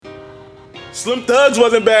Slim Thugs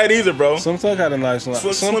wasn't bad either, bro. Slim Thug had a nice line.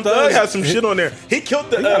 Slim Thug had some shit on there. He killed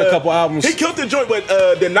the. He got a couple albums. He killed the joint with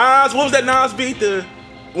the Nas. What was that Nas beat?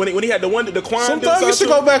 When he had the one the Quan. Slim Thug used to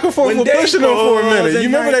go back and forth with Bush and them for a minute. You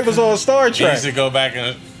remember they was on Star Trek? You used to go back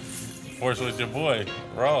and force with your boy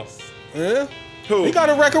Ross. Yeah. Who? He got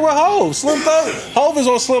a record with Hov. Slim Thug. Hov is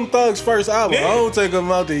on Slim Thug's first album. I don't take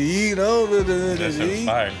him out to eat. That shit was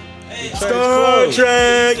fire. Star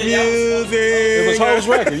Trek music. It was Hov's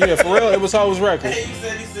record. Yeah, for real. It was Hov's record. Hey, he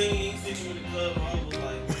said he seen you in the club. I was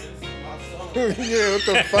like, this is my song. Yeah, what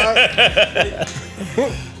the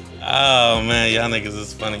fuck? Oh man, y'all niggas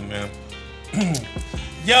is funny, man.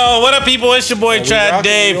 Yo, what up, people? It's your boy Trap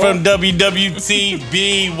Dave from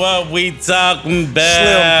WWTB. What we talking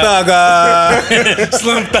about? Slim Thugger.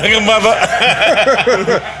 Slim Thugger, mother.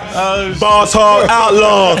 Boss Hog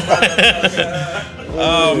Outlaw.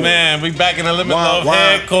 Oh man, we back in the Limit Low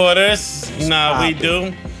headquarters. You know how we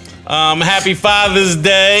do. Happy Father's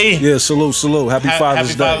Day. Yeah, salute. Happy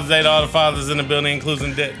Father's Day. Happy Father's Day to all the fathers in the building,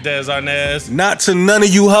 including Dez Arnaz. Not to none of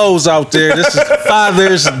you hoes out there. This is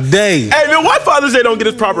Father's Day. Hey man, why Father's Day don't get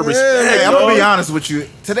its proper respect? Hey, I'm gonna be honest with you.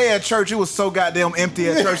 Today at church, it was so goddamn empty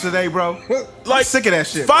at church today, bro. I'm sick of that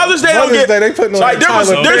shit. Father's Day don't Father's get. Day, they putting on like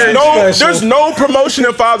Tyler Perry there's no promotion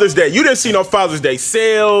of Father's Day. You didn't see no Father's Day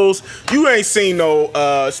sales. You ain't seen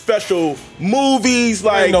no special movies.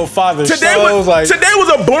 Like Ain't no Father's today shows, today was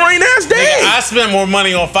a boring ass day. I spent more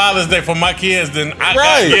money on Father's Day for my kids than I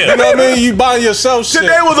Right. got. You know what I mean? You buying yourself shit.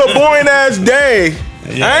 Today was a boring ass day.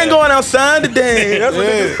 Yeah. I ain't going outside today. That's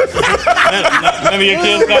None of your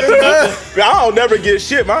kids got you nothing? I don't never get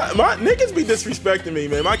shit. My niggas be disrespecting me,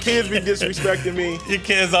 man. My kids be disrespecting me. Your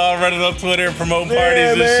kids all running on Twitter and promoting Yeah, parties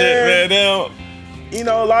and man. shit, man. They don't. You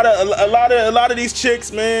know, a lot of these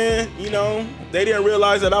chicks, man. You know, they didn't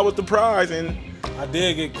realize that I was the prize, and I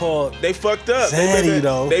did get called. they fucked up. Zaddy,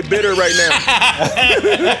 though. They bitter right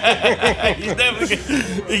now.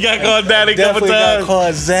 You got called daddy a couple Definitely got times.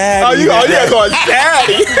 called Zaddy. Oh, you got called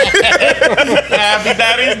daddy. Happy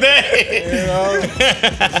Daddy's Day. You know?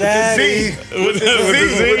 Zaddy. With the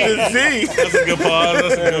Z. Z. That's a good pause.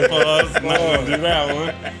 That's a good pause. Not gonna do that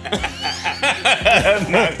one.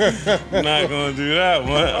 not gonna do that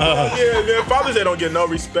one. Yeah, man. Father's Day don't get no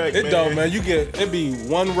respect. It don't, man. It be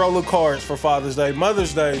one roll of cards for Father's Day.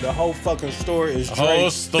 Mother's Day, the whole fucking store is Whole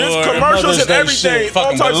draped. store. There's commercials Mother's and Day everything. shit. All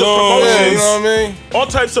Fucking types of balloons. Yeah, promotions. you know what I mean? All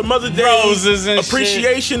types of Mother's Day Roses and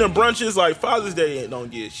appreciation and brunches. Like Father's Day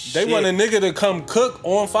don't get shit. They want a nigga to come cook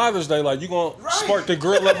on Father's Day. Like, you gonna spark the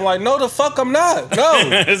grill up? I'm like, no, the fuck I'm not. No.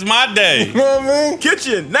 It's my day. You know what I mean?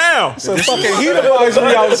 kitchen now. It's a fucking heat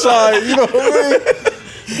advisory outside. You know what I mean?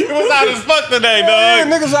 It was hot as fuck today, Yeah,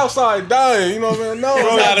 dog. niggas outside dying. You know what I mean? No, was I'm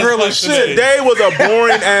hot not as grilling fuck shit. today. Today was a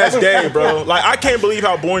boring ass day, bro. Like I can't believe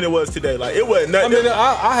how boring it was today. Like it was I nothing. mean,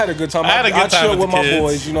 I had a good time. I had a good time chilled with with the my kids.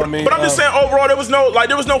 boys. You know what I mean? But I'm just saying overall there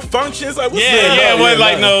was no functions. Like what's Yeah, good? it wasn't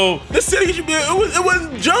like no. The city should be. It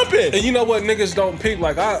was jumping. And you know what niggas don't peep?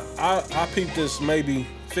 Like I peeped this maybe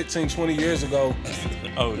 15, 20 years ago.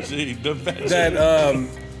 Oh, gee, the best. That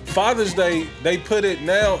Father's Day, they put it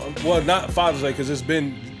now. Well, not Father's Day because it's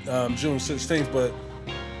been June 16th, but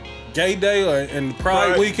Gay Day and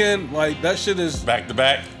Pride Right. Weekend, like that shit is. Back to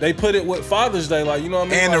back. They put it with Father's Day, like you know what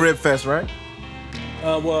I mean. And the Like, Rip Fest, right?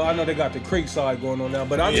 well, I know they got the Creek side going on now,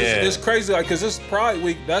 but I'm Yeah. just it's crazy, like because it's Pride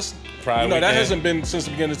Week. That's Pride you know that Weekend. hasn't been since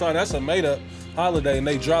the beginning of time. That's a made up holiday, and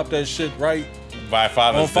they dropped that shit right By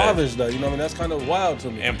Father's on Day. Father's Day. You know what I mean? That's kind of wild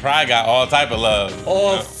to me. And Pride got all type of love.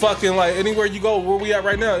 All fucking like anywhere you go, where we at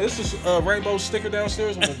right now? It's just a rainbow sticker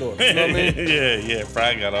downstairs on the door. You know what I mean? yeah.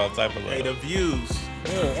 Pride got all type of Hey, love. the views.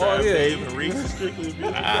 Yeah. Oh yeah. Dave and Reese is strictly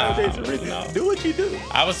views. Days and Reese. no. Do what you do.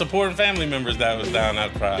 I was supporting family members that was down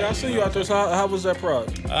at Pride. Yeah, I see you out there. So how was that Pride?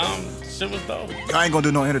 Shit was dope. I ain't gonna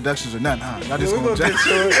do no introductions or nothing, huh? I just We gonna gonna get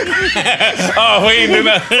to it. Oh, we ain't do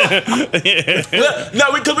nothing. Yeah.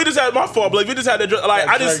 No, because we just had my fault, Blake. We just had to like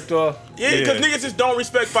I just Draped off. yeah, because Yeah. niggas just don't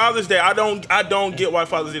respect Father's Day. I don't get why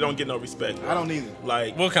Father's Day don't get no respect. I don't either.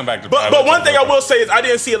 Like, We'll come back to but Pride. one thing I will say is I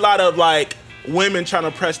didn't see a lot of like women trying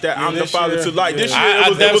to press that I'm the this father year, too. Like this yeah. year, I it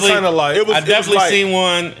was definitely- kind of like it was. I it was definitely light. seen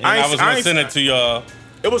one, and I ain't- I was I gonna ain't- send it to y'all.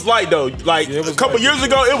 It was light though. Like Yeah, it was a couple light. years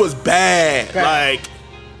ago, it was bad. Like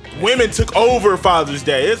women took over Father's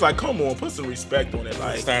Day. It's like, come on, put some respect on it.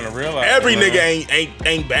 Like Starting to realize every man. nigga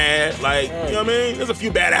ain't bad. Like you know what I mean? There's a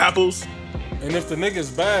few bad apples. And if the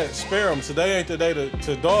nigga's bad, spare him. Today ain't the day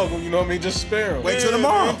to dog him. You know what I mean? Just spare him. Wait till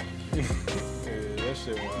tomorrow. Yeah, that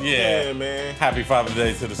shit wild. Yeah. Yeah, man. Happy Father's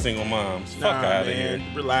Day to the single moms. Fuck Nah, out of man.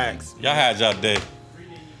 here. Relax. Y'all had y'all day.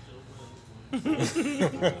 I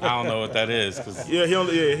don't know what that is. Yeah, he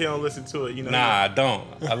don't listen to it. You know. Nah, I don't.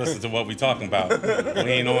 I listen to what we talking about. We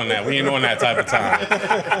ain't on that. We ain't on that type of time.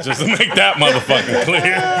 Just to make that motherfucking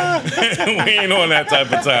clear. We ain't on that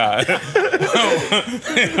type of time.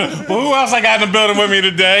 But who else I got in the building with me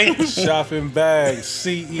today? Shopping bag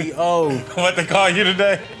CEO. What they call you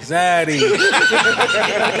today? Zaddy.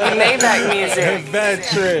 Maybach music.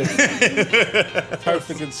 Veteran.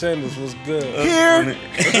 Perfect attendance was good. Here.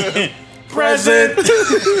 Present.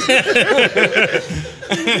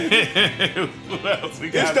 Who else we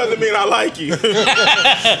This got? doesn't mean I like you. But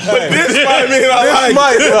this might mean I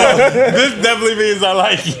like you. This definitely means I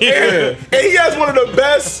like you. And he has one of the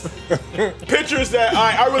best pictures that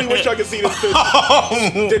I really wish I could see this picture.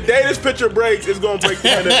 The day this picture breaks, it's gonna break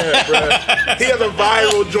the internet, bro. He has a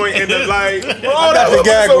viral joint in the like. Bro, I got the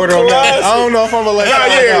gag order on that. I don't know if I'm gonna let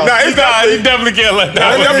that You definitely can't let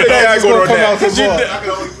that It's one. definitely a gag order on come out that. the vault. I can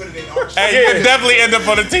only put it in arch. Hey, you can definitely end up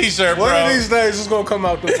on a t-shirt, bro. One of these days it's gonna come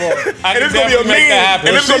out the vault. I And can it's gonna be a definitely make that meme. happen.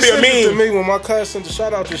 And it's gonna be a She sent it to meme. me when my cousin,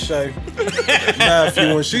 shout out to Shay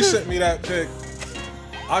Matthew, when she sent me that pic,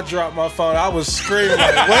 I dropped my phone. I was screaming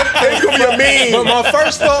like, what? It's gonna be a meme. But my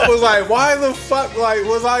first thought was like, why the fuck, like,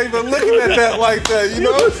 was I even looking at that like that, you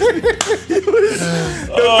know? The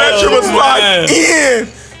veteran was man. locked in.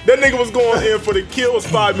 That nigga was going in for the kill. It was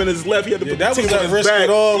 5 minutes left. He had to put that the was team on that his risk back. it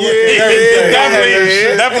all look Yeah, and everything.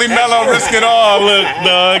 yeah. Definitely mellow risk it all. Look,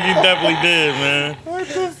 dog, you definitely did, man. What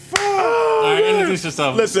the fuck? All right, introduce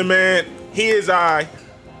yourself. Listen, man. He is I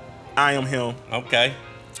am him. Okay.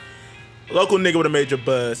 Local nigga with a major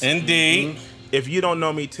buzz. Indeed. If you don't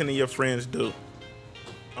know me, 10 of your friends do.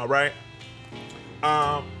 All right.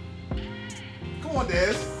 Come on,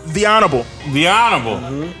 Dez. The Honorable The Honorable.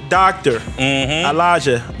 Dr. Mm-hmm.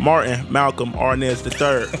 Elijah Martin Malcolm Arnez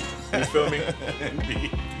III. You feel me?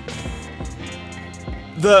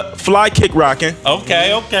 The Fly Kick Rockin'. Okay.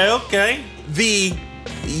 The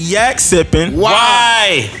Yak Sippin'.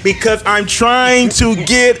 Why? Because I'm trying to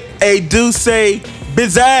get a Duce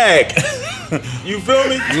Bizag. You feel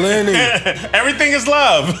me? Lenny. Everything is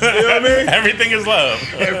love. You know what I mean? Everything is love.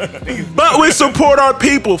 But we support our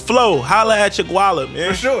people. Flow. Holla at Chihuahua, man.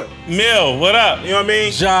 For sure. Mill, what up? You know what I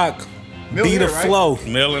mean? Jock. Mill Be the here, right? flow.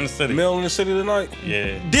 Mill in the city. Mill in the city tonight.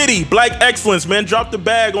 Yeah. Diddy, Black Excellence, man. Drop the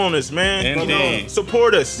bag on us, man. Indeed.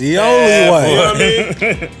 Support us. The only way. You know what I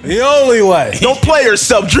mean? The only way. Don't play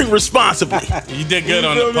yourself. Drink responsibly. You did good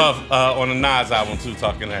on feel the me? Puff, on the Nas album too,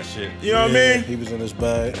 talking that shit. You know what I mean? He was in his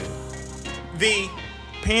bag. The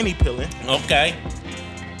Panty Pillin'. Okay.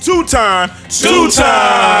 Two-time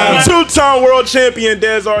world champion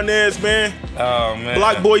Dez Arnaz, man. Oh man.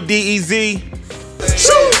 Block Boy DEZ.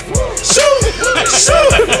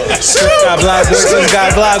 Got black boys,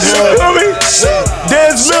 got black boys.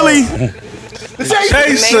 Dez Millie.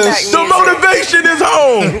 Chasers. The motivation is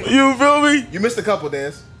home. You feel me? You missed a couple,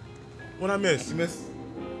 Dez. What I miss? You missed.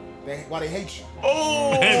 Why they hate you?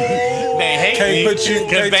 Oh, They hate Can't me put you,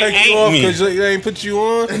 because can't they take you ain't off me. because they ain't put you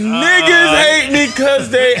on. niggas hate me because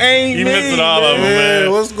they ain't You me. missing all of them, Yeah,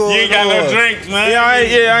 man. what's going You ain't got on? no drinks, man. Yeah, I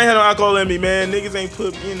ain't had no alcohol in me, man. Niggas ain't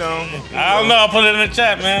put, I don't know. I'll put it in the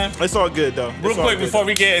chat, man. It's all good though. Real It's all quick good. before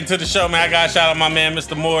we get into the show, man, I gotta shout out my man,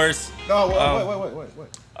 Mr. Morris. No, wait.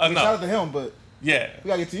 Shout No, out to him, but yeah. we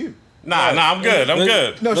gotta get to you. Nah, I'm good. I'm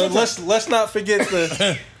good. No, But shut let's not forget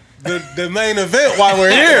the main event while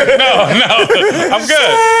we're here. No, I'm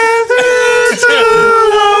good.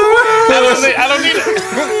 I don't need it.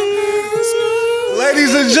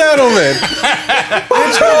 Ladies and gentlemen,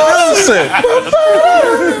 introducing.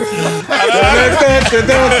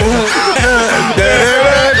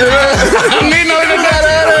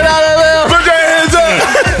 Put your hands up.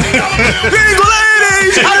 These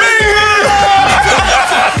ladies.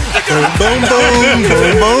 Boom, boom, boom,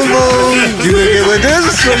 boom, boom, boom. You can get with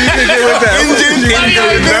this, or you can get with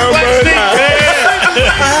that.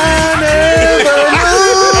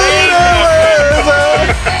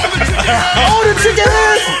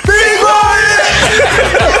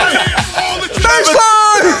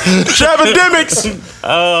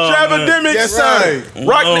 Travademics. Yes, sir.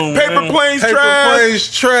 Rock Oh, Paper man. Planes Paper Trav. Planes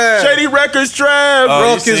Trav. Shady Records Trav. Oh, you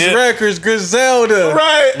Ruckus see it? Records, Griselda.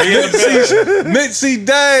 Right. Mitzi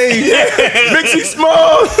Day. Mixie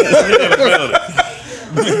Smalls.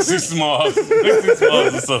 Mixie Smalls. Mixie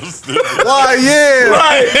Smalls is so stupid. Why, yeah.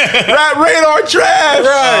 Right. Rap Radar Trav.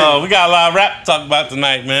 Oh, we got a lot of rap to talk about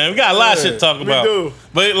tonight, man. We got a lot of shit to talk about. do.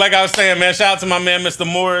 But like I was saying, man, shout out to my man, Mr.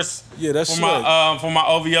 Morris. Yeah, that's for my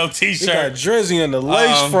OVO He got t-shirt. Drizzy in the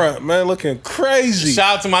lace front, man, looking crazy.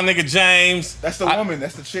 Shout out to my nigga James. That's the woman.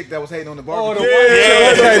 That's the chick that was hating on the Oh, barbecue.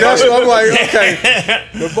 the Okay, that's what I'm like. Okay,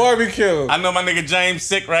 the barbecue. I know my nigga James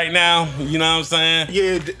sick right now. You know what I'm saying?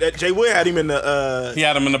 Yeah, that Jay Wood had him in the. He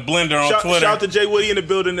had him in the blender on Twitter. Shout out to Jay Woody in the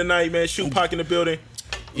building tonight, man. Shoot Pac in the building.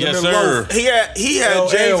 Yes, sir. He had LL.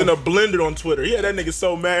 James in a blender on Twitter. He had that nigga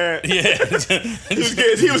so mad. Yeah.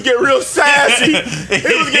 He was getting real sassy.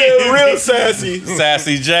 He was getting real sassy.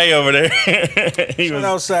 Sassy J over there. Shout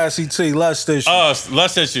out Sassy T. Lust issue.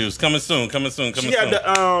 Lust issues coming soon. She had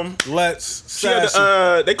the Let's She had Sassy.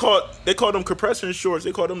 the, they called them compression shorts.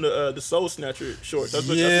 They called them the Soul Snatcher shorts. That's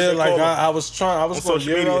what Yeah, they like call them. I was going to social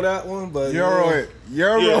Euro media. that one, but Euro.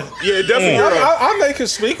 Yeah, definitely. I make a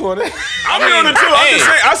speak on it. I'm on it too. I'm just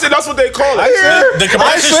saying. I said that's what they call it. The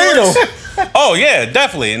compression I shorts. seen them. Oh yeah,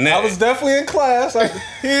 definitely. And I was definitely in class.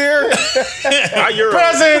 Here. I Euro.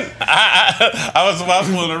 present. I was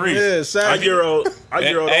pulling a Reese. Yeah, I Sassy. Euro. I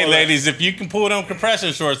Euro. Hey, ladies, if you can pull them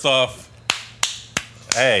compression shorts off,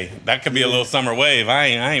 hey, that could be a little summer wave. I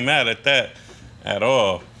ain't mad at that at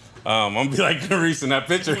all. I'm gonna be like Reese in that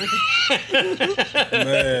picture.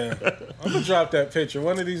 Man, I'm gonna drop that picture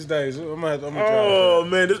one of these days. I'm gonna drop Oh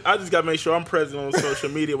man, I just gotta make sure I'm present on social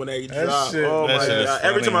media when they drop. shit- Oh that my shit is god!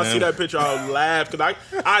 Every funny, time I see man. that picture, I'll laugh because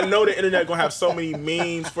I know the internet gonna have so many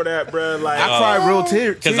memes for that, bro. Like I cried real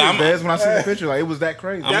tears, I'm- Dez, when I seen the picture. Like, it was that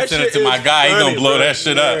crazy. I'm gonna That send it shit to my is guy. He funny, gonna blow bro. that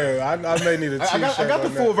shit up. Yeah, I may need a t-shirt. I got the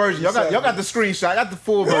on full that. version. Y'all got the screenshot. I got the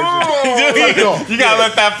full version. You gotta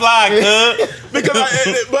let that fly, cuz.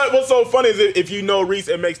 because but what's so funny is if you know Reese,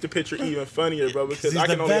 it makes the picture even funnier, bro. Because He's I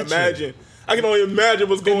can the only veteran. imagine. I can only imagine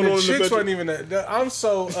what's going And on the in the chicks picture. weren't even that. I'm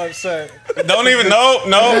so upset. Don't even no,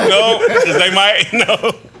 because they might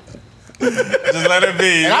know. Just let it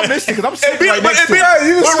be. And I missed it because I'm It sitting be, right but next it to be, it.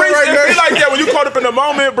 you but sit Reese, right it there. be like that when you caught up in the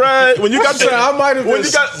moment, bruh. When you got the, I might have when been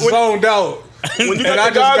you got when, zoned out. when you And got I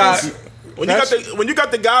the just goggles. got When you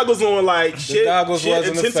got the goggles on, like the shit, goggles shit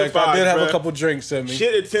wasn't effective. intensified. I did have bruh. a couple drinks in me.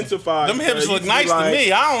 Shit intensified. Them hips bruh. look You nice like- to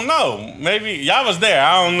me. I don't know. Maybe y'all was there.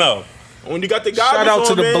 I don't know. When you got the goggles Shout out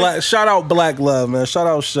to on, the man, black. Shout out Black Love, man. Shout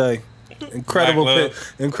out Shay. Incredible, Black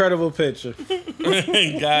Love. incredible picture.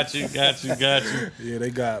 got you. Yeah,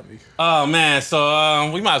 they got me. Oh man,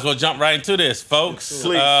 so we might as well jump right into this, folks.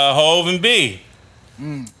 Please. Hove and B.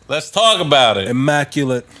 Let's talk about it.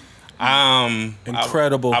 Immaculate.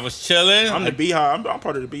 Incredible. I was chilling. I'm the Beehive. I'm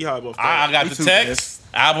part of the Beehive. Off I got Me the too, text.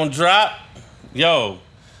 Album drop. Yo,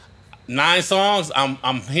 9 songs.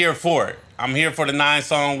 I'm here for it. I'm here for the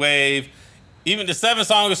 9-song wave. Even the 7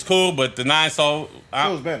 song is cool, but the 9 song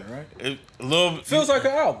Feels better, right? a little Feels like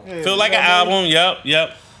an album. feel like an album.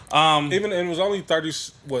 Yep. Even and it was only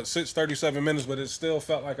 37 minutes, but it still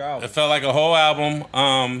felt like an It album. felt like a whole album.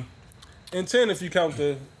 And 10 if you count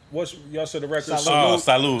the what's y'all said the record.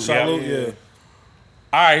 Salute. Salute, yeah.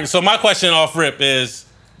 All right. So my question off rip is,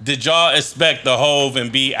 did y'all expect the Hove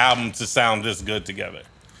and B album to sound this good together?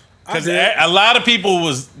 Because did. a lot of people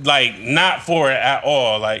was like not for it at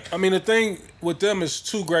all. Like I mean, the thing with them is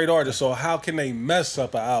 2 great artists, so how can they mess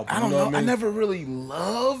up an album? I don't you know. What I mean? never really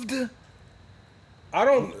loved I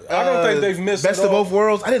don't think they've missed Best it of all. Both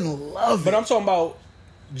Worlds. I didn't love But it. I'm talking about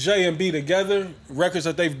J and B together, records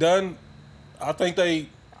that they've done. I think they,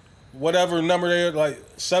 whatever number they're like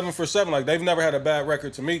 7 for 7. Like they've never had a bad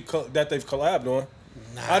record to me that they've collabed on.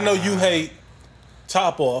 I know you hate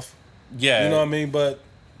Top Off, yeah, you know what I mean, but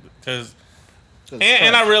Because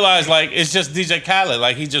and I realized like it's just DJ Khaled.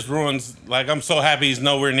 Like he just ruins. Like I'm so happy he's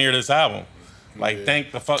nowhere near this album. Like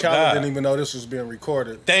thank the fuck Khaled God. didn't even know this was being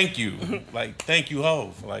recorded. Thank you. Like thank you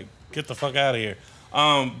Hove. Like get the fuck out of here.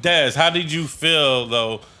 Dez, how did you feel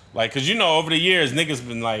though? Like, cause you know over the years niggas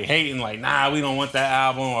been like hating like, nah, we don't want that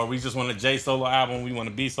album, or we just want a J solo album, we want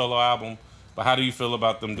a B solo album. But how do you feel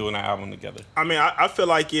about them doing that album together? I mean, I feel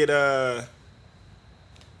like it.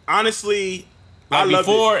 Honestly, Like I love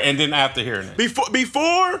before and then after hearing it.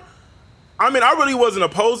 Before, I mean, I really wasn't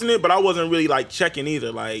opposing it, but I wasn't really like checking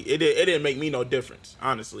either. Like it didn't make me no difference,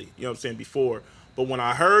 honestly. You know what I'm saying? Before, but when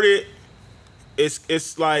I heard it,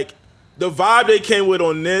 it's like the vibe they came with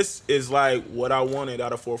on this is like what I wanted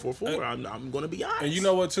out of 444. I'm gonna be honest. And you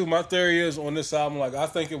know what too? My theory is on this album, like I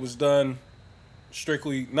think it was done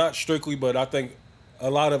not strictly, but I think a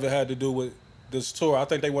lot of it had to do with this tour. I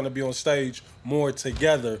think they want to be on stage more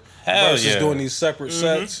together Hell versus yeah. doing these separate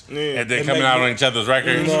sets. Yeah. And then It coming made out me- on each other's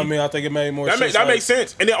records. You know what I mean? I think it made more That, sense. that like- makes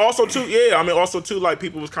sense. And then also too, like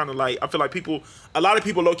people was kind of like, I feel like a lot of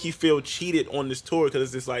people low key feel cheated on this tour because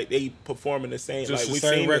it's just like they performing the same, Just like the we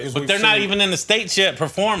same seen records it. But they're not even in the States yet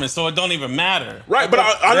performing, so it don't even matter. Right, but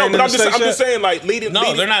I They know, ain't but in I'm the just States yet? saying like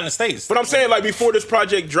No, they're not in the States. But I'm saying like before this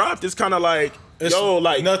project dropped, it's kind of like It's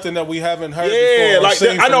like nothing that we haven't heard yeah, before. or like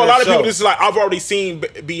seen I from know a their lot of people show. just like I've already seen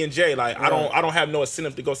B and J. Like I Right. don't have no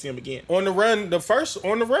incentive to go see them again. On the run, the first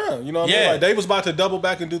on the run, you know what I mean? Yeah. Like they was about to double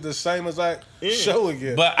back and do the same exact show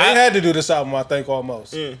again. But they I- had to do this album, I think,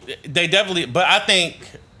 almost. They definitely, but I think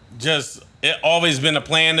just it always been a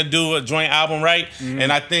plan to do a joint album, right?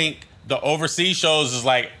 And I think the overseas shows is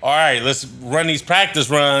like, all right, let's run these practice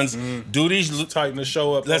runs, do these. Tighten the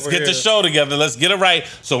show up. Let's over get here. the show together. Let's get it right.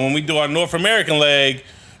 So when we do our North American leg,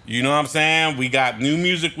 you know what I'm saying? We got new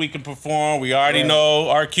music we can perform. We already Right. know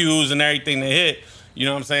our cues and everything to hit. You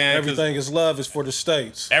know what I'm saying? 'Cause Everything is love is for the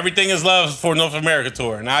States. everything is love for North America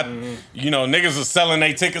tour. And you know, niggas are selling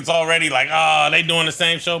their tickets already like, oh, they doing the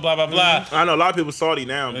same show, blah, blah, blah. I know a lot of people salty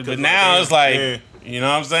now. because, But now damn, it's like, yeah. you know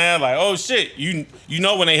what I'm saying? Like, oh shit, you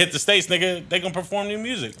know when they hit the States, nigga, they gonna perform new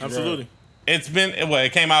music. Absolutely. It's been,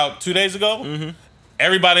 it came out 2 days ago?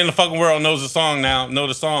 Everybody in the fucking world knows the song now, know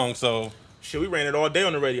the song, so. Shit, we ran it all day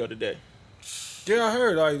on the radio today. Yeah, I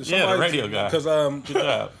heard. Like, Yeah, the radio guy. Because Good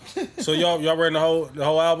job. so y'all ran the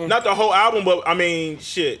whole album. Not the whole album, but I mean,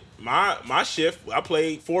 shit. My shift, I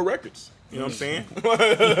played 4 records. You know what I'm saying?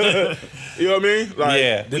 You know what I mean? Like,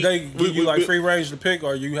 Yeah. Did they give you like free range to pick,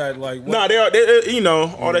 or you had like? What? Nah, they you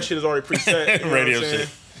know, all that shit is already preset. You know Radio what I'm saying? shit.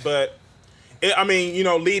 But I mean, you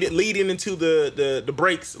know, leading into the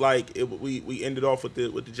breaks, like we ended off with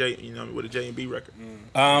the J, you know, with the J&B record.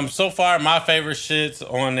 So far, my favorite shits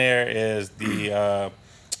on there is the,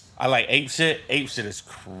 I like Ape Shit. Ape Shit is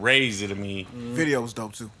crazy to me. Video was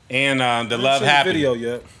dope too. And the I haven't Love seen Happy. the video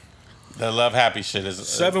yet. The Love Happy shit is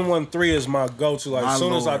 713 is my go-to. Like My as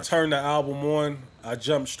soon as I Lord. turn the album on, I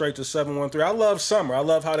jump straight to 713. I love Summer. I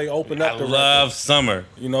love how they open up I the love record. Summer.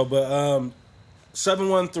 You know, but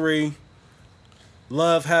 713,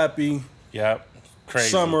 Love Happy, Yep. Crazy.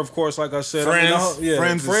 Summer, of course, like I said. Friends. I mean, the whole-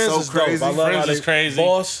 Friends is so dope. crazy. I love Friends how is they, crazy.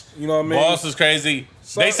 Boss, you know what I mean? Boss is crazy.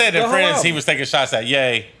 So, They said the in whole Friends he album. was taking shots at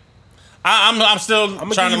Ye. I'm still I'm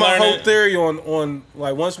gonna trying give to you my learn whole it. theory on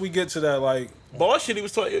like once we get to that, like Boss shit, he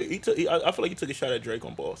was talking. I feel like he took a shot at Drake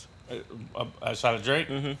on Boss. A shot of Drake.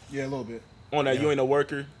 Yeah, a little bit. On that, you ain't a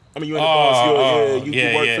worker. I mean, you ain't a boss. You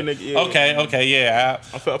work for nigga. Yeah. Okay, yeah.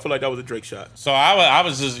 I feel like that was a Drake shot. So I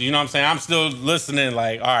was just, you know what I'm saying? I'm still listening,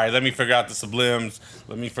 like, all right, let me figure out the sublims.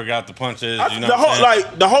 Let me figure out the punches. You know the what whole I'm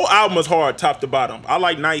saying? the whole album is hard, top to bottom. I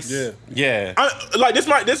like Nice. yeah. Yeah. Like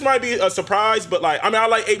this might be a surprise, but like I mean I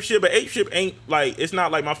like Ape Shit, but Ape Shit ain't like it's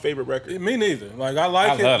not like my favorite record. Me neither. Like I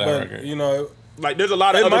like I it, love that but record. you know, Like there's a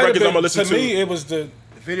lot of it other might have records I'm been gonna listen to me. It was the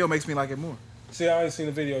The video makes me like it more. see. I ain't seen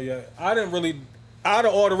the video yet. I didn't really. Out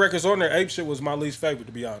of all the records on there, Ape Shit was my least favorite,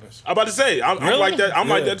 to be honest. I'm about to say I'm Really? like that. I'm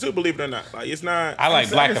like Yeah. that too. Believe it or not, like it's not. I like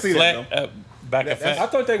I Black can see that, Effect. Black I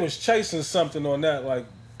Effect. thought they was chasing something on that. Like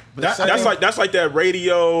that's like that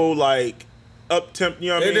radio like up temp. You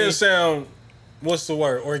know what I it mean? didn't sound. What's the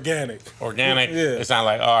word? Organic. Organic. Yeah. It's not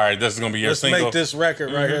like, all right, this is going to be your Let's single. make this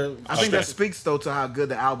record right here. I think Okay. that speaks though to how good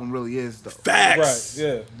the album really is though. Facts. Right.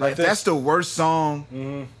 Yeah. Like if this- that's the worst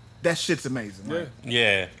song, that shit's amazing. Yeah. Like,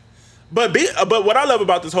 Yeah. But what I love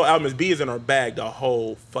about this whole album is B is in her bag the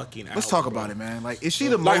whole fucking album. let's talk about it, man. Like, is she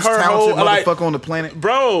the Like most her talented whole, like- motherfucker on the planet?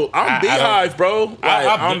 Bro, I'm I don't- Beehive, bro. Like,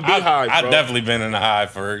 I'm Beehive, bro. I've definitely been in the high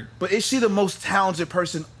for. But is she the most talented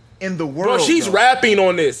person in the Bro, world? she's though? rapping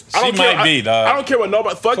on this. I She don't care. might be, dog. I don't care what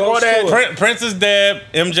nobody. Fuck Close all to that. it. Prince is dead.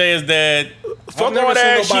 MJ is dead. Fuck never all seen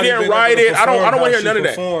that. She nobody didn't been write able to it. I don't perform want to how hear she none of that.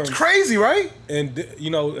 performed. It's crazy, right? And you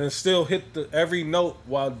know, and still hit every note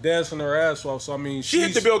while dancing her ass off. So I mean, She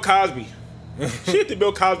hit the Bill Cosby. She hit the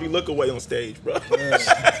Bill Cosby look away on stage, bro. That's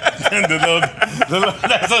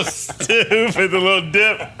so stupid. The little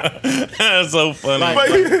dip. That's so funny.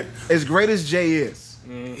 But As great as Jay is,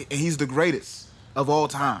 he's the greatest of all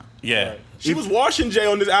time. yeah. she was washing Jay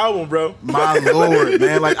on this album, bro. My lord,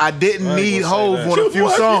 man! Like I didn't I ain't need gonna say Hove that. on a few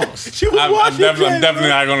songs. She was I'm washing Jay. definitely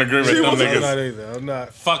not going to agree with She them was- I'm niggas. not either. I'm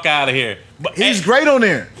not. Fuck out of here. But He's hey, great on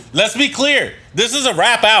there. let's be clear. This is a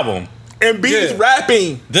rap album. And B is Yeah.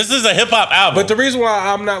 rapping. This is a hip hop album. But the reason why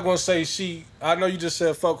I'm not gonna say she, I know you just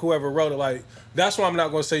said fuck whoever wrote it. Like that's why I'm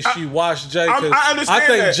not gonna say she washed Jay. 'cause I understand I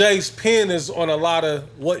think that. Jay's pen is on a lot of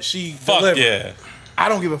what she fuck delivered. yeah. I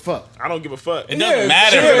don't give a fuck. I don't give a fuck. It doesn't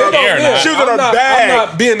matter if it's air or not. She was in her I'm bag.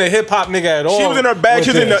 not being a hip hop nigga at all. She was in her bag.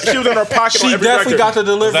 She was in her pocket. She on every definitely record. got the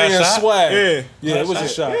delivery Was that and a shot? swag. Yeah. It was a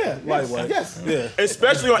shot. Yeah, Lightweight. yes. Yeah.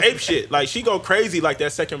 Especially on ape shit. Like she go crazy like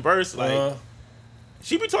that second verse. Like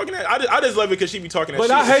she be talking that. I just love it because she be talking that. But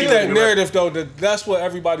shit. I hate She that be narrative though. That's what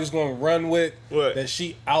everybody's going to run with. What? That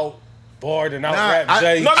she outbarred and out Nah, rap I-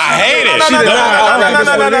 Jay. I hate it. No, She did not.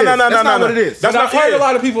 That's not what it is. That's But not I've heard fair. a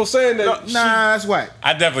lot of people saying that Nah, that's whack.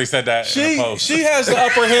 I definitely said that in the post. she has the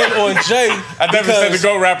upper hand on Jay. I definitely said the because-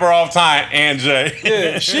 GOAT rapper all time and Jay.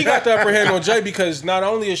 Yeah, she got the upper hand on Jay because not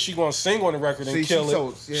only is she going to sing on the record and See, kill she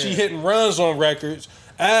it, so- yeah. she hitting runs on records,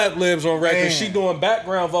 ad libs on records, Man. she doing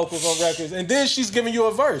background vocals on records, and then she's giving you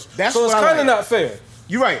a verse. That's so it's what I kind of like. not fair.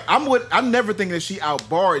 You're right. I'm never thinking that she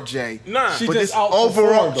outbarred Jay. Nah. She But just this outperformed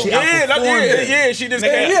overall, him. she Yeah, outperformed him. yeah. She just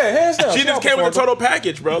Yeah, came. hands down. She just came with outperformed the total him.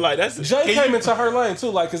 package, bro. Like that's Jay came into her lane too,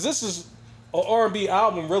 like, cause this is an R&B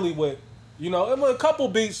album, really with, a couple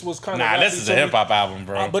beats was kind of. Nah, this is a hip hop album,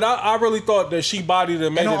 bro. But I really thought that she bodied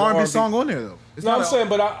and made Ain't it no an R&B song on there though. It's No, not I'm a- saying,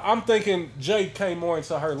 but I'm thinking Jay came more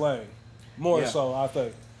into her lane, more Yeah. so. I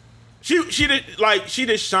think. she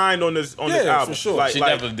just shined on this Yeah, album. for sure. Like, She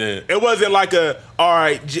definitely did. It wasn't like all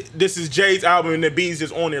right, this is Jay's album and the B's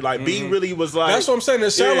just on it. Like B really was like. That's what I'm saying. It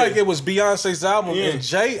sounded Yeah. like it was Beyonce's album Yeah. and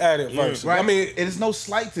Jay added verses. Right. I mean, it is no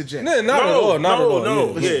slight to Jay. not at all. Not at all. no.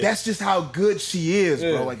 Yeah. But Yeah. that's just how good she is,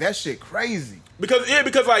 Yeah. bro. Like that shit crazy. Because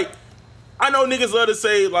like I know niggas love to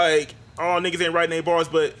say like, oh, niggas ain't writing their bars,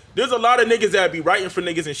 but there's a lot of niggas that be writing for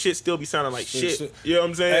niggas and shit still be sounding like shit. You know what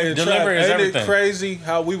I'm saying? Hey, Delivery is ain't everything. it crazy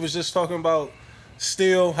how we was just talking about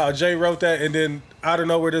Still, how Jay wrote that, and then out of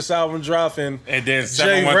nowhere this album dropped, and And then Jay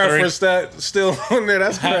 713. referenced that Still on there.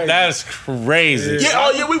 That's crazy. That's crazy.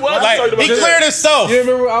 Yeah, we was Like, talking about he that. cleared himself. You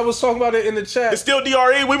remember I was talking about it in the chat. It's still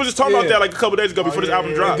DRE. We was just talking about Yeah. that like a couple days ago before this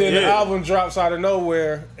album dropped. And then the Yeah. album drops out of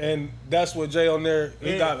nowhere, and that's what Jay on there.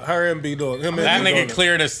 He got her and B doing. Him and That B doing nigga it.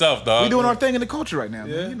 cleared himself, dog. We doing our thing in the culture right now,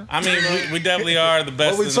 man. You know? I mean, we definitely are the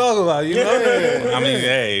best. What we talking about? You know? I mean,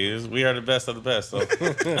 hey, we are the best of the best. So,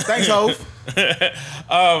 Thanks, Hov.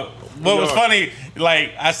 what was funny,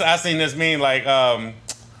 like I seen this meme, like, oh,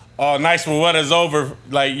 nice for what is over.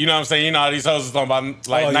 Like, you know what I'm saying? You know how these hoes is talking about,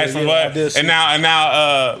 like, Oh, nice yeah, for yeah, I what, did see and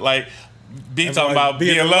now, like, be talking like, about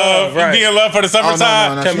being being in love, love, right. being in love for the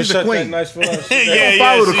summertime. no. Kevin She's the shut that queen. nice for us. Yeah,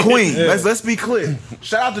 Follow yeah, the she- queen. Let's be clear.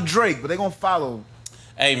 Shout out to Drake, but they gonna follow.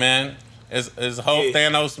 Hey, man, is Hope Yeah.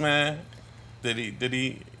 Thanos, man? Did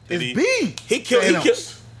he It's B. He killed.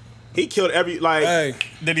 He killed every like. Hey,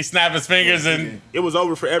 did he snap his fingers and It was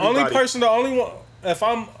over for everybody. the only one. If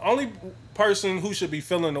I'm only person who should be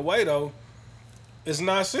feeling the way though, is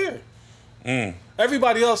Nasir.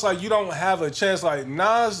 Everybody else, like, you don't have a chance. Like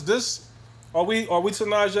Nas, this. Are we to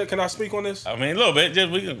Nas yet? Can I speak on this? I mean, a little bit.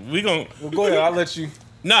 Just we gonna. Well, go ahead. I'll let you.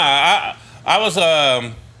 Nah, I was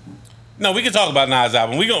no, we can talk about Nas'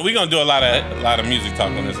 album. We gonna do a lot of music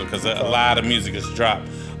talk on this one because a lot of music is dropped.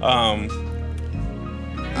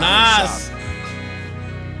 Nas,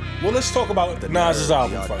 Well, let's talk about Nas's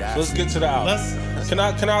album first. Let's get to the album. let's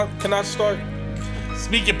Can I start?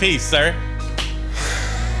 speak your piece, sir.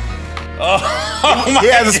 Oh, He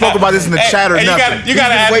hasn't spoken about this in the chat or you nothing. gotta He's been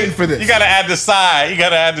add waiting for this. You gotta add the side. You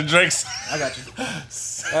gotta add the Drake's. I got you.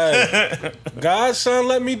 Hey, Godson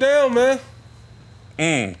let me down, man.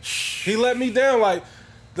 He let me down. Like,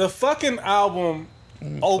 the fucking album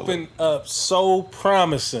opened up so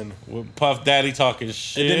promising. With Puff Daddy talking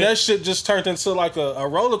shit. And then that shit just turned into like a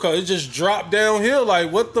roller coaster. It just dropped downhill.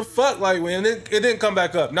 Like, what the fuck? Like, when it didn't come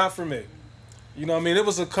back up. Not for me. You know what I mean? It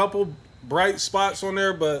was a couple bright spots on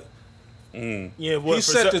there, but Yeah, what, he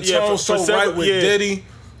set the tone so right with Diddy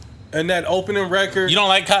and that opening record. You don't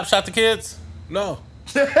like Cop Shot the Kids? No.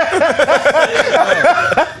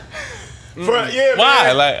 Why?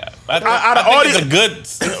 Man. Like, Out of I all think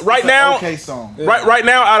it's a good. Right now, Okay, song. right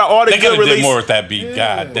now, out of all the They good could have did releases, more with that beat.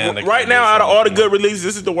 God damn. they right could've now, did out of something all the more. good releases,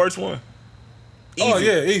 this is the worst one. Oh, Easy.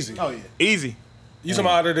 yeah, easy. Oh yeah. Easy. You talking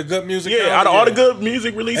about out of the good music? Yeah, out of all the good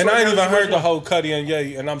music releases, And I right ain't now, even this is heard the worst one. whole Cudi and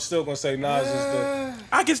Ye, and I'm still gonna say Nas is the.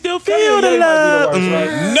 I can still Cudi feel and the Ye love. might be the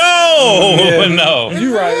worst, right? No, no.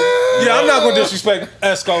 You right. Yeah, I'm not gonna disrespect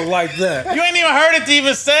Esco like that. You ain't even heard it to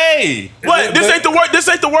even say. What? This But- ain't the worst. This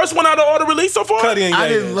ain't the worst one out of all the release so far. Cudi and Ye. I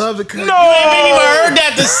didn't is. love the cut. No. You ain't even heard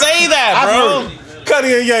that to say that, bro.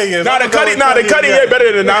 Cudi and Ye. Is. Nah, the Cudi, the Cudi ain't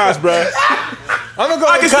better than Nas, bro. I'm gonna go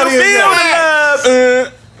I can with still Cudi and feel Ye. the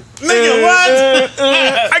love. Nigga,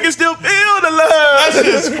 what? I can still feel the love. That's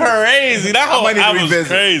just crazy. That whole might need to album was revisit.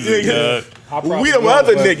 crazy, dog. I probably We them will,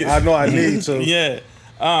 other but niggas. I know I need to. Yeah.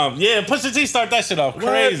 Yeah, Pusha T start that shit off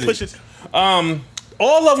crazy. Push it.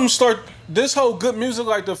 All of them start this whole good music,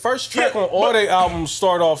 like the first track on all their albums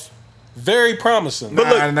start off very promising. But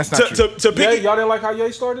look, that's not true. to Ye, pick, y'all didn't like how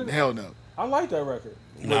Ye started? Hell no. I like that record.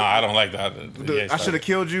 No, I don't like that. I should have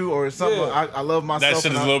killed you or something. Yeah. I love myself. That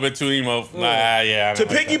shit is a little bit too emo. Nah, yeah. I to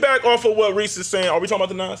don't like that. piggyback off of what Reese is saying, are we talking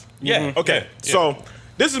about the Nas? Yeah. Okay, Yeah. so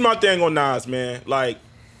this is my thing on Nas, man. Like,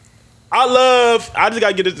 I just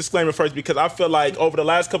gotta get a disclaimer first because I feel like over the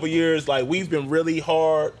last couple years, like we've been really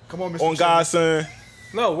hard Come on, Mr. on Godson.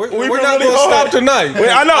 No, we're We've not been going to really hard. stop tonight. Wait,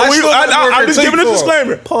 I know. I'm just giving a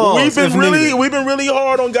disclaimer. Pause, We've been if really, needed. we've been really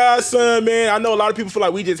hard on Godson, man. I know a lot of people feel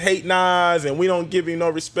like we just hate Nas and we don't give him no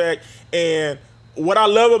respect. And what I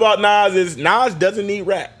love about Nas is Nas doesn't need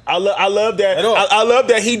rap. I love that. At all. I love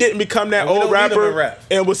that he didn't become that We old don't need him to rapper rap.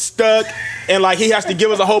 and was stuck. And like he has to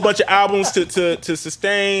give us a whole bunch of albums to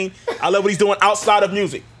sustain. I love what he's doing outside of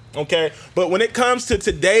music. Okay, but when it comes to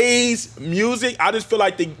today's music, I just feel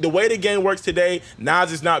like the way the game works today,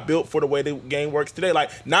 Nas is not built for the way the game works today.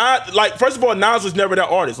 Like first of all, Nas was never that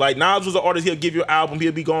artist. Like Nas was an artist. He'll give you an album.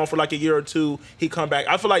 He'll be gone for like a year or two. He come back.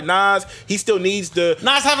 I feel like Nas, he still needs the.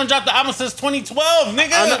 Nas haven't dropped the album since 2012, nigga.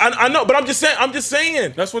 I know, but I'm just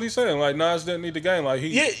saying. That's what he's saying. Like Nas didn't need the game. Like he.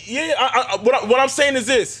 Yeah. What I'm saying is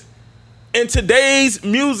this: in today's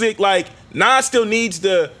music, like Nas still needs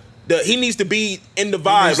he needs to be in the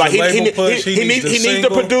vibe. needs Like the he label push, he needs the needs the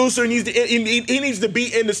single. producer. He needs to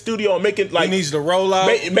be in the studio and making like He needs to roll out.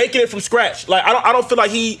 making it from scratch. Like I don't feel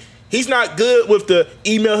like he's not good with the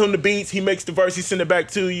email him the beats. He makes the verse. He send it back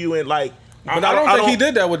to you and like. But I don't think he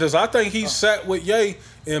did that with this. I think he sat with Ye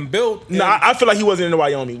and built. No, I feel like he wasn't in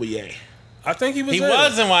Wyoming with Ye. I think he was. He there.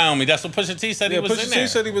 was in Wyoming. That's what Pusha T said he was Pusha in T there.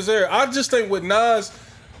 said he was there. I just think with Nas.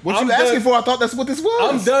 What I'm you asking done- for? I thought that's what this was.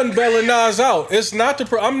 I'm done bailing Nas out. It's not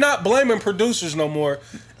I'm not blaming producers no more.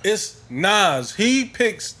 It's Nas. He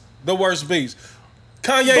picks the worst beats.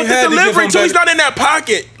 Kanye But had the to give delivery him too, that- he's not in that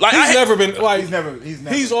pocket. Like He's never been like. He's never.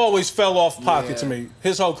 He's always fell off pocket Yeah. to me.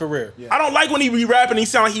 His whole career. I don't like when he be rapping. He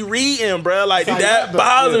sound like he reading, bro. Like how he that rap, though.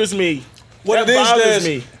 bothers me. What That it bothers is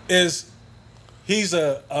me. is he's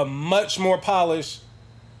a much more polished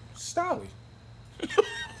Stolly.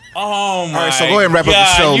 Oh my! All right, so go ahead and wrap up the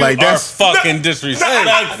God, show. you Like, are that's- fucking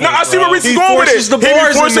disrespectful. No, I see bro. where Reese is He going with it. forces the He be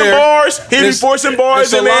bars in forcing there. bars. He be It's- forcing bars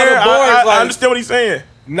it's a in lot there. of bars, I like- understand what he's saying.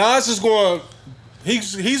 Nas is going.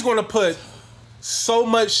 He's going to put so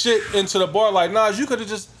much shit into the bar. Like Nas, you could have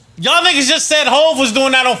just. Y'all niggas just said Hov was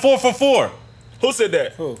doing that on 444. Who said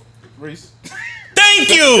that? Who? Reese. Thank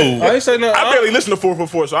you. I ain't say nothing. I barely listen to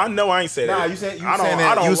 444, so I know I ain't said Nah, that. you said I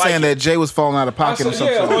don't you were like saying it. that Jay was falling out of pocket or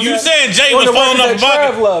something. on You that- saying Jay on was the falling record off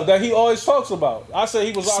that bucket. Trav Love that he always talks about. I said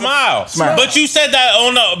he was out of- Smile. But you said that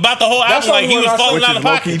on about the whole That's album like only he when was I said- falling Which out is of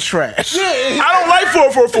low-key pocket. trash. I don't like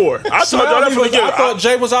 444. I told y'all Smile, that he from the was- I thought beginning.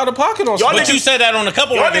 Jay was out of pocket on Y'all Smile. But you said that on a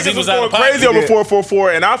couple Y'all records he niggas was was out of going crazy pocket. over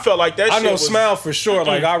 444, and I felt like that I shit know was... Smile for sure.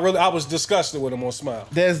 Like I was disgusted with him on Smile.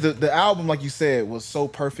 There's the album, like you said, was so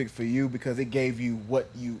perfect for you because it gave you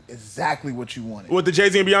exactly what you wanted. With the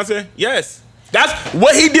Jay-Z and Beyonce? Yes. That's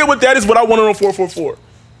what he did with that is what I wanted on 444.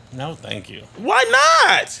 No, thank you. Why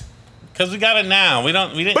not? Because we got it now. We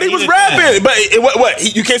didn't. But he need was it rapping. then. But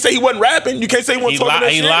what? You can't say he wasn't rapping. You can't say he wasn't talking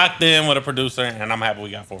that He shit. locked in with a producer, and I'm happy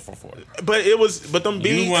we got 444. But them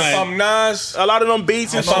beats, want- If I'm Nas, a lot of them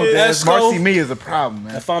beats and If I'm shit. Esco- Marcy Me is a problem,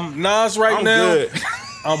 man. if I'm Nas right I'm now, good.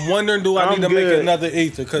 I'm wondering do I I'm need to make good. another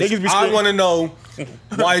ether because Niggas be I screaming. want to know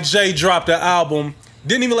why Jay dropped the album.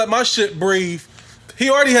 Didn't even let my shit breathe. He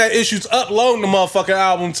already had issues uploading the motherfucking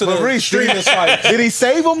album to But the Reese, streaming site. did he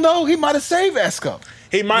save him though? He might have saved Esco.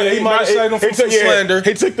 He might Yeah, he might have saved him from some slander.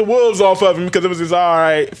 He took the wolves off of him because it was just all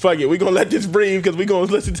right. Fuck it, we gonna let this breathe because we gonna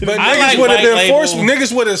listen to But the I niggas like would have white been label. forced.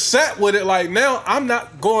 Niggas would have sat with it. Like now, I'm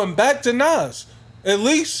not going back to Nas at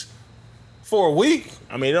least for a week.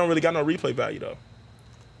 I mean, it don't really got no replay value though.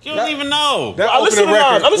 You don't even know. That I listened to opening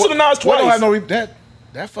Nas. record- I listened to Nas Well, I don't twice. have no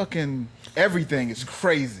that fucking everything is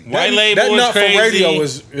crazy. White label that is not crazy. for radio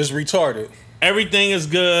is retarded. Everything is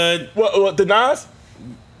good. What the Nas?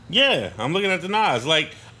 Yeah, I'm looking at the Nas.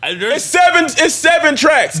 Like, It's there's seven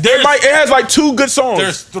tracks. There's- It has like 2 good songs.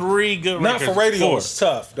 there's 3 good Not records. for radio. 4. It's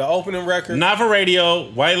tough. The opening record. Not for radio.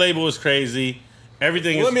 White label is crazy.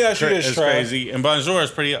 Everything Well, is, let me ask you this, is Trav. crazy. And Bonjour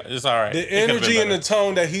is pretty. It's all right. The It could've been energy and the better.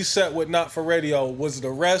 tone that he set with Not for Radio was the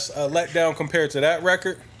rest a letdown compared to that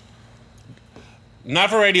record.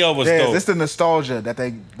 Not for radio was Yeah, dope. it's the nostalgia that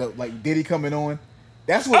like Diddy coming on.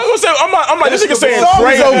 That's I what was gonna say, I'm like, this nigga saying the song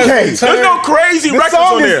crazy. is okay. There's no crazy the records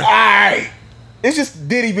song on is there. alright. It's just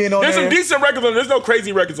Diddy being on There's there. some decent records on there. There's no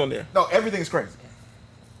crazy records on there. No, everything is crazy.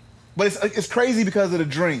 But it's crazy because of the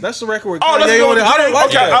dream. That's the record with Oh, let's Kanye go on it. with I don't the like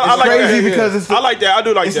okay, that. I it's like crazy that. because it's I like that. I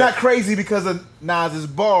do like it's that. not crazy because of Nas's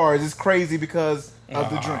bars. It's crazy because of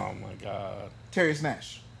the dream. Oh my god. God. Terrence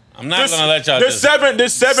Nash. I'm not gonna let y'all There's just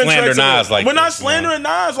seven slander tracks. Nas like we're not this, slandering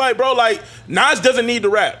Nas, like bro. Like Nas doesn't need to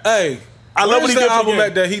rap. Hey, I love what he the did for album Game.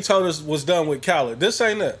 at that he told us was done with Khaled. This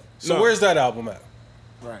ain't it. So No. where's that album at?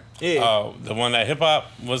 Right. Yeah. The one that hip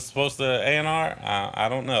hop was supposed to A&R. I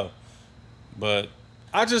don't know, but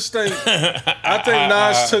I just think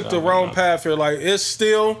Nas took the wrong path here. Like it's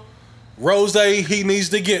still Rose he needs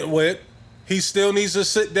to get with. He still needs to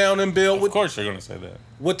sit down and build of with course you're gonna say that.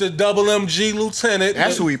 with the double MG lieutenant.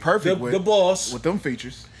 That's who he perfect with. The boss. With them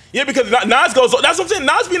features. Yeah, because Nas goes. That's what I'm saying.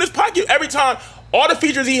 Nas be in his pocket every time. All the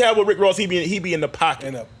features he had with Rick Ross, he be in the pocket.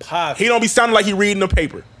 In a pocket. He don't be sounding like he reading the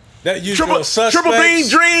paper. That usual Triple Beam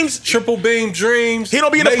Dreams. Triple Beam Dreams. He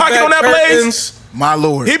don't be in the pocket on that Blaze. My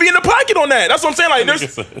lord. He be in the pocket on that. That's what I'm saying. Like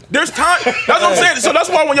there's time. That's what I'm saying. So that's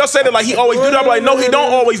why when y'all say that, like he always do that, I'm like, no, he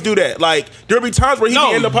don't always do that. Like there'll be times where he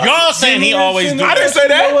be in the pocket. Y'all saying he always do I didn't that. say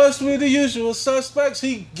that. Us with the usual suspects.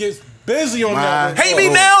 He gets busy on that. Hate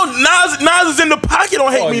Me Now. Nas is in the pocket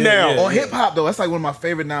on Hate Me Now. yeah. On hip hop though, that's like one of my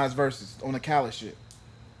favorite Nas verses on the Khaled shit.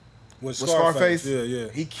 With With Scarface. Yeah.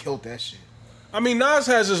 He killed that shit. I mean, Nas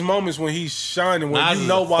has his moments when he's shining, where Nas you is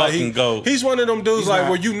know a why fucking goat. he's one of them dudes He's like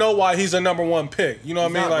not. where you know why he's a number one pick. You know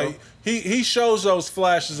what I mean? not, Like he shows those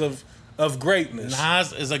flashes of greatness.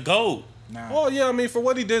 Nas is a goat. Oh yeah, I mean for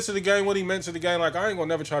what he did to the game, what he meant to the game, like I ain't gonna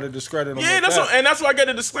never try to discredit him. Yeah, like that's that. what, and that's why I get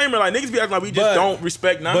a disclaimer. Like niggas be acting like we just But- don't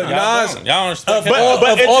respect Nas. but Nas, Y'all don't respect of him.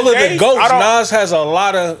 but in all of today, the goats, I don't- Nas has a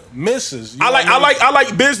lot of misses. You know what I mean? I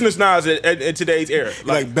like business Nas in today's era.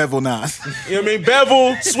 Like Bevel Nas. You know what I mean?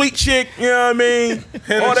 Bevel, Sweet Chick, you know what I mean?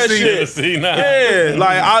 All that shit. See, nah. Yeah,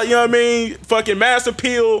 like, you know what I mean? Fucking Mass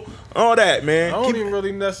Appeal, all that, I man. don't even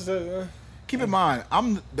really necessarily. Keep in mind,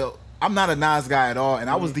 I'm not a Nas guy at all, and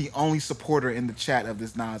I was the only supporter in the chat of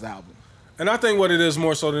this Nas album. And I think what it is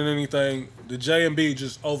more so than anything, the J&B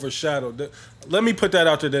just overshadowed. Let me put that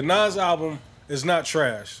out there. The Nas album is not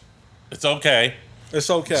trash. It's okay. It's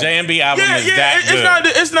okay. J&B album Yeah, is yeah, that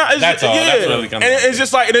good. it's not. It's That's just, all. Yeah. That's really coming and down it's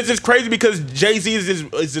just like, and it's just crazy because Jay-Z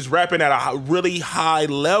is just rapping at a really high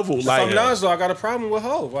level. If Like, I'm Nas, though, I got a problem with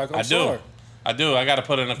Hov. Like, I'm sorry. I do. I got to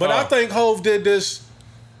put it in the But I think Hov did this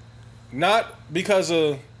not because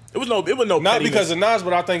of it was no not pettiness. because of Nas,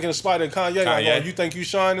 but I think in spite of Kanye. Like, Kanye. oh, you think you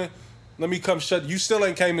shining? Let me come shut. You still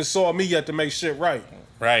ain't came and saw me yet to make shit right.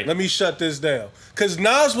 Right. Let me shut this down. Because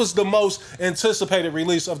Nas was the most anticipated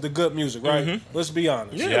release of the good music, right? Let's be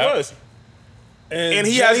honest. Yeah, Yeah. it was. And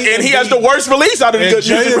He has the worst release out of the and good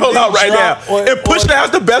music J&B rollout right now. dropped on- And Pushta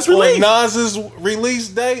has the best on release. Nas's release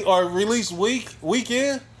day or release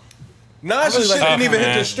weekend. Nas really shit like didn't even hit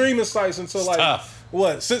man. the streaming sites until like tough.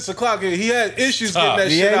 what 6 o'clock. He had issues tough. getting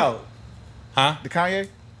that shit VA? out. Huh? The Kanye?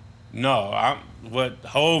 No, what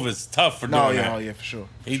Hove is tough for doing that. Oh yeah, for sure.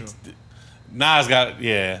 For He, sure. Nas got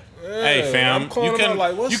Hey fam, I'm calling you him out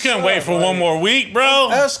like, what's you couldn't up? wait for Like, one more week, bro.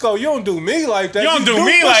 Esco, you don't do me like that. You don't do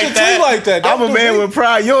me Pusha like T that. like that. I'm Don't a do man me- with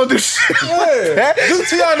pride. You don't do shit. Yeah. Do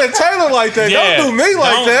Tiana Taylor like that. Don't do me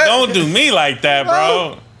like that. Don't do me like that,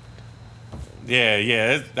 bro.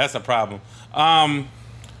 Yeah, that's a problem.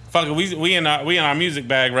 Fuck it, we in our music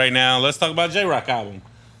bag right now. Let's talk about J-Rock album.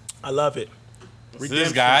 I love it.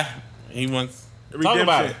 This guy, he wants talk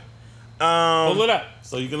about it. Pull it up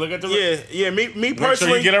so you can look at the Yeah. Me Make sure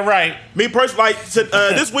personally, you get it right. Me personally, like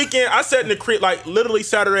this weekend, I sat in the crib. Like literally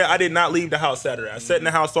Saturday, I did not leave the house Saturday. I sat in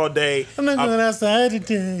the house all day. I'm not going outside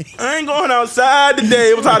today. I ain't going outside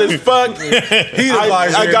today. It was hot as fuck.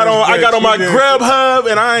 I got on my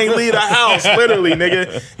Grubhub and I ain't leave the house, literally,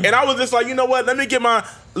 nigga. And I was just like, you know what? Let me get my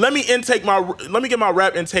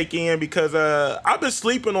rap intake in because I've been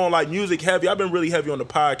sleeping on like music heavy. I've been really heavy on the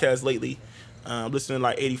podcast lately. Listening to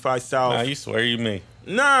like 85 South. Nah, you swear you me.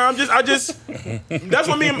 Nah, I just that's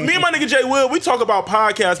what me and my nigga Jay Will, we talk about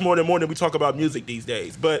podcasts more than we talk about music these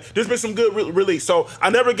days. But there's been some good release. So I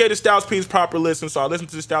never gave the Styles P's proper listen, so I listened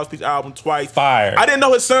to the Styles P's album twice. Fire. I didn't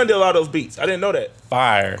know his son did a lot of those beats. I didn't know that.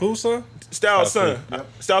 Fire. Who, son? Styles' Styles son.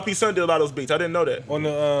 Styles P's son did a lot of those beats. I didn't know that. On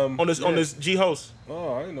the On this G Host.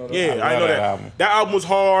 Oh, I didn't know that. Yeah, I love didn't know that that. album. That album was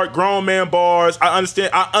hard, grown man bars. I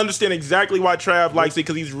understand exactly why Trav likes it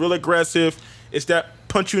because he's real aggressive. It's that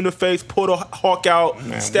punch you in the face, pull the hawk out,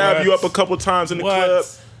 Man, stab what? you up a couple times in the What? club.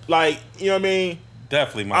 Like, you know what I mean?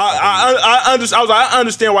 Definitely my I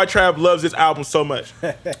understand why Trav loves this album so much.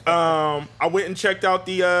 I went and checked out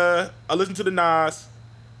I listened to the Nas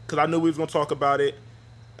because I knew we was gonna talk about it,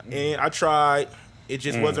 and I tried. It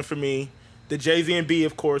just wasn't for me. The Jay-Z and B,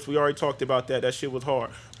 of course, we already talked about that. That shit was hard.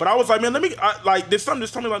 But I was like, man, there's something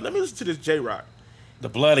just told me like, let me listen to this J-Rock. The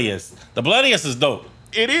bloodiest. The bloodiest is dope.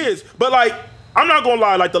 It is, but like I'm not gonna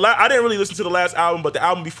lie, like I didn't really listen to the last album, but the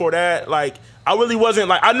album before that, like I really wasn't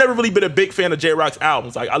like I never really been a big fan of J Rock's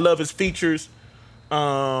albums. Like I love his features.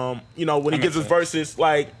 You know, when he gives his verses,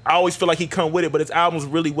 like I always feel like he come with it, but his albums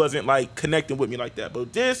really wasn't like connecting with me like that.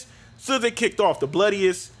 But this, as soon as it kicked off, the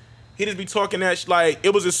bloodiest, he just be talking that like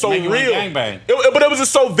it was just so real. Gangbang. But it was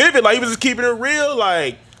just so vivid. Like he was just keeping it real.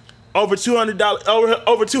 Like over $200,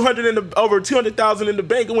 over 200 in the over 200,000 in the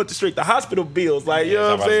bank. It went to straight to hospital bills. Like you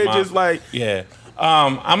know what I'm saying? Just like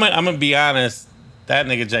I'm gonna be honest. That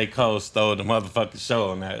nigga J. Cole stole the motherfucking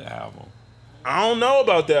show on that album. I don't know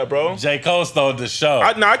about that, bro. J. Cole stole the show.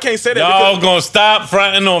 I can't say that. Y'all gonna stop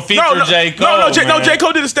fronting on feature J. Cole? No, J.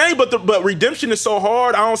 Cole did his thing, but Redemption is so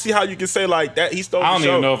hard. I don't see how you can say like that. He stole the show. I don't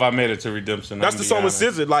even know if I made it to Redemption. That's the song with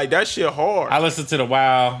SZA. Like that shit hard. I listened to the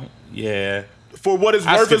Wow. Yeah. For what it's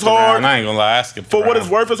worth is hard. I ain't gonna lie. I skipped For what it's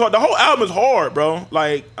worth is hard. The whole album is hard, bro.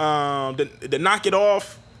 Like the Knock It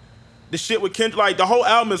Off. The shit with Kendrick, like the whole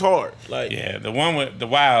album is hard. Like the one with the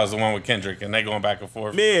Wow is the one with Kendrick, and they going back and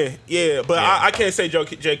forth. Yeah, but I can't say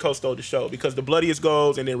J. Cole stole the show because the bloodiest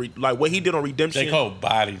goes and then like what he did on Redemption. J. Cole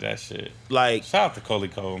bodied that shit. Like shout out to Coley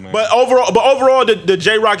Cole, man. But overall, the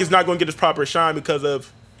J Rock is not going to get his proper shine because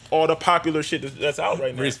of all the popular shit that's out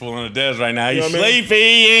right now. Reese pulling the desk right now. You know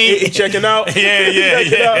sleepy? He checking out. Yeah. You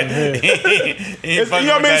know what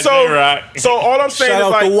I mean? So all I'm saying Shout is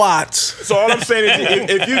out like to Watts. So all I'm saying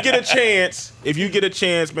is if you get a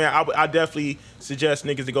chance, man, I definitely suggest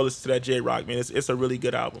niggas to go listen to that J Rock, man. It's a really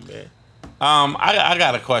good album, man. I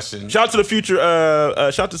got a question. Shout out to the future.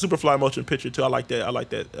 Shout out to Superfly motion picture too. I like that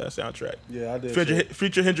soundtrack. Yeah, I did.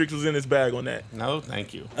 Future Hendrix was in his bag on that. No,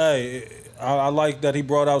 thank you. Hey, I like that he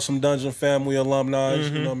brought out some Dungeon Family alumni. You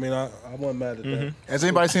know what I mean? I wasn't mad at that. Has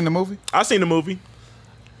anybody seen the movie? I seen the movie.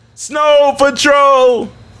 Snow Patrol.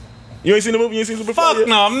 You ain't seen the movie? You ain't seen Superfly Fuck yet?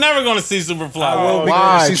 no, I'm never gonna see Superfly. We're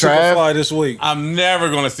why, going to see Trav? Superfly this week. I'm never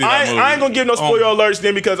gonna see that movie. I ain't gonna give no spoiler alerts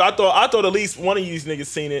then because I thought at least one of you niggas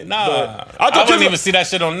seen it. Nah, I wouldn't even see that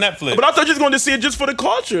shit on Netflix. But I thought you was going to see it just for the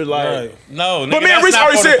culture, like. Right. No, nigga, But me and Reese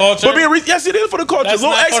already said. But me and Reese, yes, it is for the culture. That's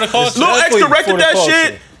not for the culture. Lil X Definitely directed for the that culture.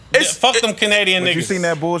 shit. It's fuck them Canadian niggas. You seen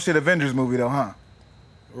that bullshit Avengers movie though, huh?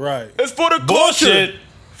 Right. It's for the culture. bullshit?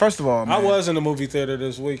 First of all, man. I was in the movie theater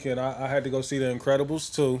this weekend. I had to go see The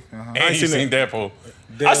Incredibles too. And you seen Deadpool.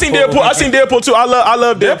 I seen Deadpool too. I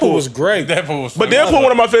love Deadpool. Deadpool was great. Deadpool was But funny. Deadpool,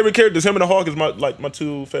 one of my favorite characters. Him and the Hawk is my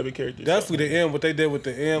two favorite characters. Definitely the end, what they did with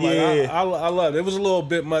the end. Like, Yeah. I love it. It was a little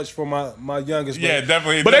bit much for my youngest. Yeah,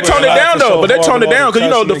 definitely. But they toned it down though. But they toned it down because you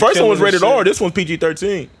know the first one was rated R. This one's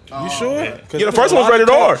PG-13. You sure? Yeah, the first one was rated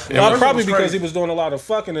R. Probably because he was doing a lot of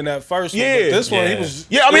fucking in that first one. Yeah. But this one, Yeah. he was.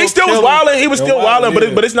 Yeah, I mean he still was killing wilding. He was and still wilding,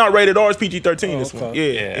 yeah. but it's not rated R. It's PG-13. This one.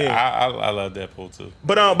 okay. Yeah. I love Deadpool too.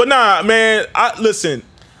 But nah, man. Listen.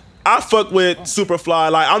 I fuck with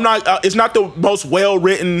Superfly. Like I'm not. It's not the most well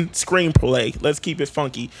written screenplay. Let's keep it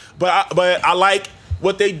funky. But I like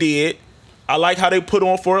what they did. I like how they put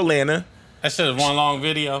on for Atlanta. That shit is one long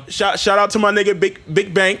video. Shout out to my nigga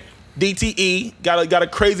Big Bank DTE. Got a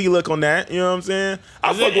crazy look on that. You know what I'm saying?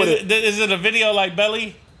 I fuck with it. Is it a video like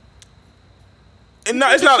Belly? It's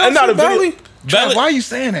not a video. Trav, why are you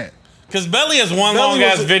saying that? Because Belly is one Belly long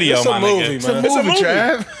ass was a- video, it's a my movie, nigga. man. It's a movie,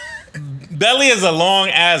 Trav. Belly is a long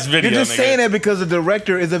ass video. You're just nigga. saying that because the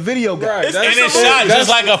director is a video guy. Right, It's- that's- And it's a movie. shot just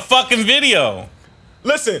like a fucking video.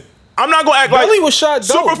 Listen, I'm not gonna act Belly like was shot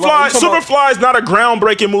dope. Superfly. Like, you talking about- Superfly is not a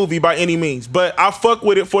groundbreaking movie by any means, but I fuck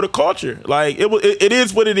with it for the culture. Like it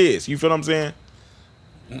is what it is. You feel what I'm saying?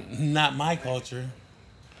 Not my culture.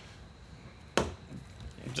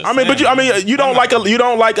 I mean, but you don't like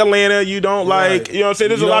Atlanta. You don't like, you know what I'm saying?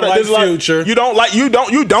 There's You a lot don't of there's like a lot. Future. You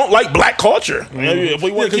don't like black culture. If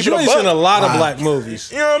we want to Because keep you it a ain't seen a buck, lot of black movies.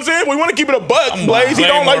 you know what I'm saying? We want to keep it a buck. Blaze, he Way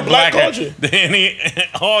don't more like black culture. than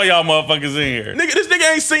all y'all motherfuckers in here. Nigga, this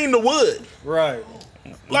nigga ain't seen The Wood. Right.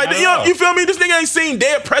 Like, I know. you feel me? This nigga ain't seen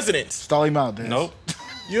Dead Presidents. Stall him out, Dan. Nope.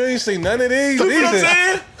 You ain't seen none of these. You feel what I'm These are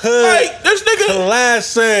saying? hood Like, this nigga,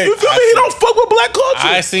 classic. you feel me? He don't fuck with black culture.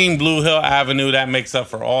 I seen Blue Hill Avenue. That makes up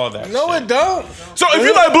for all that. No, shit. it don't. So if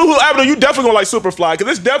you like Blue Hill Avenue, you definitely gonna like Superfly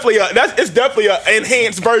because it's definitely an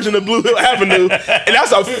enhanced version of Blue Hill Avenue, and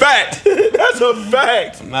that's a fact. That's a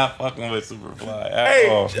fact. I'm not fucking with Superfly at Hey,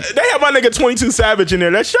 all. they have my nigga 22 Savage in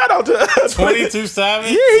there. That shout out to 22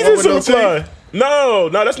 Savage? Yeah, he's in with no Superfly. No,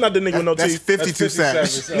 that's not the nigga with no That's teeth. 52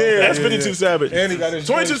 Savage. Yeah, that's 52 Savage. And he got his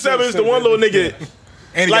 22 drink Savage is the sip one little nigga.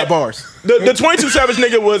 And he Like- got bars. The 22 Savage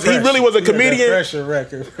nigga was, he really was a comedian. Pressure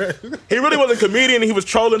record. He really was a comedian. He was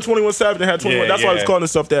trolling 21 Savage and had 21. Yeah, That's why I was yeah. calling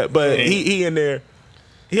himself that. But Yeah. he in there.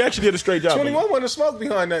 He actually did a straight job. 21 wanted to smoke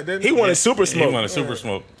behind that, didn't He wanted super He smoke. wanted super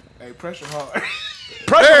smoke. Hey, pressure hard.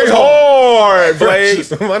 Pressure was hard, Blake.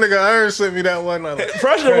 My nigga Aaron sent me that one.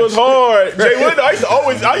 Pressure was hard. Jay Wood, I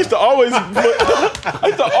used to always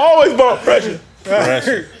bump Pressure.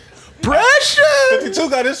 Pressure. Pressure. 52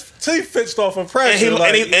 got his teeth fixed off from Pressure.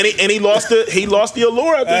 And he lost the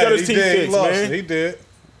allure after he got his teeth fixed, man. He did.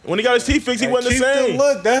 When he got his teeth fixed, he wasn't the same.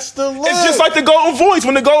 Look, that's the look. It's just like the Golden Voice.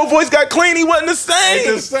 When the Golden Voice got clean, he wasn't the same.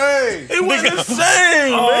 Ain't the same. He wasn't the same,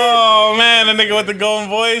 man. Oh man, the nigga with the golden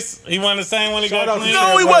voice. He wasn't the same when he got clean.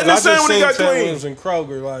 No, he wasn't the same when he got clean. Williams and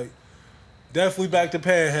Kroger, like, definitely back to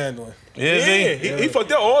panhandling. Is he? He fucked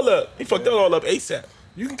that all up. He fucked that all up ASAP.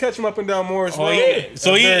 You can catch him up and down Morris Oh Road. yeah.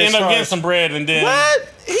 So he Very ended up getting strong. some bread and then. What?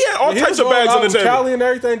 He had all He types was of all bags out on the in table. Cali and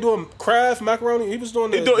everything, doing Kraft macaroni. He was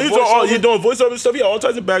doing the He doing voiceover stuff. He had all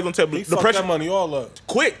types of bags on the table. He The fucked pressure that money all up.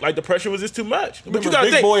 quick. Like the pressure was just too much. But Remember, you gotta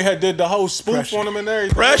Big think. Boy had did the whole spoof on him and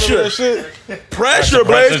everything. Pressure. Remember that shit? Pressure,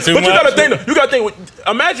 Blaze. too But you much? gotta think. You gotta think.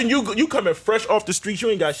 Imagine you coming fresh off the streets. You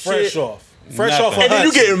ain't got Fresh shit. off. Fresh Nothing. off of And then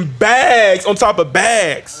you Hudson. getting bags on top of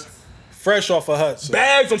bags. Fresh off of Hudson.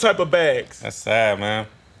 Bags on top of bags. That's sad, man.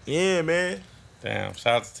 Yeah, man. Damn.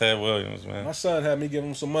 Shout out to Ted Williams, My man. son had me give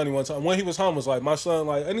him some money one time. When he was homeless, like, my son,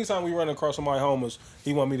 like, anytime we run across somebody homeless,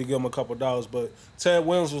 he want me to give him a couple dollars. But Ted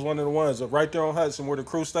Williams was one of the ones that right there on Hudson where the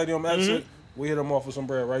Crew Stadium exit, we hit him off with some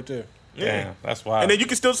bread right there. Damn. That's wild. And then you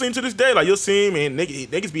can still see him to this day. Like you'll see him and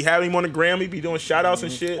niggas be having him on the gram. He be doing shout outs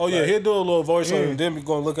and shit. Oh, yeah, Like, he'll do a little voice on it and then be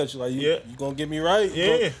going to look at you like, you going to get me right? You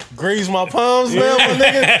Yeah. gonna grease my palms now, my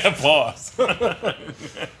nigga? Pause. man,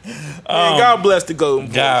 God bless the Golden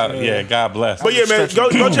Voice. God, yeah, God bless. But yeah, man, go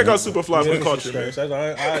check out Superfly for the culture, man.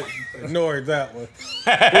 I ignored that one.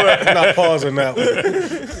 I'm not pausing that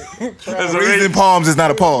one. Reason palms is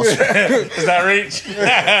not a pause. Is that reach?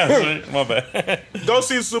 My bad. Go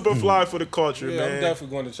see Superfly for the culture, Yeah, man. I'm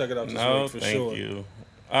definitely going to check it out this No, week for thank sure. you.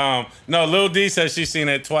 No, Lil D said she's seen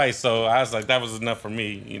it twice, so I was like, that was enough for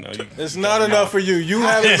me. You know, It's not enough for you. You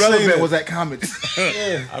haven't seen Relevant it. was that comment.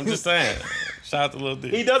 I'm just saying. Shout out to Lil D.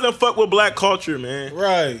 He doesn't fuck with black culture, man.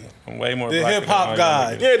 Right. I'm way more The black hip hop than all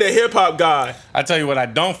guy. y'all niggas. Yeah, the hip hop guy. I tell you what, I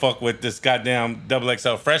don't fuck with this goddamn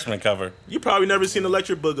XXL freshman cover. You probably never seen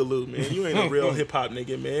Electric Boogaloo, man. You ain't a real hip hop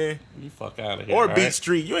nigga, man. You fuck out of here. Or all Beat right?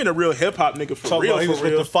 Street. You ain't a real hip hop nigga for Talking real. about he was For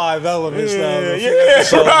with real. the 5 elements now.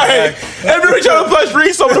 Yeah, right. Everybody trying to flush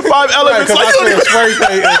Reese over the 5 elements. Because Like, I you don't said spray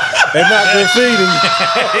paint and not graffiti.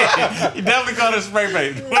 You definitely called it spray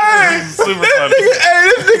paint. Hey, Super this funny. nigga,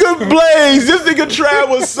 this nigga Blaze, this nigga Trav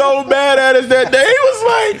was so mad at us that day. He was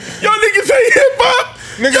like, "Yo, niggas ain't hip hop.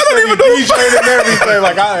 Niggas Y'all don't even said know he DJ'd and everything.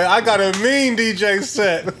 Like, I got a mean DJ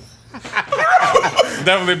set.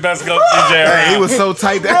 Definitely best go DJ around. He was so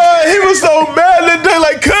tight that Bruh, he was so mad that day,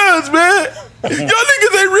 like, cuz, man. Y'all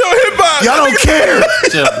niggas ain't real hip hop. y'all don't care.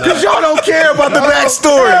 Cause y'all don't care about the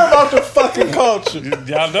backstory. About the fucking culture.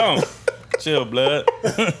 Y'all don't. Chill, blood.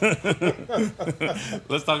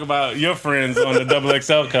 Let's talk about your friends on the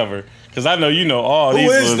XXL cover. Because I know you know all Who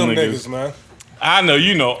these is little them niggas. niggas, man? I know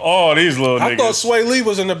you know all these little I thought niggas. Sway Lee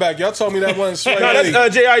was in the back. Y'all told me that wasn't Sway No, Lee.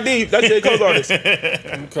 that's JID. That's J. Cole's artist.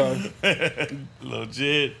 Okay. Little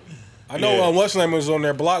Jid. I know Yeah. what's name was on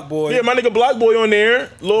there, Block Boy. Yeah, my nigga Block Boy on there.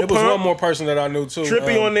 Lil There was one Pump. more person that I knew too.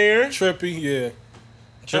 Trippy on there. Trippy, yeah.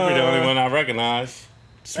 Trippy the only one I recognize.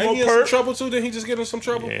 Ain't he in some trouble too? Did he just get in some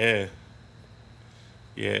trouble? Yeah.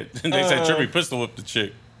 Yeah. They say Trippy pistol whipped the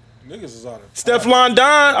chick. Niggas is out of. Stefflon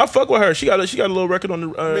Don. I fuck with her. She got a little record on the.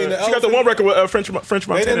 mean, the she got the elephant- one record with French They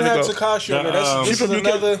Montana didn't to have go. Takashi on there. That's She's this is from UK.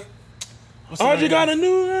 another. Oh, you got a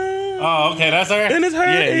new. Oh, okay, that's her. And it's her.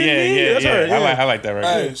 Yeah, yeah. That's her, yeah. I like that record.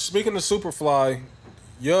 Hey, speaking of Superfly,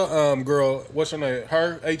 your girl, what's her name?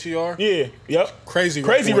 Her HER. Yeah. Yep. Crazy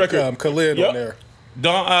Record. with, Khalid Yep. on there.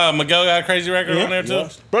 Don't Miguel got a crazy record Yeah, on there too? yeah.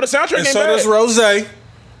 Bro, the soundtrack And ain't so bad. does Rose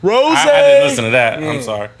Rose. I didn't listen to that. I'm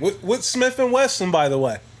sorry. with Smith and Wesson, by the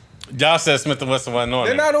way. Y'all said Smith and Wesson wasn't on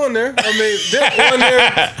They're there. not on there. I mean, they're on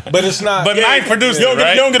there, but it's not. But Knife produced You it, don't,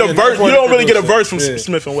 right? you don't get a Yeah, verse. Knife You don't really get a produced verse from it. Yeah.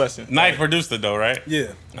 Smith and Wesson. Knife produced it though, right?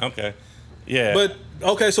 Yeah. Okay. Yeah. But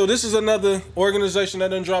okay, so this is another organization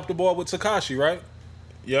that done dropped the ball with Takashi, right?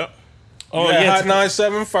 Yep. oh You had yeah, Hot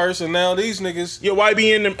 97 first, and now these niggas. Yeah,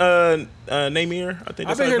 YB and Namir. I think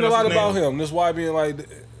I've that's been how hearing you a lot pronounce his about name. him. This why being like,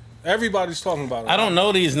 everybody's talking about him. I don't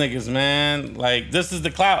know these niggas, man. Like this is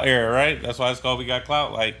the clout era, right? That's why it's called We Got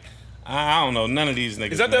Clout. Like I don't know none of these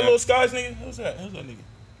niggas. Is that man. that little Skies nigga? Who's that? Who's that nigga?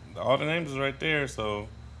 All the names is right there. So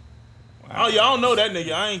Oh yeah, I don't know that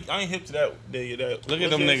nigga. I ain't hip to that nigga. look at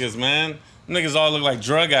them niggas, man. Them niggas all look like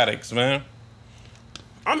drug addicts, man.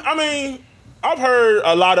 I mean, I've heard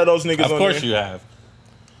a lot of those niggas. Of on course there. you have.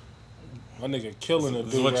 My nigga killing it.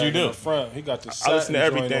 This is what you do. In the front. He got the I listen to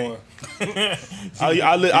everything.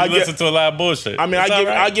 I listen to a lot of bullshit. I mean,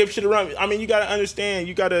 I give shit around. I mean, you gotta understand.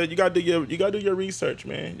 You gotta do your research,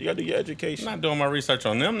 man. You gotta do your education. I'm not doing my research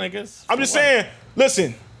on them niggas. I'm just saying.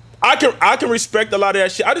 Listen, I can respect a lot of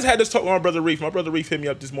that shit. I just had this talk with my brother Reef. My brother Reef hit me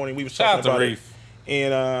up this morning. We was talking about it.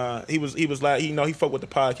 And he was like, he fucked with the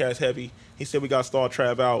podcast heavy. He said we got to start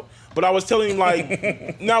Trav out. But I was telling him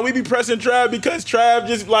like, nah, we be pressing Trav because Trav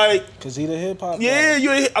just like, cause he the hip hop. Yeah, you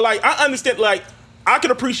like I understand. Like I can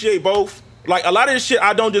appreciate both. Like a lot of this shit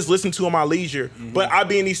I don't just listen to in my leisure, but I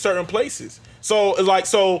be in these certain places. So it's like,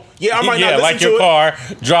 yeah, I might not listen like to your it. car,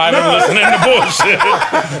 driving, listening to bullshit.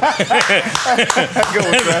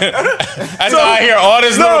 That's why I hear all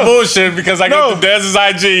this little bullshit because I go through Dez's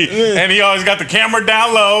IG and he always got the camera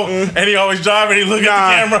down low and he always driving. He look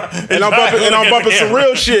at the camera and I'm bumping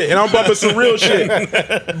some real shit.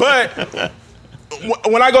 But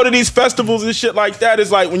when I go to these festivals and shit like that,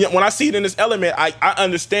 it's like when I see it in this element, I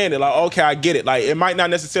understand it. Like, okay, I get it. Like, it might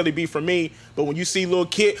not necessarily be for me, but when you see little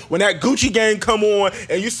kid, when that Gucci Gang come on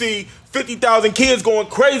and you see 50,000 kids going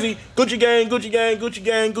crazy, Gucci Gang, Gucci Gang, Gucci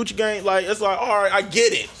Gang, Gucci Gang, like, it's like, all right, I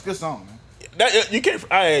get it. It's a good song, man. That, you can't.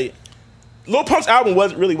 Lil Pump's album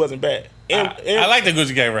really wasn't bad. And I like the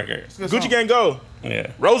Gucci Gang record. Gucci Gang Go.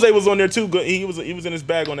 Yeah, Rose was on there too. Good. He was in his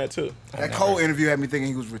bag on that too. That Cole interview had me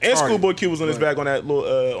thinking he was retarded. And Schoolboy Q was on his bag on that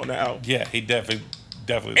little on that album. Yeah, he definitely.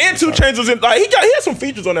 And 2 Chainz was in. Like he had some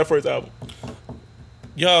features on that first album.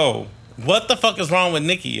 Yo, what the fuck is wrong with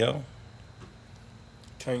Nicki, yo?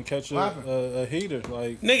 Can't catch a heater,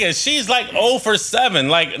 like nigga. She's like 0 for 7,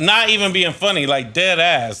 like not even being funny, like dead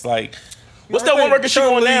ass, like. What's that one record she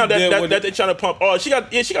on now that they trying to pump? Oh, she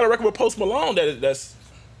got a record with Post Malone that's.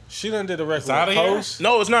 She done did a record with Post.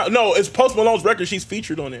 No, it's not. No, it's Post Malone's record. She's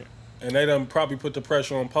featured on there. And they done probably put the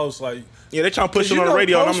pressure on Post, like yeah, they trying to push it on the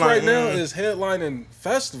radio. Post and I'm like, right now is headlining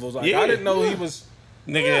festivals. Like I didn't know he was.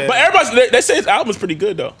 Nigga. But everybody they say his album's pretty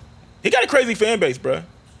good though. He got a crazy fan base, bro.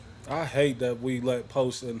 I hate that we let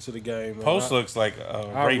Post into the game. Man. Post looks like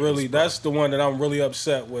that's the one that I'm really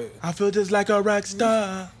upset with. I feel just like a rock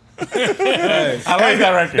star. Hey, I like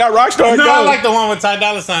that record. That Rockstar. No, I like the one with Ty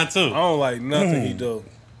Dolla $ign too. I don't like nothing he do.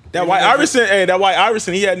 That White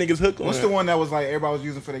Iverson, he had niggas hooked on. What's the one that was like everybody was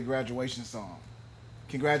using for their graduation song?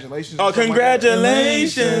 Congratulations. Oh,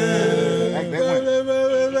 congratulations.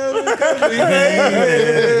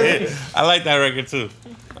 I like that record too.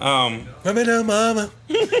 Mama.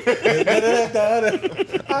 I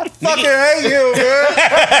fucking hate you, man.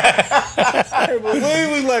 I can't believe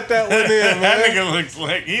we let that one in, man. That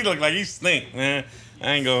nigga he look like he stink, man.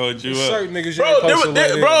 I ain't gonna hold you up. Certain niggas you ain't supposed to let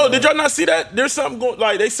in, bro, did y'all not see that? There's something going.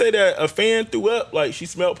 Like they say that a fan threw up. Like she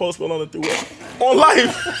smelled Post Malone and threw up. On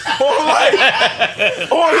life.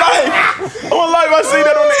 I seen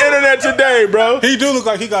that on the internet today, bro. He do look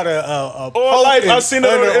like he got a on life. I seen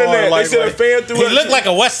that on the internet. They said a fan threw up. He looked like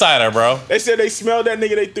a West Sider, bro. They said they smelled that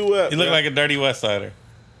nigga. They threw up. He looked like a dirty West Sider.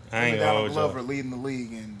 I ain't gonna hold you Glover up. leading the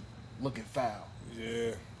league and looking foul.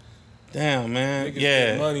 Yeah. Damn, man. Niggas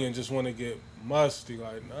Yeah. get money and just want to get musty.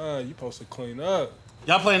 Like, nah, you supposed to clean up.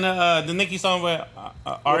 Y'all playing the Nicki song with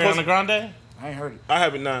Ariana Grande? I ain't heard it. I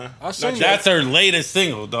haven't. Nah. I seen That's her latest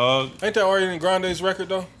single, dog. Ain't that Ariana Grande's record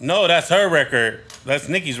though? No, that's her record. That's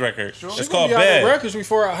Nicki's record. Sure. It's She called gonna be out of Bad. records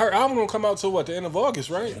before her album gonna come out till what, the end of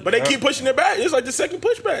August, right? But they keep pushing it back. It's like the second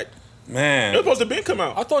pushback. It was Man. supposed to be come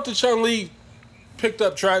out. I thought the Chun-Li picked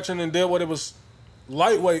up traction and did what it was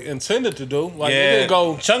lightweight intended to do. Like it Yeah. didn't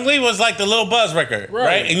go Chung-Li was like the Lil Buzz record,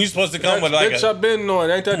 right? And you supposed to come with like bitch a... I've been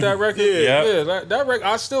knowing. Ain't that record? Yeah. That record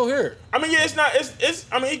I still hear it. I mean, yeah, it's not. It's.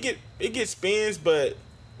 I mean, it gets spins, but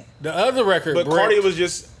The other record, Cardi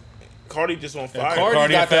just on fire. Cardi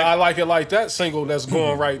Cardi got the effect. I Like It Like That single that's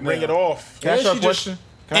going right now. Bring it off. Can I ask you a question?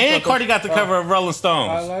 And Cardi got the cover of Rolling Stones.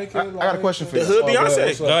 I like it. I got a question for you. The hood Beyonce.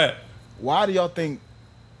 what's up? Go ahead. Why do y'all think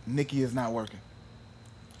Nicki is not working?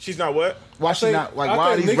 She's not what? Why she not like? I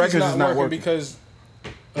Why think these Nicki's records is not working? because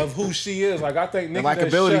of who she is. Like I think The Nicki done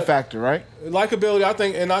likability shut- factor, right? Likability.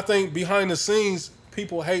 I think behind the scenes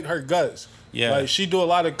people hate her guts. Yeah. Like she do a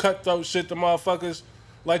lot of cutthroat shit to motherfuckers.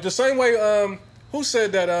 Like the same way who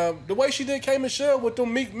said that the way she did K Michelle with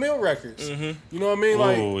them Meek Mill records. You know what I mean?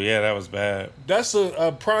 Like Ooh, yeah, that was bad. that's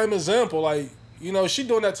a prime example. Like, you know, she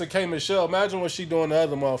doing that to K Michelle. Imagine what she doing to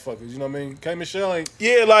other motherfuckers. You know what I mean? K Michelle ain't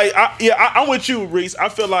Yeah, like I'm with you, Reese. I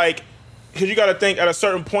feel like because you got to think at a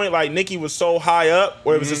certain point, like Nicki was so high up,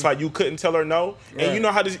 where it was just like you couldn't tell her no. Right. And you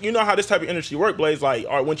know how this type of industry work, Blaze. Like,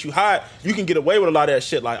 all right, once you hot, you can get away with a lot of that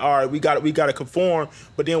shit. Like, all right, we got to conform.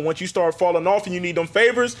 But then once you start falling off and you need them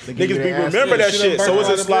favors, niggas be remember that shit. So it's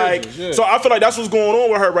just like, so I feel like that's what's going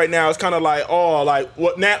on with her right now. It's kind of like, oh, like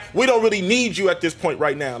what now? We don't really need you at this point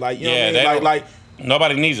right now. Like, you know what I mean? Like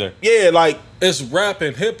nobody needs her. Yeah, like it's rap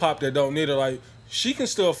and hip hop that don't need her. Like she can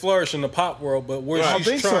still flourish in the pop world, but where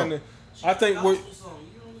she's trying to, I think we're.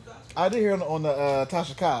 I did hear on the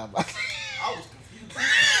Tasha Cobb. I was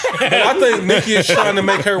confused. But I think Nicki is trying to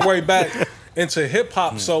make her way back into hip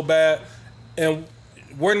hop so bad, and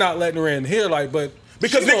we're not letting her in here. Like, but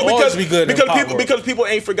because people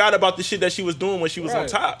ain't forgot about the shit that she was doing when she was on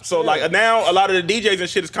top. So like now a lot of the DJs and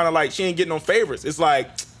shit is kind of like she ain't getting no favorites. It's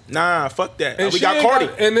like. Nah, fuck that. And we got Cardi,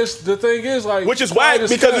 and the thing is like, which is whack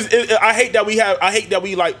because I hate that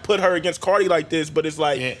we like put her against Cardi like this, but it's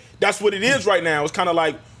like that's what it is right now. It's kind of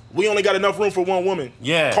like we only got enough room for one woman.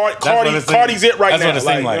 Yeah, Cardi's it right now. That's what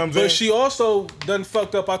it seemed like. You know but she also done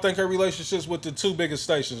fucked up. I think her relationships with the two biggest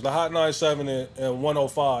stations, the Hot 97 and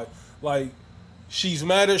 105. Like she's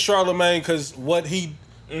mad at Charlamagne because what he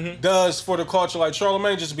does for the culture. Like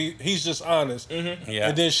Charlamagne he's just honest. Yeah,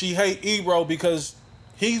 and then she hate Ebro because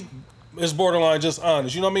he is borderline just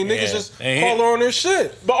honest. You know what I mean? Niggas just call her on their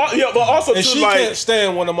shit. But also and too, she like, can't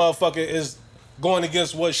stand when a motherfucker is going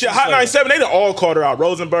against what she Hot 97, they done all called her out.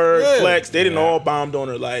 Rosenberg, Flex, they didn't all bombed on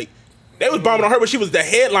her. Like they was bombing on her, but she was the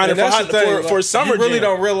headliner for Summer Jam. You really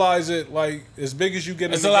don't realize it. Like as big as you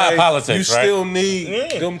get, it's a lot of politics. You still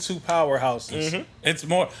need them two powerhouses. It's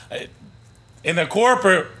more in the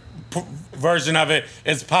corporate version of it.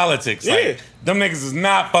 It's politics. Like, them niggas is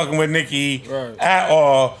not fucking with Nicki at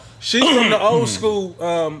all. She's from the old school,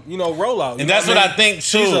 rollout. And that's what I think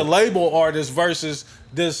too. She's a label artist versus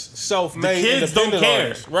this self-made independent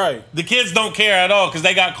artist. Right. The kids don't care at all because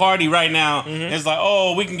they got Cardi right now. It's like,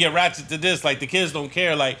 oh, we can get ratchet to this. Like the kids don't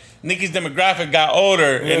care. Like Nicki's demographic got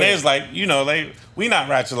older, and it's like, we not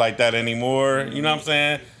ratchet like that anymore. You know what I'm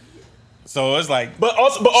saying? So it's like, but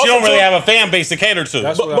also she don't really have a fan base to cater to.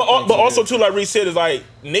 But also too, like Reese said, is like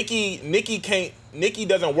Nicki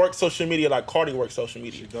doesn't work social media like Cardi works social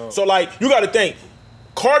media. So like you got to think,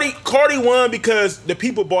 Cardi won because the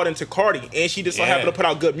people bought into Cardi, and she just so happened to put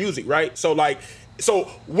out good music, right? So like,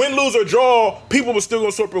 win, lose or draw, people were still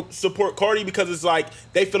gonna support Cardi because it's like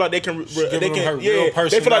they feel like they can relate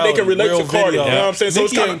to Cardi. You know what I'm saying? So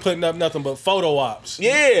Nicki ain't putting up nothing but photo ops.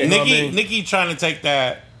 Yeah, Nicki trying to take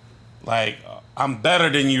that like I'm better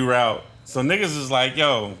than you route. So niggas is like,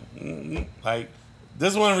 yo, like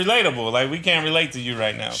this one relatable. Like we can't relate to you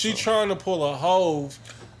right now. She trying to pull a Hove.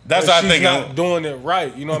 That's what I think. She's not doing it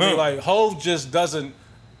right. You know what I mean? Like Hove just doesn't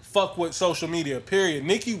fuck with social media. Period.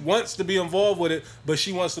 Nicki wants to be involved with it, but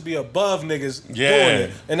she wants to be above niggas doing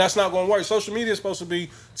it, and that's not going to work. Social media is supposed to be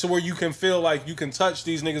to where you can feel like you can touch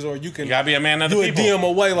these niggas, or you gotta be a man of the people. DM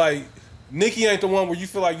away. Like Nicki ain't the one where you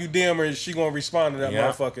feel like you DM her and she gonna respond to that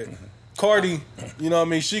motherfucker. Cardi, you know what I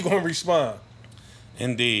mean? She gonna respond.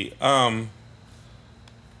 Indeed. I'm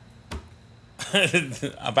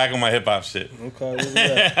back on my hip hop shit.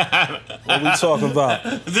 Okay, what we talking about?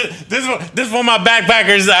 This for my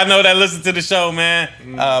backpackers I know that listen to the show, man.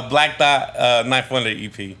 Black Thought, Knife Wonder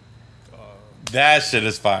EP. That shit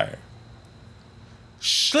is fire.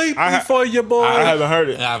 Sleep before your boy. I haven't heard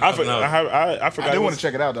it. I forgot. I do want to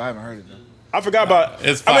check it out though. I haven't heard it though. I forgot about.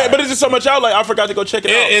 It's fire. I mean, but it's just so much out. Like I forgot to go check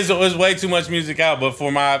it out. It's way too much music out. But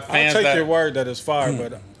for my fans, I'll take your word that it's fire,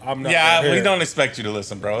 but I'm not. Yeah, we don't expect you to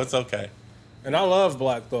listen, bro. It's okay. And I love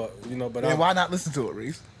Black Thought, but why not listen to it,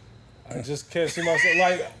 Reese? I just can't see myself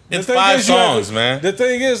like. It's 5 songs, man. The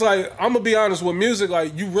thing is, like, I'm gonna be honest with music.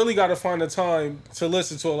 Like, you really got to find the time to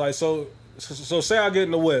listen to it. Like, so say I get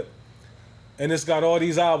in the whip, and it's got all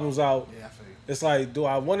these albums out. Yeah, I feel you. It's like, do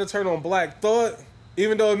I want to turn on Black Thought?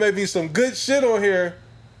 Even though it may be some good shit on here,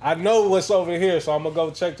 I know what's over here, so I'm gonna go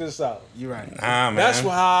check this out. You're right. Nah, man.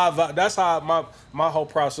 That's how my whole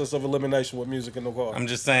process of elimination with music in the car. I'm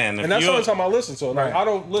just saying, and that's the only time I listen to it. Like, Right. I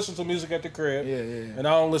don't listen to music at the crib, Yeah. and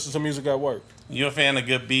I don't listen to music at work. You're a fan of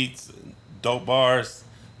good beats, dope bars,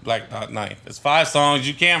 Black Thought Knife. It's 5 songs.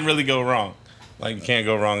 You can't really go wrong. Like you can't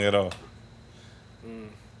go wrong at all.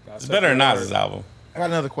 It's better than Nas's album. I got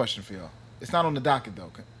another question for y'all. It's not on the docket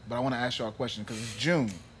though, but I want to ask y'all a question because it's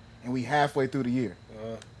June and we halfway through the year.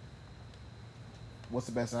 What's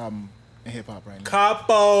the best album in hip hop right now?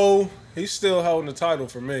 Capo, he's still holding the title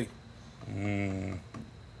for me.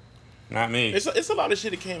 Not me. It's a lot of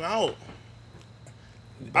shit that came out.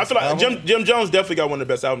 I feel like Jim Jones definitely got one of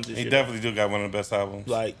the best albums this year. He definitely do got one of the best albums.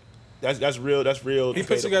 Like that's real. That's real. He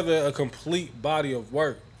put together a complete body of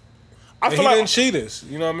work. I And feel he like didn't cheat us.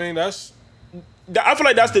 You know what I mean? I feel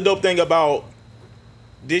like that's the dope thing about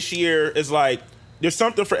this year is like there's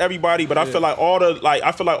something for everybody, but I feel like all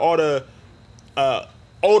the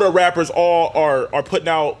older rappers all are putting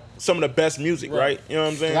out some of the best music, right? You know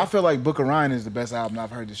what I'm saying? I feel like Book of Ryan is the best album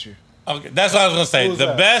I've heard this year. Okay, that's what I was gonna say. Who's The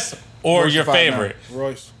that? best or Royce your the 5'9". favorite?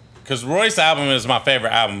 Royce. Because Royce's album is my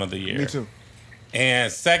favorite album of the year. Me too.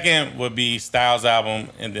 And second would be Styles' album,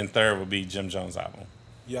 and then third would be Jim Jones' album.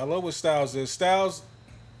 Yeah, I love what Styles is. Styles,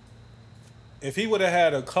 if he would have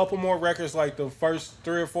had a couple more records like the first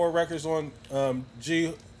 3 or 4 records on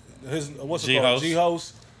G-Host.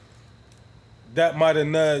 G-Host, that might have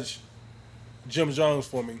nudged Jim Jones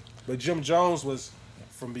for me. But Jim Jones was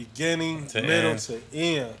from beginning, To middle end. to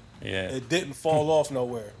end. Yeah. It didn't fall off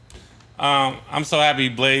nowhere. I'm so happy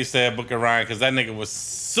Blaze said Book of Ryan because that nigga was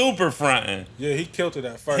super fronting. Yeah, he killed it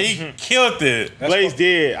at first. He killed it. Blaze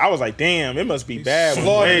did. I was like, damn, it must be bad with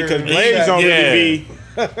slaughtered Blaze because him. Blaze don't really be.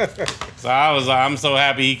 So I was like, I'm so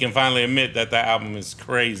happy he can finally admit that album is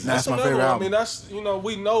crazy. That's my another favorite one. album. I mean, that's,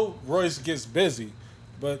 we know Royce gets busy,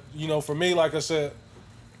 but for me, like I said,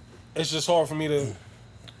 it's just hard for me to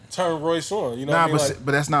turn Royce on. You know Nah, what I mean?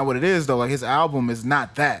 but that's not what it is though. Like his album is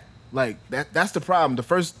not that. Like that's the problem. The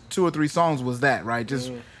first 2 or 3 songs was that, right? Just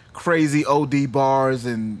crazy OD bars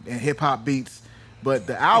and hip hop beats. But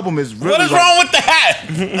the album is really What is wrong with that?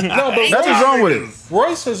 No, but That's what's wrong with it.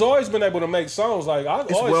 Royce has always been able to make songs. Like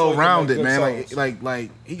It's well rounded, man. Like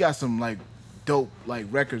he got some like dope like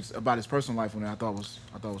records about his personal life on there. I thought was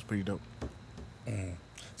pretty dope.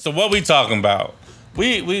 So what we talking about?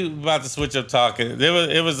 We about to switch up talking.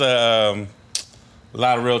 It was a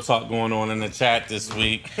lot of real talk going on in the chat this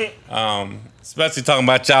week. Especially talking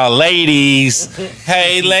about y'all ladies.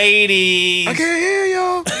 Hey ladies. I can't hear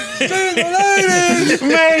y'all.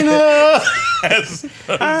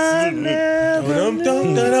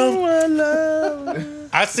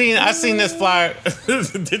 I seen this flyer.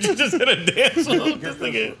 Did you just hit a dance? This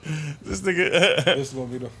nigga. This is gonna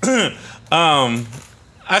be the.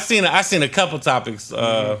 I seen a couple topics,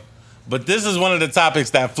 but this is one of the topics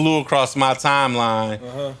that flew across my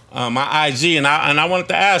timeline, my IG, and I wanted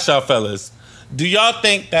to ask y'all fellas, do y'all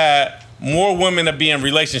think that more women would be in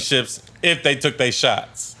relationships if they took their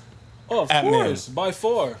shots? Oh, of At course, by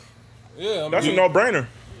far. Yeah, I That's a mean, no-brainer.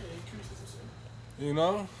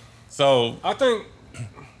 So I think.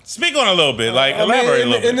 speak on a little bit, like I mean, elaborate a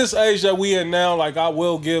little in bit. this age that we in now, like I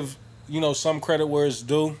will give some credit where it's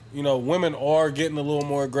due. Women are getting a little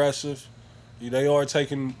more aggressive. They are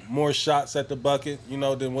taking more shots at the bucket,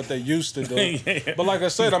 than what they used to do. Yeah. But like I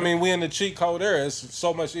said, I mean, we in the cheat code era. It's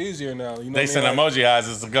so much easier now. They send emoji eyes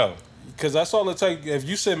as a go. Because that's all it takes. If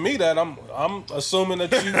you send me that, I'm assuming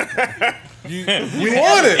that you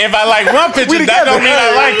want it. If I like one picture, that don't mean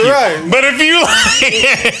I like you. Right. But if you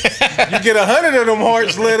like, You get 100 of them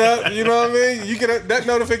hearts lit up. You know what I mean? You get that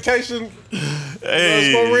notification.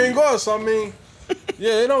 It's gonna ring off. So I mean,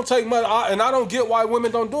 yeah, it don't take much. And I don't get why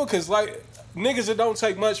women don't do it. Cause like niggas, it don't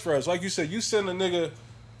take much for us. Like you said, you send a nigga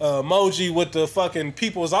emoji with the fucking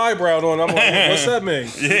people's eyebrow on. I'm like, what's that mean?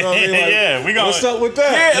 You know what I mean? Like, Yeah, we gonna- what's up with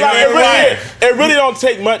that? Yeah, You know like, what I mean? it really don't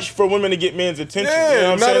take much for women to get men's attention. Yeah, you know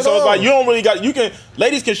what I'm not saying? at So it's all. like you don't really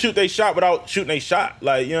ladies can shoot their shot without shooting their shot.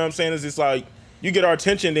 Like, you know what I'm saying? It's just like you get our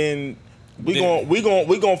attention, then we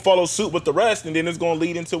gonna follow suit with the rest, and then it's gonna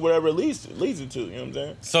lead into whatever it leads into. You know what I'm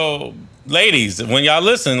saying? So, ladies, when y'all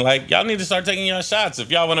listen, like y'all need to start taking y'all shots if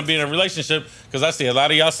y'all want to be in a relationship. Because I see a lot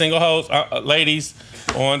of y'all single hoes, ladies,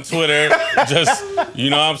 on Twitter, just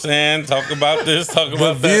what I'm saying, talk about this, talk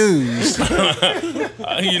about Views.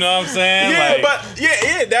 that. You know what I'm saying? Yeah, like, but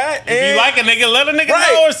that. if you like a nigga, let a nigga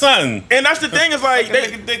Right. know or something. And that's the thing is like they,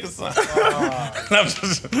 Nigga dick or something.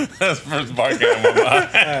 That's first bar came to my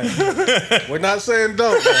mind. We're not saying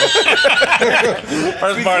don't.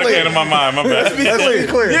 First bar came to my mind. My bad. Let's be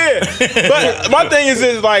clear. yeah. But my thing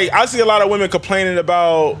is like I see a lot of women complaining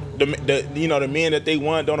about the men that they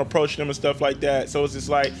want don't approach them and stuff like that. So it's just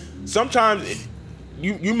like sometimes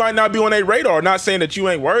you might not be on their radar. Not saying that you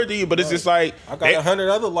ain't worthy, but it's just like I got 100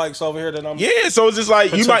 other likes over here that I'm yeah. So it's just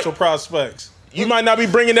like potential prospects. you might not be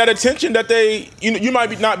bringing that attention that they you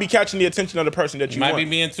might not be catching the attention of the person that you Might want. be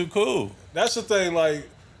being too cool. That's the thing. Like,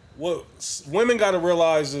 what women got to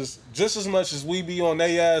realize is just as much as we be on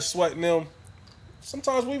their ass sweating them,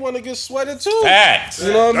 sometimes we want to get sweated too. Facts.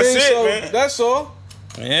 You know what I mean? That's it, So man. that's all.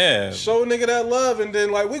 Yeah. Show a nigga that love, and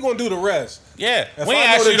then like we gonna do the rest. Yeah. If We I ain't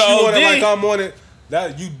know asked that you you to want it like OD. I'm on it,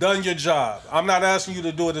 that you done your job. I'm not asking you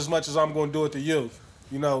to do it as much as I'm gonna do it to you.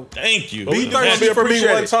 Thank you. we Be just wanna thirsty be for me one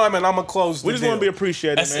appreciated. time, and I'm gonna close the We just deal. want to be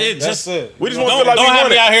appreciated, That's man. it. That's Just it. We just don't, want to feel like don't we have want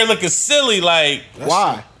me it. out here looking silly like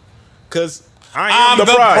Why? Cause I am I'm the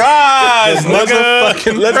prize. nigga. Let's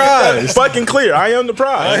get that fucking clear. I am the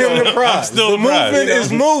prize. I am the prize. still the the prize. movement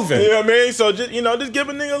is moving. You know what I mean? So just give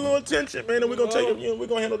a nigga a little attention, man, and we're gonna take it. We're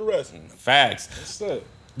gonna handle the rest. Facts. That's it.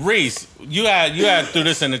 Reese, you had threw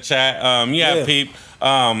this in the chat. You had Yeah. peep.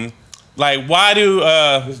 Like why do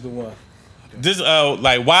This is the one.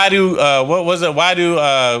 why do what was it? Why do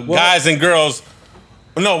guys and girls?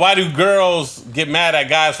 No, why do girls get mad at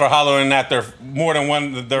guys for hollering at their more than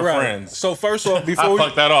one of their friends? So first off, I before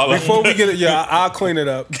fucked that all up. before we get it, I'll clean it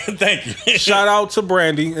up. Thank you. Shout out to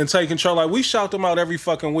Brandy and Take Control. Like we shout them out every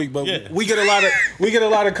fucking week, but Yeah. we get a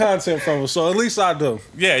lot of content from them. So at least I do.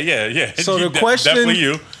 Yeah. So You the question, definitely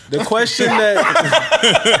you. the question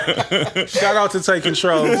that shout out to Take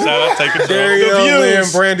Control. Shout out, take control. Dario, The views.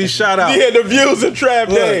 and Brandy, shout out. Yeah, the views of Trap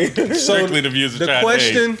Day. Look, so Strictly the views of the Trap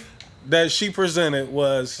question that she presented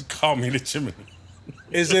was Call me the chimney.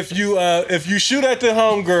 is if you shoot at the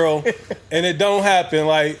homegirl and it don't happen,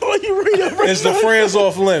 like Oh, you read it, is the friends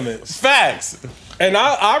off limits? Facts. And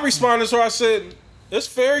I responded to her. I said, it's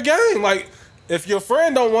fair game. Like, if your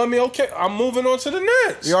friend don't want me, okay, I'm moving on to the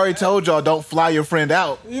next. We already told y'all don't fly your friend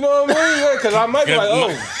out. You know what I mean? Because I might be like,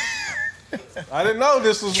 oh, I didn't know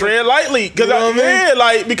this was. Tread lightly, because You know what I mean?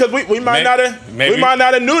 like because we might not have maybe. we might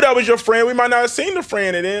not have knew that was your friend. We might not have seen the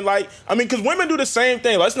friend, and then because women do the same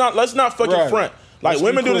thing. Let's not fucking Right. front. Like Let's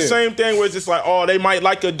women be do the clear. same thing where it's just like, oh, they might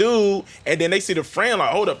like a dude, and then they see the friend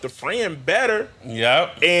like, hold up, the friend better,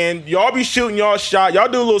 Yep. and y'all be shooting y'all shot. Y'all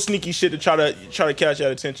do a little sneaky shit to try to catch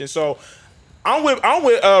that attention. So I'm with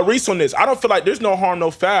Reese on this. I don't feel like there's no harm,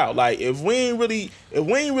 no foul. Like if we ain't really Yeah,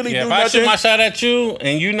 do if I shoot nothing, my shot at you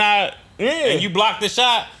and you not, Yeah. and you block the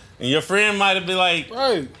shot, and your friend might have been like,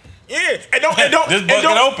 Right. yeah, and don't This bucket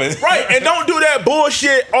open. right, and don't do that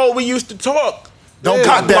bullshit. Oh, we used to talk. Don't Yeah,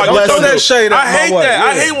 cock that like, don't blessing. throw that shade I up my hate way. that.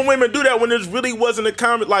 I Yeah. hate when women do that when there really wasn't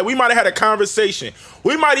a like we might have had a conversation.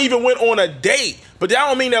 We might even went on a date, but that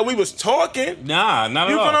don't mean that we was talking. nah, not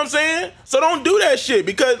You at know all. what I'm saying? So don't do that shit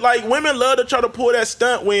because like women love to try to pull that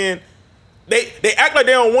stunt when they act like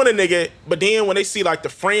they don't want a nigga, but then when they see like the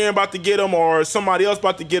friend about to get them or somebody else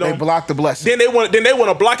about to get They them, block the blessing. then they want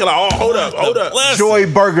to block it like, oh, hold up. Bless.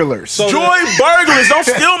 Joy burglars. So Joy burglars, don't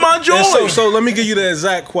steal my joy. And so let me give you the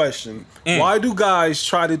exact question. Why do guys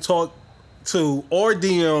try to talk to or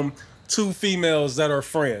DM two females that are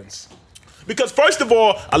friends? Because first of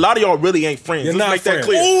all, a lot of y'all really ain't friends. You're Let's not make that friends.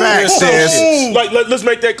 clear. Facts, sis. Like let's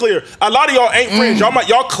make that clear. A lot of y'all ain't friends.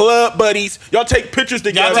 Y'all club buddies. Y'all take pictures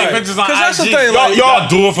Y'all together. take pictures on 'Cause that's the IG. thing, like, y'all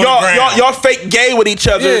do it for the gram. y'all fake gay with each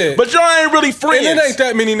other, Yeah. but y'all ain't really friends. And it ain't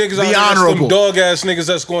that many niggas out there that's honorable. them dog ass niggas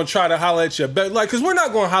that's going to try to holler at your best. Like, cause we're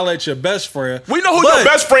not going to holler at your best friend. We know who But- your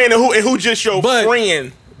best friend and who just your But-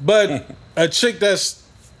 friend. But a chick that's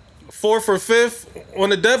 4th or 5th on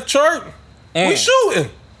the depth chart, we shooting.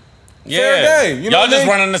 Yeah. game, you know Y'all what I just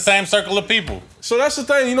mean? running the same circle of people. So that's the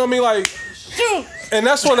thing, you know what I mean? Like, and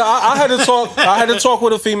that's when I had to talk. I had to talk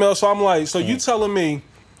with a female. So I'm like, so you telling me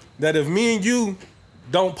that if me and you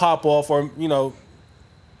don't pop off, or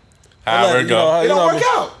However it go. It don't work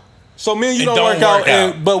out. So me and you It don't don't work out, work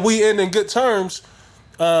out. but we end in good terms.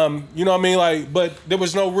 You know what I mean? Like, but there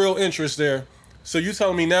was no real interest there. So you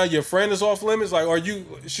telling me now your friend is off limits? Like, are you?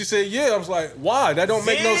 She said, yeah. I was like, why? That don't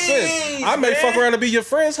make no sense. Jeez, I may man. fuck around and be your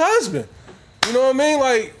friend's husband. You know what I mean?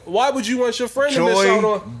 Like, why would you want your friend to miss out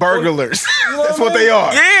Joy on burglars. know That's what I what mean? they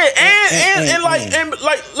are. Yeah, and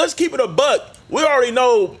like let's keep it a buck. We already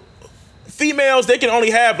know females, they can only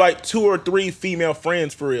have like 2 or 3 female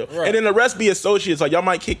friends for real. Right. And then the rest be associates. Like y'all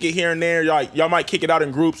might kick it here and there. Y'all might kick it out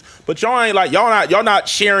in groups. But y'all ain't like y'all not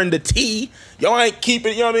sharing the tea. Y'all ain't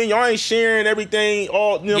keeping, you know what I mean? Y'all ain't sharing everything,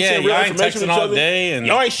 all you know what I'm Yeah, saying, real y'all ain't information texting with each all other. day and-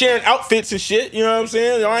 y'all ain't sharing outfits and shit, you know what I'm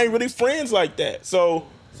saying? Y'all ain't really friends like that. So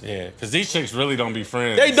Yeah, because these chicks really don't be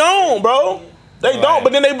friends. they don't, bro. They Right. don't,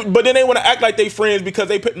 but then they want to act like they friends because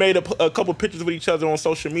they made a couple pictures with each other on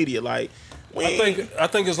social media. Like, I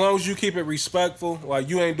think as long as you keep it respectful, like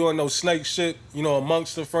you ain't doing no snake shit, you know,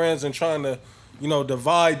 amongst the friends and trying to, you know,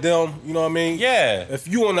 divide them. You know what I mean? Yeah. If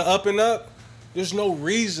you on the up and up, there's no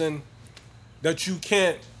reason that you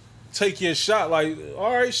can't take your shot. Like,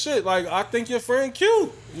 all right, shit. Like, I think your friend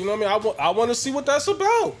cute. You know what I mean? I want to see what that's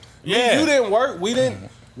about. Yeah. You didn't work. We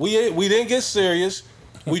didn't get serious.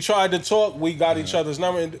 We tried to talk. We got each other's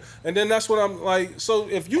number, and then that's what I'm like. So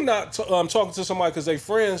if you're not talking to somebody because they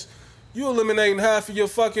friends, you eliminating half of your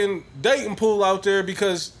fucking dating pool out there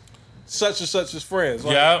because such and such is friends.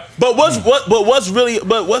 Like, Yeah. but what's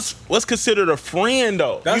considered a friend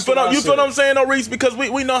though? That's You feel what I what said. I'm saying though, Reese? Because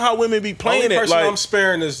we know how women be The playing only it. person Like, I'm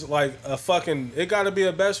sparing is like a fucking. It got to be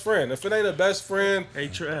a best friend. If it ain't a best friend, Hey,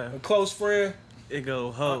 Trav, a close friend, it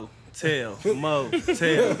go ho. Hotel,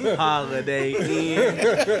 motel, Holiday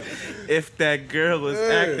Inn. If that girl is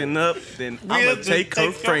acting up, then I'ma take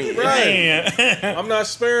her friend. Right. I'm not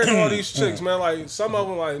sparing all these chicks, man. Like some of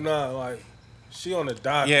them, like nah, like she on the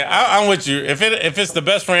dock. Yeah, I'm with you. If it's the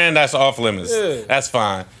best friend, that's off limits. Yeah. That's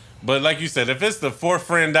fine. But like you said, if it's the fourth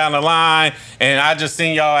friend down the line, and I just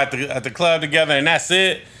seen y'all at the club together, and that's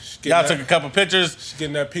it. Y'all took a couple pictures. She's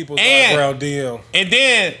getting that people's eyebrow DM. And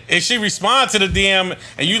then if she responds to the DM,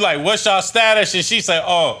 and you like, what's y'all status? And she say,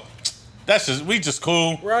 oh, we just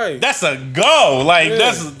cool. Right. That's a go. Like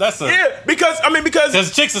that's a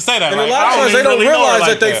because chicks will say that. And like, a lot of times they don't really realize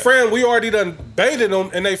like that they friend, we already done baited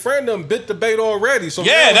them, and they friend them bit the bait already. So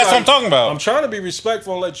yeah, now that's what I'm talking about. I'm trying to be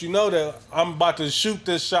respectful and let you know that I'm about to shoot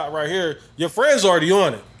this shot right here. Your friend's already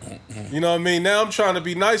on it. You know what I mean? Now I'm trying to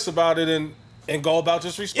be nice about it and go about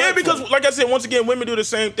this respect. Yeah, because like I said, once again, women do the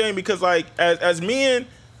same thing because like as men,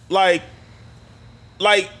 like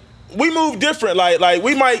we move different. Like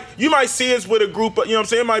you might see us with a group of, you know what I'm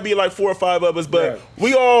saying? It might be like 4 or 5 of us, but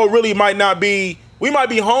we all really might not be. We might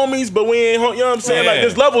be homies, but we ain't. You know what I'm saying? Yeah. Like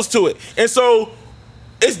there's levels to it, and so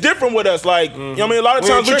it's different with us. Like you know what I mean? A lot of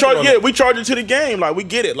times we charge it to the game. Like we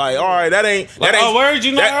get it. Like all right, that ain't. Oh, word,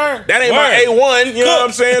 you know her? That ain't my A1. You know what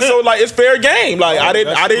I'm saying? So like it's fair game. Like I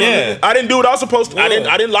didn't do what I was supposed to. I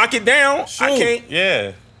didn't lock it down. Shoot. I can't.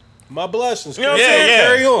 Yeah. My blessings. You know what I'm saying?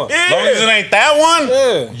 Carry on. Yeah. As long as it ain't that one,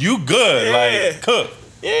 Yeah. you good. Yeah. Like cook.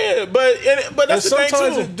 Yeah, but that's And the thing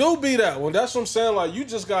sometimes too. it do be that one. That's what I'm saying. Like you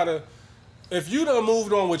just gotta. If you done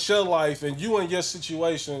moved on with your life and you in your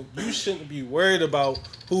situation, you shouldn't be worried about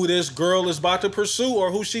who this girl is about to pursue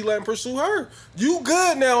or who she letting pursue her. You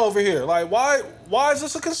good now over here. Like why is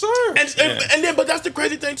this a concern? And then, but that's the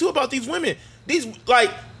crazy thing too about these women. These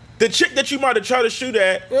like the chick that you might have tried to shoot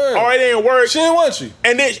at, or it didn't work. She didn't want you.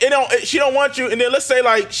 And then she don't want you. And then let's say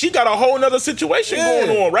like she got a whole nother situation going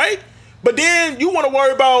on, right? But then you want to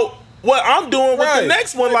worry about what I'm doing with the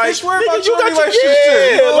next one. Like bitch, worry about nigga, your you got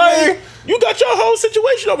relationship. You know what I mean? you got your whole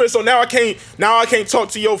situation over there. So now I can't talk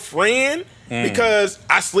to your friend because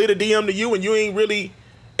I slid a DM to you and you ain't really.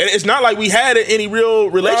 And it's not like we had any real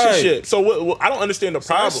relationship. Right. So I don't understand the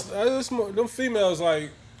problem. That's them females like,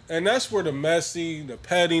 and that's where the messy, the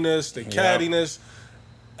pettiness, the cattiness.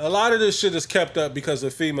 A lot of this shit is kept up because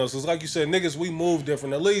of females. It's like you said, niggas, we move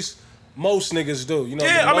different. At least most niggas do. You know,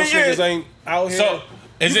 most niggas ain't out here. So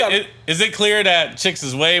is it clear that chicks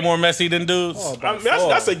is way more messy than dudes? Oh, I mean,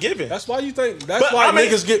 that's a given. That's why you think. That's why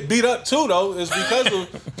niggas get beat up too, though. Is because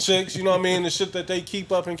of chicks. You know what I mean? The shit that they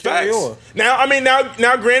keep up and carry on. Now,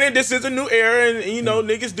 now, granted, this is a new era, and you know,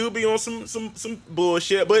 niggas do be on some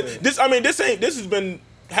bullshit. But this has been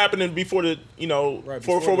happening before the, you know,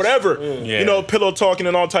 for whatever, you know, pillow talking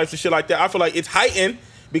and all types of shit like that. I feel like it's heightened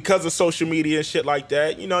because of social media and shit like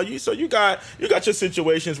that. You know, you got your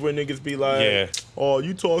situations where niggas be like, oh,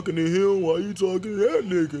 you talking to him? Why you talking to that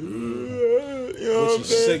nigga? You know what I'm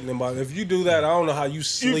saying? Sickening, but if you do that, I don't know how you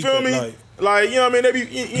sleep you feel at me? night. Like, you know what I mean? They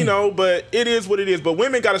be, you know, but it is what it is. But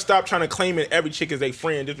women got to stop trying to claim it every chick is their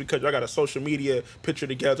friend just because y'all got a social media picture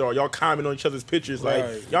together or y'all comment on each other's pictures. Like,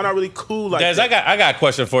 y'all not really cool like Des, that. I got a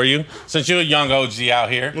question for you. Since you're a young OG out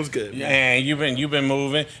here. What's good? And you've been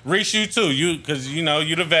moving. Reese, you too. Because, you know,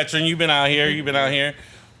 you're the veteran. You've been out here.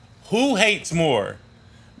 Who hates more?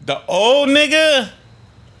 The old nigga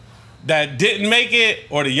that didn't make it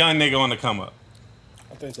or the young nigga on the come up?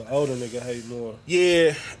 I think the older nigga hate more.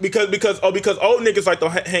 Yeah, because old niggas like to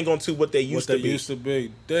hang on to what they used to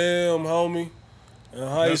be. Damn, homie. In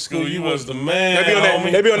high school, you was the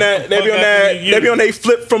man. They be on that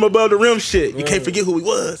flip from above the rim shit. You can't forget who he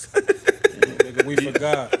was. Nigga, we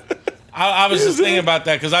forgot. I was just thinking about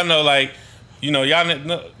that because I know, like, you know, y'all,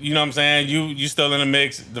 you know what I'm saying? You still in the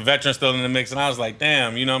mix, the veteran still in the mix, and I was like,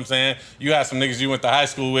 damn, you know what I'm saying? You had some niggas you went to high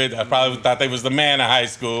school with that probably thought they was the man in high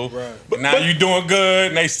school. Right. But now you doing good,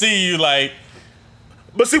 and they see you like.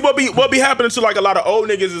 But see, what be happening to like a lot of old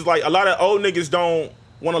niggas is like a lot of old niggas don't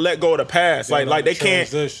want to let go of the past. Like they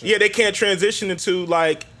can't. Yeah, they can't transition into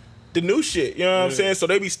like the new shit. You know what I'm saying? So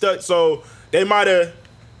they be stuck. So they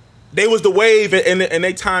was the wave in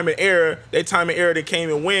their time and era. Their time and era that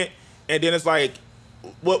came and went. And then it's like,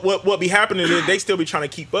 what be happening is they still be trying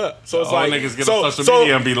to keep up. So it's like niggas get on social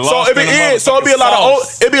media and be lost. It'd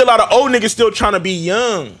be a lot of old niggas still trying to be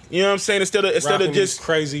young. You know what I'm saying? Instead of just these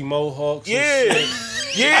crazy mohawks.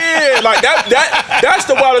 Yeah, like that's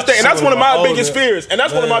the wildest thing. And that's one of my biggest fears. And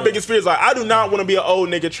that's one of my biggest fears. Like I do not want to be an old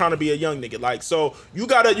nigga trying to be a young nigga. Like so you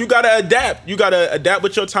gotta adapt. You gotta adapt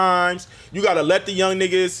with your times. You gotta let the young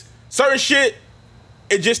niggas certain shit.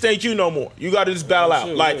 It just ain't you no more. You gotta just battle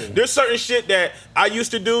out. Like there's certain shit that I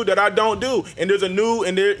used to do that I don't do, and there's a new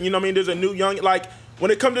young. Like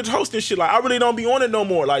when it comes to hosting shit, like I really don't be on it no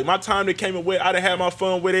more. Like my time that came and went, I done had my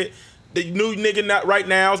fun with it. The new nigga not right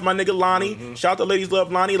now is my nigga Lonnie. Shout out to Ladies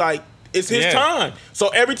Love Lonnie. Like it's his time. So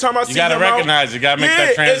every time I see him out, you gotta recognize, you gotta make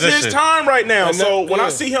that transition. It's his time right now. And so when I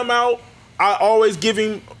see him out, I always give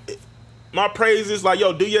him my praises, like,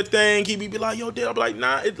 yo, do your thing. He be like, yo, dude, I'm like,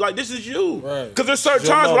 nah, it's like, this is you. Right. Because there's certain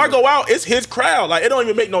times when I go out, it's his crowd. Like, it don't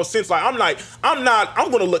even make no sense. Like, I'm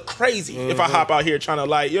going to look crazy if I hop out here trying to,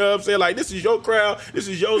 like, you know what I'm saying? Like, this is your crowd. This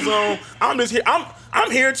is your zone. I'm just here.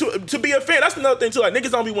 I'm here to be a fan. That's another thing, too. Like,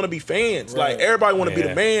 niggas don't want to be fans. Right. Like, everybody want to be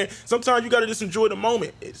the man. Sometimes you got to just enjoy the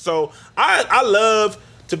moment. So, I love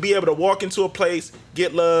to be able to walk into a place,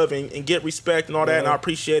 get love and get respect and all that, and I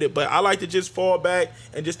appreciate it. But I like to just fall back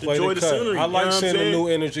and just enjoy the scenery. I like seeing the new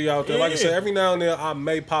energy out there. Like I said, every now and then I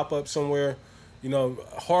may pop up somewhere. You know,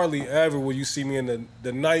 hardly ever will you see me in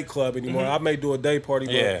the nightclub anymore. I may do a day party,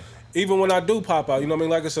 but even when I do pop out, you know what I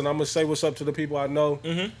mean? Like I said, I'm gonna say what's up to the people I know.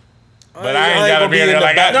 But I ain't gotta be there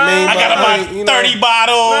like I gotta buy 30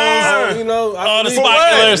 bottles. You know, all the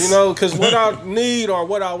sparklers. You know, because what I need or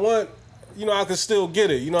what I want, you know, I can still get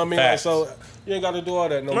it. You know what I mean? Like, so you ain't got to do all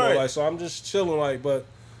that no more. Like, so I'm just chilling. Like, but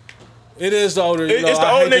it is the older. You know, it's the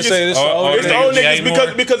old niggas. It's the old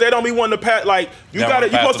niggas because they don't be wanting to pass. Like you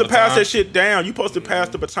supposed to pass that shit down. You supposed to pass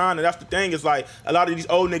the baton, and that's the thing. Is like a lot of these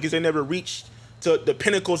old niggas, they never reached to the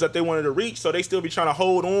pinnacles that they wanted to reach, so they still be trying to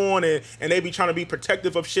hold on and they be trying to be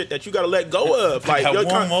protective of shit that you got to let go of. Like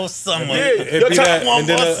one more summer. And then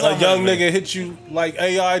a young nigga hit you like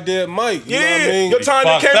AI did Mike. You know what I mean? Your time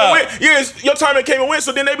that came and went. Yes, your time that came and went.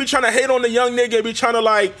 So then they be trying to hate on the young nigga. They be trying to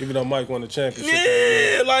like, even though Mike won the championship.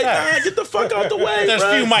 Yeah, like get the fuck out the way. There's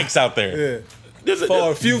few mics out there. Yeah, there's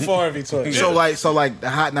a few far in between. So like the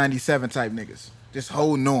Hot 97 type niggas. Just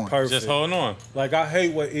holding on. Perfect. Just holding on. Like I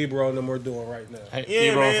hate what Ebro and them are doing right now.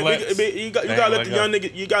 Yeah, man. You gotta let the young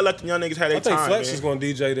niggas. You gotta let the young niggas have their time. I think Flex man. is gonna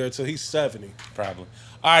DJ there till he's 70. Probably.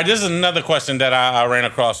 All right. This is another question that I ran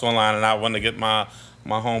across online, and I want to get my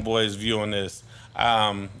homeboy's view on this.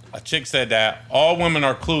 A chick said that all women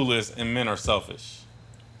are clueless and men are selfish.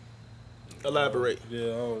 Elaborate.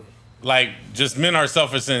 Yeah. Like just men are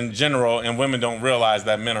selfish in general, and women don't realize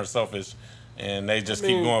that men are selfish. And they just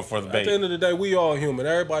keep going for the bait. At the end of the day, we all human.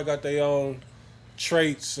 Everybody got their own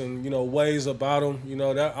traits and, you know, ways about them. You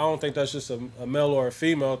know, that I don't think that's just a male or a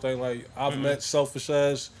female thing. Like, I've met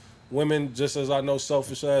selfish-ass women just as I know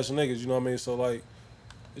selfish-ass niggas, you know what I mean? So, like,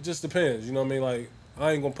 it just depends, you know what I mean? Like,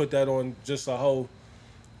 I ain't gonna put that on just a whole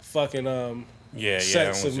fucking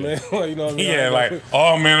sex of men. You know what I mean? Yeah, like,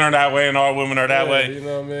 all men are that way and all women are that way. You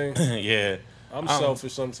know what I mean? Yeah. I'm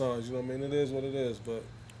selfish sometimes, you know what I mean? It is what it is, but...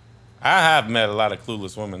 I have met a lot of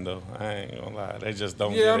clueless women though. I ain't gonna lie, they just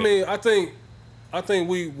don't. Yeah, I mean, I think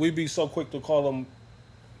we be so quick to call them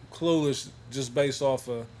clueless just based off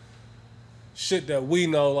of shit that we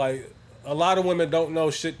know. Like a lot of women don't know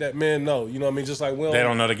shit that men know. You know what I mean? Just like they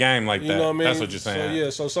don't know the game like that. You know what I mean? That's what you're saying.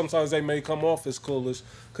 So sometimes they may come off as clueless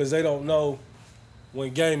because they don't know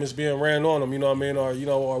when game is being ran on them. You know what I mean?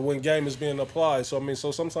 Or when game is being applied. So I mean,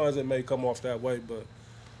 so sometimes it may come off that way, but.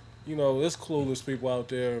 You know, there's clueless people out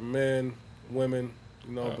there, men, women,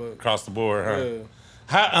 you know, but across the board, huh? Yeah.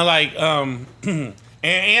 How, like, and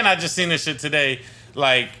I just seen this shit today,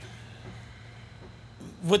 like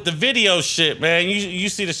with the video shit, man. You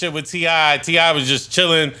see the shit with T.I. T.I. was just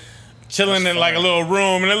chilling in like a little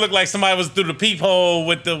room, and it looked like somebody was through the peephole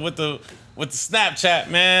with the Snapchat,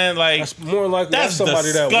 man. Like that's more likely that's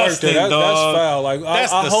somebody that worked there. That's foul. Like I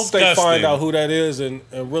hope they find out who that is and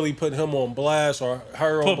really put him on blast or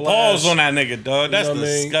her on blast. Put paws on that nigga, dog. That's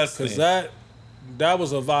disgusting. Because that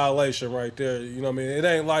was a violation right there. You know what I mean? It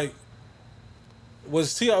ain't like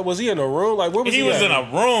was he in a room? Like where was he? He was in a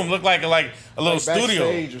room. Looked like a little studio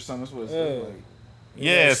backstage or something. That's what it like.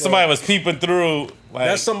 Yeah, somebody was peeping through. Like,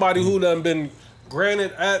 that's somebody who done been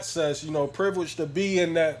granted access, you know, privileged to be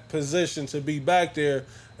in that position to be back there,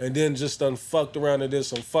 and then just done fucked around and did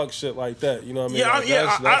some fuck shit like that. You know what I mean?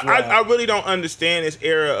 Yeah, like, I really don't understand this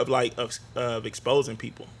era of like of exposing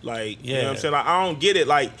people. Like, you know what I'm saying? Like, I don't get it.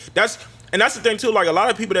 Like, that's the thing too. Like, a lot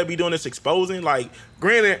of people that be doing this exposing. Like,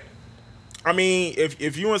 granted, I mean,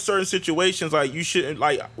 if you in certain situations, like, you shouldn't.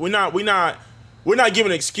 Like, we're not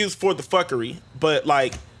giving an excuse for the fuckery, but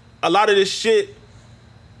like a lot of this shit.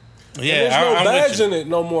 Yeah, there's no badge in it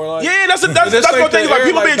no more. Like, yeah, that's one thing. Like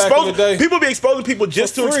people be exposing people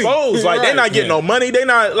just to expose. Like they not getting no money. They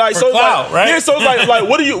not like for clout, right? Yeah, so it's like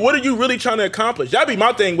what are you really trying to accomplish? That'd be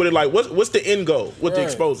my thing with it. Like what's the end goal with the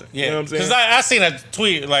exposing? Yeah, you know what I'm saying? Because I seen a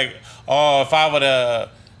tweet like, oh,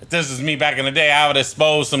 if this is me back in the day, I would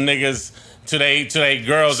expose some niggas to they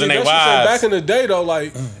girls and they wives. Back in the day though,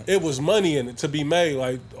 like it was money in it to be made.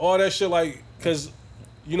 Like all that shit, like because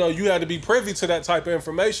you had to be privy to that type of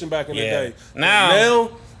information back in the Yeah. day. Now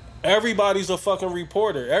everybody's a fucking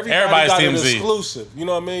reporter. Everybody's got an exclusive. You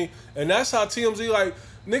know what I mean? And that's how TMZ, like,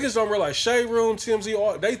 niggas don't realize Shade Room,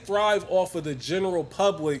 TMZ, they thrive off of the general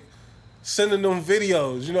public sending them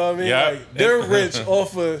videos. You know what I mean? Yep. Like, they're rich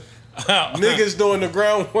off of niggas doing the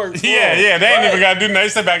groundwork. For Yeah, them. yeah, they ain't even got to do nothing. They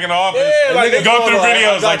sit back in the office. Yeah, like, Niggas go through I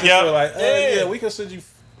videos got like, this yep. for, like, Yeah. yeah, we can send you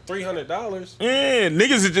 $300. Yeah,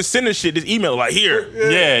 niggas is just sending shit, this email, like, here.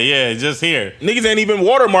 Yeah, just here. Niggas ain't even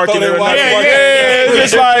watermarking they it or nothing. watermark- Yeah, it's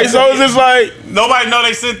just like, so it's just like, Nobody know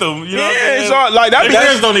they sent them. You know what I'm yeah, saying? it's all, like, Their that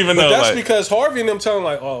parents don't even know. That's Like, because Harvey and them telling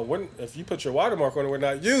like, oh, if you put your watermark on it, we're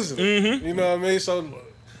not using it. Mm-hmm. You know what I mean? So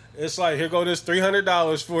it's like, here go this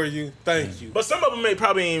 $300 for you. Thank you. But some of them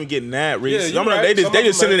probably ain't even getting that, Reese. Yeah, you Some of them, right. they Some just of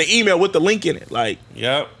them sending might. an email with the link in it, like,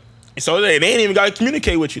 yep. so they ain't even got to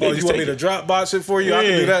communicate with you. They Oh, just you want me take to drop box it for you? I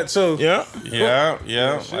can Yeah. do that too. Yeah.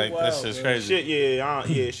 Yeah. shit Like, wild, this is man. crazy. Shit,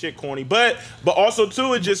 yeah, shit corny. But also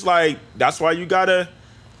too, it's just like, that's why you gotta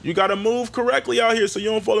move correctly out here so you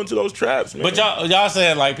don't fall into those traps, man. But y'all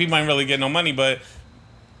said, like, people ain't really getting no money, but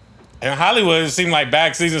in Hollywood, it seemed like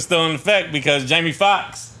back season's still in effect because Jamie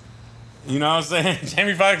Foxx. You know what I'm saying?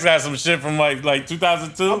 Jamie Foxx had some shit from like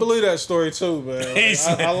 2002. I believe that story too, man. He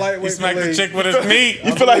I like he smacked the chick with his meat.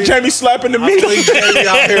 you feel like Jamie slapping the I meat? believe Jamie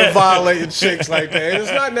out here violating chicks like that. And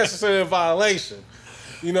it's not necessarily a violation.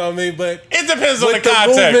 You know what I mean? But It depends on with the the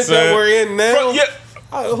movement context, that man. we're in now,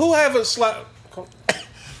 Yeah. who haven't slapped?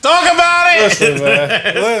 Talk about it. Listen,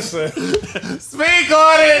 man. Listen. Speak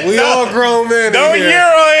on it. We all grown men. Don't in here.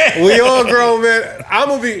 euro it. We all grown men. I'm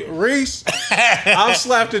gonna be Reese. I'll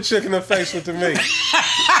slap the chick in the face with the meat.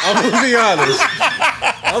 I'm gonna be honest.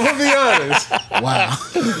 Wow.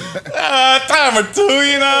 Time or two,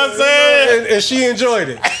 you know what I'm saying? And she enjoyed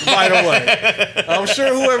it, by the way. I'm sure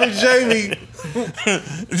whoever Jamie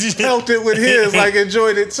felt it with his, like,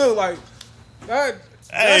 enjoyed it too. Like, that's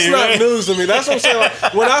Hey, not man. news to me. That's what I'm saying.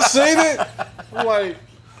 Like, when I seen it, I'm like,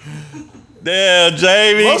 Damn,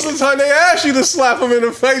 Jamie. most of the time they ask you to slap him in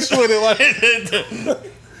the face with it. Like,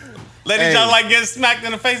 Ladies, Hey. y'all like getting smacked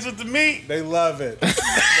in the face with the meat? they love it. They love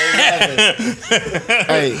it.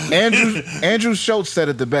 Hey, Andrew Schultz said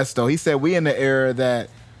it the best though. He said we in the era that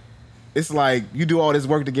it's like you do all this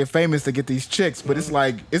work to get famous to get these chicks, but it's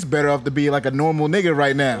like it's better off to be like a normal nigga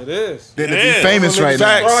right now It is. than to It be is. famous right now.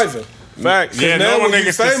 Facts. Thriving. Facts. Yeah, now normal when you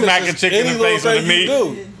niggas can famous, smack a it's chick in the any little face with the thing meat.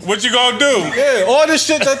 you do. What you gonna do? Yeah, all this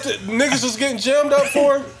shit that the niggas is getting jammed up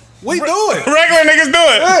for, we do it. Regular niggas do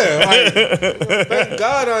it. Yeah, like, thank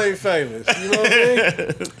God I ain't famous. You know what I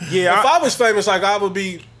mean? Yeah, If I was famous, like, I would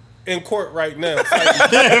be in court right now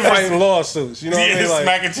fighting lawsuits. You know what I Yeah, mean? Like,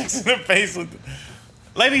 smacking chicks in the face with.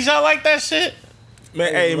 Ladies, y'all like that shit?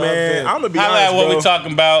 man, hey love man, it. I'm gonna be Holla honest, at what bro. we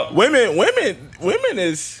talking about. Women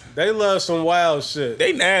is they love some wild shit.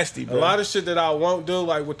 they nasty, bro. A lot of shit that I won't do,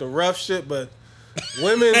 like with the rough shit, but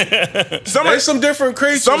women, some they of, some different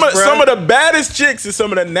creatures, some of bruh. the baddest chicks and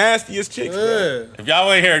some of the nastiest chicks, bro. Yeah. If y'all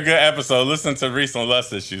want to hear a good episode, listen to Reese on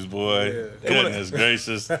Lust Issues, boy. Yeah. Goodness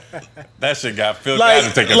gracious. That shit got filthy. Like- I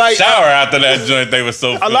had to take a like- shower after that joint. They were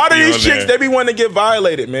so A lot of filthy these on chicks, there. they be wanting to get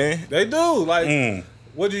violated, man. They do. Like, Mm.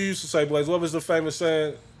 what do you used to say, Blaze? What was the famous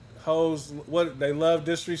saying? Hoes, what they love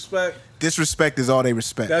disrespect. Disrespect is all they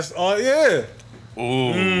respect. That's all. Yeah.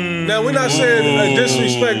 Ooh. Now we're not saying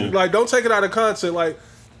disrespect. Like, don't take it out of context. Like,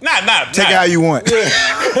 Not. Take it how you want. you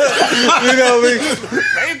know what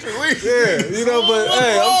I mean? Yeah. You know, but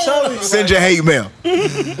hey, I'm telling you, Send your hate mail.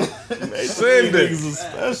 send it.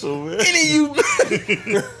 Special, man. Any of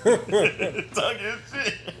you, Talking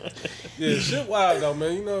shit. Yeah, shit wild though,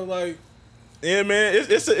 man. You know, like, yeah, man.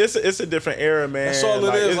 It's a different era, man. that's all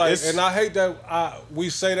it is. Like, it's- and I hate that we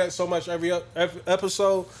say that so much every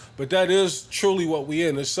episode, but that is truly what we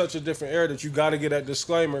in. It's such a different era that you got to get that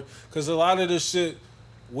disclaimer, because a lot of this shit,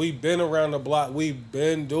 we've been around the block, we've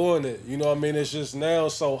been doing it. You know what I mean? It's just now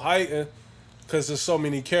so heightened because there's so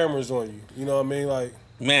many cameras on you. You know what I mean? Like,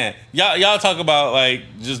 Man, y'all talk about like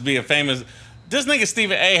just being famous. This nigga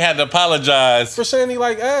Stephen A had to apologize for saying he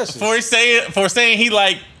like asses. for saying he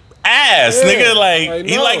like ass, Yeah, nigga. Like like,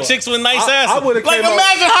 he no. like chicks with nice I asses. would've Like came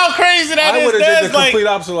imagine how crazy that I is. would have did That's the like, complete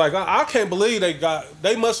opposite. Like, I can't believe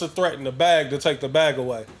they must have threatened the bag to take the bag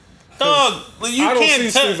away. dog, you I don't can't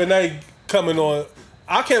see tell. Stephen A. coming on.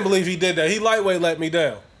 I can't believe he did that. He lightweight let me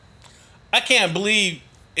down. I can't believe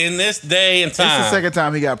in this day and It's time. the second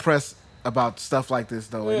time he got pressed about stuff like this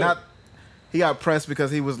though. And Yeah. he got pressed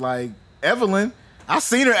because he was like, Evelyn, I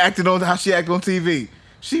seen her acting on how she acted on TV.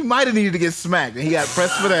 She might have needed to get smacked, and he got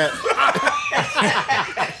pressed for that.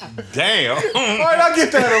 Damn. All right, I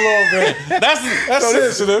get that a little bit. That's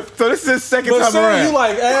sensitive. So this is his second But time saying around. you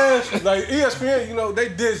like ass, like ESPN, you know, they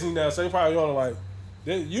Disney now, so they probably on like,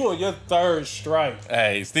 you on your third strike.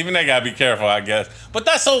 Hey, Stephen A. gotta be careful, I guess. But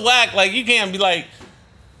that's so whack. Like, you can't be like,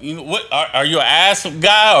 you know, what? Are you an ass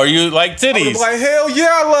guy or you like titties? Like, hell yeah,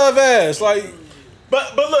 I love ass. Like,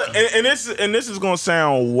 But look, and this is gonna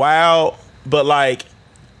sound wild, but like,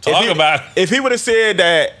 Talk about it. if he would have said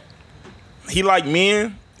that he liked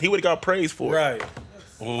men, he would have got praised for it. right.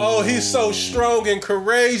 Oh, he's so strong and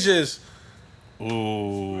courageous.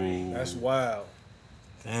 Ooh. That's wild.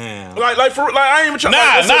 Damn. Like I ain't even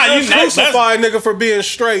trying. You Crucify a nigga for being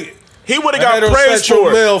straight. He would have got praised Heterosexual for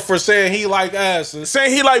it. male for saying he like asses.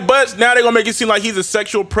 Saying he like butts, now they're gonna make it seem like he's a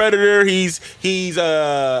sexual predator. He's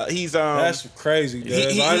That's crazy, dude.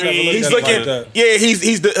 I never looked he's at it looking. like that. Yeah,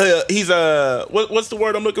 he's what's the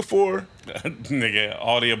word I'm looking for? Nigga,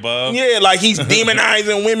 all the above. Yeah, like he's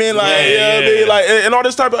demonizing women, like Yeah, you know what I yeah. mean? Like and all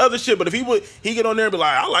this type of other shit. But if he get on there and be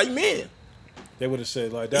like, I like men, They would have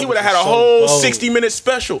said like that. he would have had a whole 60-minute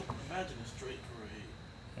special. Imagine a straight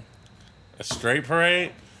parade. A straight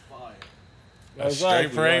parade? Fire. A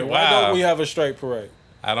straight parade? Why Wow. don't we have a straight parade?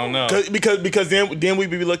 I don't know. Because then we'd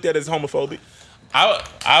be looked at as homophobic.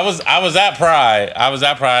 I was at Pride. I was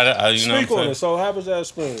at Pride. You know Speak what on I'm it. So how was that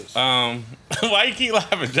experience? saying? Why you keep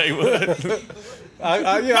laughing, Jay Wood?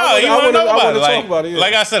 I You want want to know about to it. talk about it. Yeah.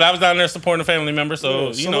 Like I said, I was down there supporting a family member, so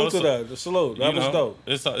Yeah, you know. salute to that. The salute. That you was know,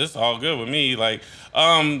 dope. It's all good with me. Like,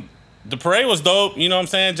 the parade was dope. You know what I'm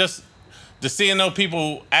saying? Just seeing those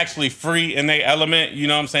people actually free in their element. You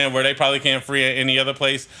know what I'm saying? Where they probably can't free at any other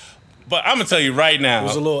place. But I'm gonna tell you right now. It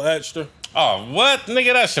was a little extra. Oh, what?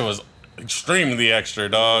 Nigga, that shit was extremely extra,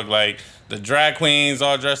 dog. Like, the drag queens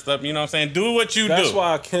all dressed up, you know what I'm saying? Do what you That's do.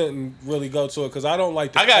 why I couldn't really go to it because I don't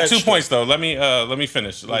like the I got extra. 2 points, though. Let me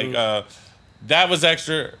finish. Like, that was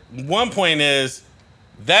extra. 1 point is,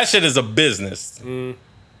 that shit is a business.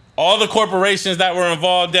 All the corporations that were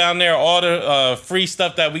involved down there, all the free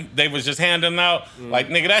stuff that they was just handing out, like,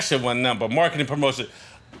 nigga, that shit wasn't nothing but marketing promotion.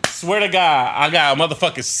 Swear to God, I got a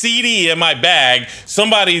motherfucking CD in my bag.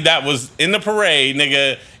 Somebody that was in the parade,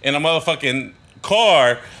 nigga, in a motherfucking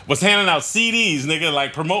car was handing out CDs, nigga,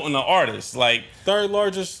 like promoting the artist. Like, Third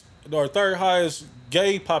largest or third highest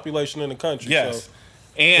gay population in the country. yes. So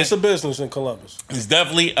And it's a business in Columbus. it's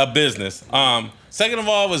definitely a business. Second of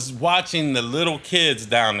all, was watching the little kids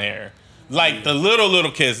down there. Like the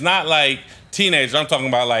little kids, not like teenagers. I'm talking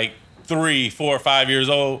about like 3, 4, 5 years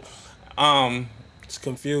old. It's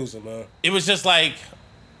confusing, man. It was just like,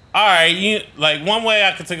 all right, you like one way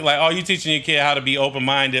I could take it like, oh, you teaching your kid how to be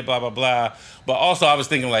open-minded, blah, blah, blah. But also I was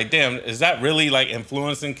thinking like, damn, is that really like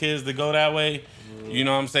influencing kids to go that way? You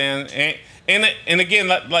know what I'm saying? And again,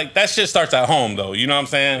 like that shit starts at home though. You know what I'm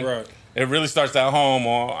saying? Right. It really starts at home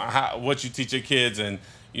on what you teach your kids. And,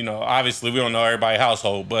 you know, obviously we don't know everybody's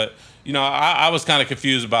household, but, you know, I was kind of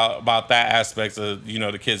confused about that aspect of, you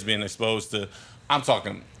know, the kids being exposed to, I'm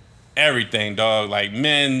talking everything, dog. Like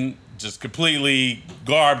men just completely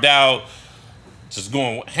garbed out, just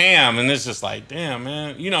going ham. And it's just like, damn,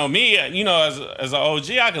 man. You know, me, you know, as an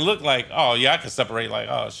OG, I could look like, oh, yeah, I could separate like,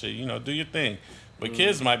 oh, shit, you know, do your thing. But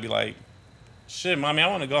kids might be like, shit, mommy, I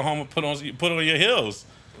want to go home and put on your heels.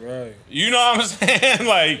 Right. You know what I'm saying?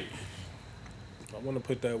 Like, I want to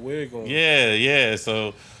put that wig on. yeah.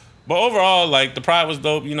 So, but overall, like, the Pride was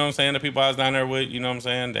dope. You know what I'm saying? The people I was down there with, you know what I'm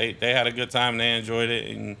saying? They had a good time. They enjoyed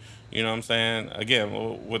it. And, you know what I'm saying?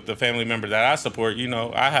 Again, with the family member that I support, you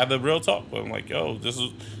know, I had the real talk with them. Like, yo, this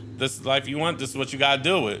is life you want. This is what you got to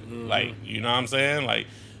deal with. Like, you know what I'm saying? Like,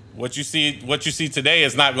 what you see today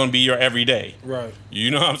is not going to be your everyday. Right. You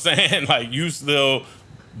know what I'm saying? Like, you still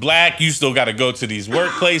black, you still got to go to these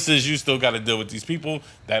workplaces, you still got to deal with these people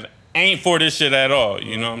that ain't for this shit at all.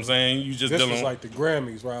 You know what I'm saying? You just This dealing is like the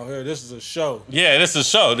Grammys right here. This is a show. yeah, this is a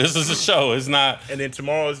show. This is a show. It's not. And then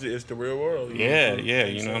tomorrow is the real world. Yeah,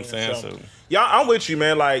 you know what I'm saying? So, yeah, I'm with you,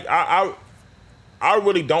 man. Like I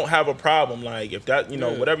really don't have a problem. Like if that, you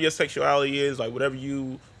know, whatever your sexuality is, like whatever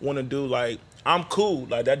you want to do, like I'm cool.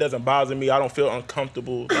 Like that doesn't bother me. I don't feel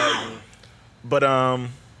uncomfortable. Like, but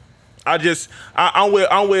I'm with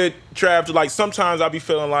Trav. To like sometimes I be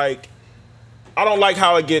feeling like I don't like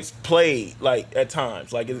how it gets played. Like at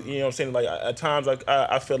times, like you know what I'm saying. Like at times, like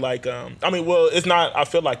I feel like I mean, well, it's not. I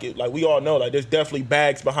feel like it. Like we all know, like there's definitely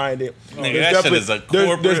bags behind it. Nigga, There's that shit is a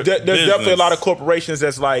corporate there's definitely a lot of business. corporations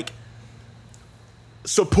that's like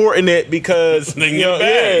supporting it because They can you know, get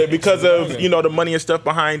bags. yeah, because of you know the money and stuff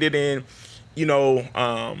behind it, and you know,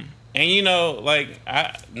 and you know, like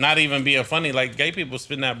not even being funny, like gay people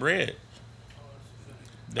spend that bread.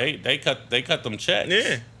 They cut them checks.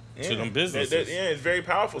 yeah. to them businesses. It's very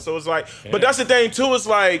powerful. So it's like, but that's the thing too. It's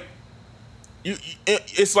like,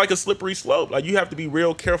 it's like a slippery slope. Like you have to be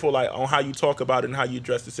real careful, like on how you talk about it and how you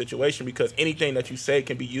address the situation, because anything that you say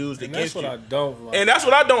can be used against you. That's what I don't like. And that's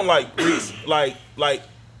what I don't like, Reese. Like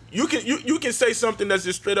you can say something that's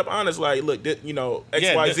just straight up honest. Like, look,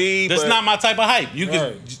 XYZ. That's not my type of hype. You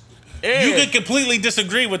Right. you could completely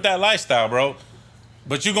disagree with that lifestyle, bro.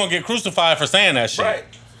 But you're gonna get crucified for saying that shit. Right.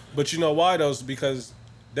 But you know why though? It's because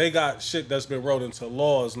they got shit that's been wrote into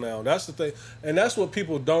laws now. That's the thing. And that's what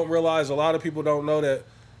people don't realize. A lot of people don't know that,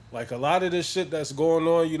 like, a lot of this shit that's going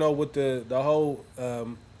on, you know, with the whole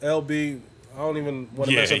LB, I don't even want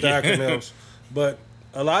to mess up the acronyms, but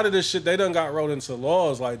a lot of this shit, they done got wrote into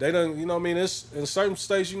laws. Like, they done, you know what I mean? It's in certain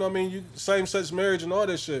states, you know what I mean? Same-sex marriage and all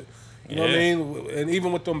this shit. You know what I mean? And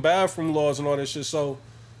even with them bathroom laws and all this shit. So,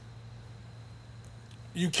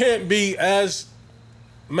 you can't be as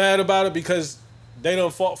mad about it because they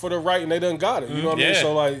done fought for the right and they done got it. You know what I mean?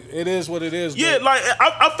 So, like, it is what it is. Yeah, like,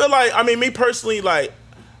 I feel like, I mean, me personally, like,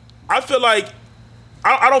 I feel like,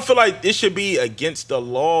 I don't feel like it should be against the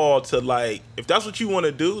law to, like, if that's what you want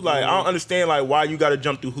to do, like, I don't understand, like, why you got to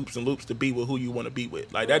jump through hoops and loops to be with who you want to be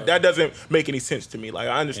with. Like, that doesn't make any sense to me. Like,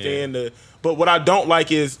 I understand but what I don't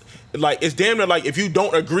like is, like, it's damn near like, if you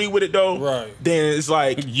don't agree with it, though, then it's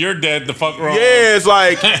like, you're dead the fuck wrong. Yeah, it's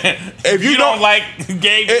like, if you don't like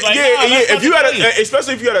gay, like, if you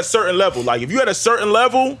especially if you at a certain level, like, if you at a certain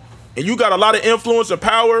level and you got a lot of influence or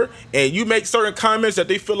power and you make certain comments that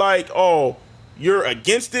they feel like, oh, you're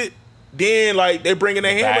against it, then, like, they're bringing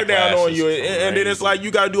their hammer down on you. And then it's like, you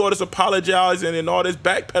got to do all this apologizing and all this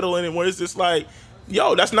backpedaling, and where it's just like,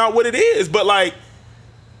 yo, that's not what it is. But, like,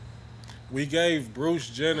 we gave Bruce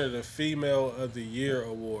Jenner the Female of the Year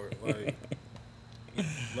award. Like,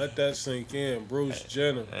 let that sink in. Bruce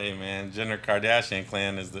Jenner. Hey, man, Jenner Kardashian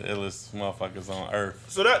clan is the illest motherfuckers on earth.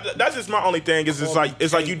 So that's just my only thing. Is it's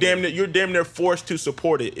like you're damn near forced to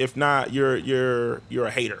support it. If not, you're a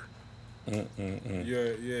hater. You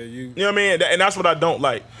know what I mean? And that's what I don't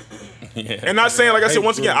like. And not saying, like I said,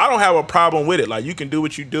 once again, I don't have a problem with it. Like, you can do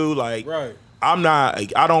what you do. Like, right. I'm not.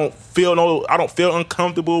 Like, I don't feel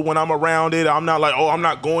uncomfortable when I'm around it. I'm not like, oh, I'm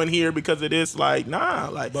not going here because of this. Like, nah.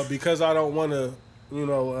 Like, but because I don't want to, you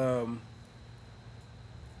know,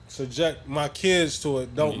 subject my kids to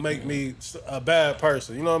it, don't make me a bad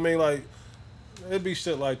person. You know what I mean? Like, it'd be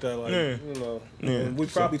shit like that. Like, you know, and we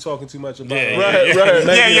probably talking too much about it. Right.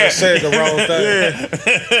 Maybe I said the wrong thing.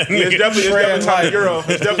 It's definitely time to Euro.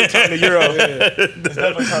 It's definitely time to Euro. It's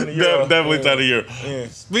definitely time to Euro. Definitely time to Euro.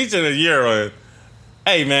 Speaking of Euro,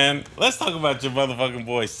 hey, man, let's talk about your motherfucking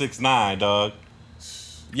boy 6ix9ine, dog.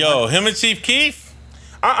 Yo, him and Chief Keef?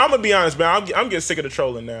 I'm gonna be honest, man. I'm getting sick of the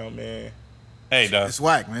trolling now, man. Hey, dog. It's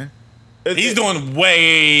whack, man. He's doing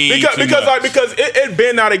way because too much. because it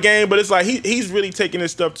been out of game, but it's like he's really taking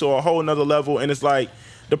this stuff to a whole nother level, and it's like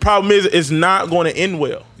the problem is it's not going to end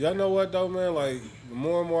well. Y'all know what though, man? Like, the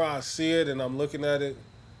more and more I see it and I'm looking at it,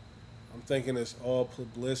 I'm thinking it's all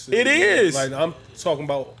publicity. It is. Like, I'm talking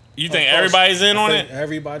about. You think everybody's in on it?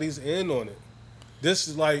 Everybody's in on it. This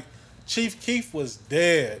is like, Chief Keef was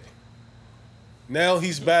dead. Now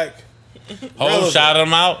he's back. Hov shouted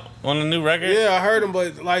him out on the new record? Yeah, I heard him,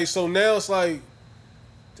 but like, so now it's like,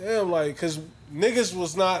 damn, like, because niggas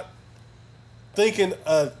was not thinking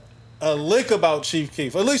a lick about Chief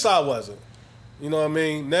Keef. At least I wasn't. You know what I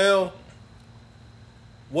mean? Now,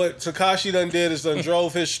 what Tekashi done did is done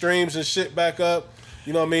drove his streams and shit back up.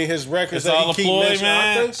 You know what I mean? His records It's that all he keep Floyd, mentioning.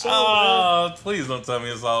 man. I think so, man. Please don't tell me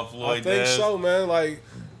it's all Floyd. I think so, man. Like,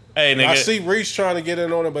 hey, nigga. I see Reese trying to get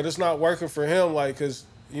in on it, but it's not working for him. Like, because,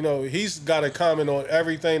 you know, he's got to comment on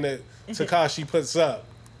everything that Tekashi puts up.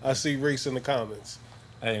 I see Reese in the comments.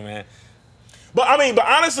 Hey, man. But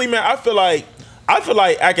honestly, man, I feel like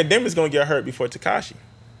Academic's gonna get hurt before Tekashi.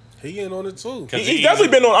 He in on it too. He's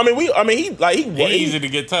definitely been on. He's easy to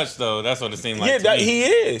get touched though. That's what it seemed like. Yeah, he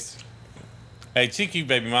is. Hey, Chief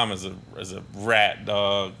baby mama is a rat,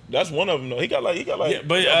 dog. That's one of them though. He got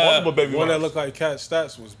but multiple baby the one mamas. that looked like Cat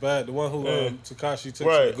Stats was bad. The one who Tekashi took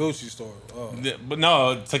Right. to the Gucci store. Oh. But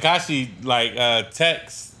no, Tekashi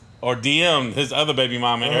text or DM his other baby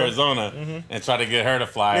mama in Arizona and try to get her to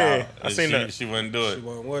fly out. I seen that. She wouldn't do it. She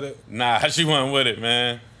wasn't with it. Nah, she wasn't with it,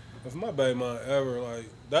 man. If my baby mom ever, like,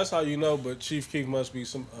 that's how you know, but Chief Keef must be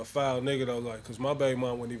a foul nigga though, like, because my baby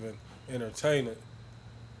mom wouldn't even entertain it.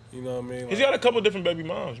 You know what I mean? Like, He's got a couple different baby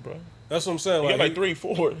moms, bro. that's what I'm saying. He Like, got like 3,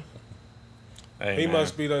 4. Hey, he man.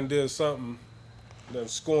 must be done did something, done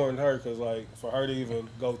scorned her, because, like, for her to even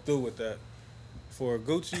go through with that. For a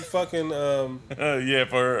Gucci fucking yeah,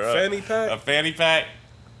 for fanny pack? a fanny pack.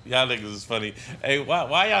 Y'all niggas is funny. Hey,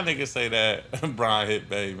 why y'all niggas say that Brian hit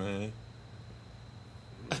Bay, man?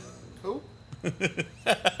 Who?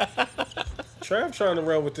 Trav trying to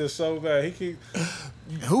run with this so bad. He keep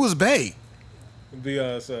Who is Bay?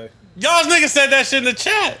 Beyonce Y'all niggas said that shit in the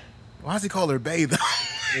chat. Why does he call her Bay though?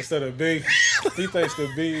 instead of B. He thinks the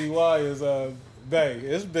B-E-Y is Bay.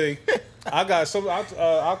 It's B. I got some.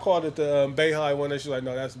 I called it the Bay High one. And she's like,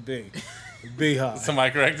 no, that's B. B High.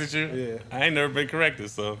 Somebody corrected you? Yeah. I ain't never been corrected,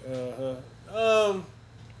 so.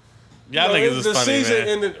 Y'all niggas is the funny, season man.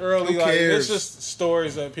 ended early. Who Like cares? it's just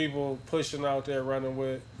stories that people pushing out there running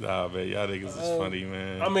with. Nah, man, y'all niggas is funny,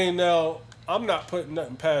 man. I mean, now I'm not putting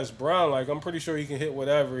nothing past Brown. Like I'm pretty sure he can hit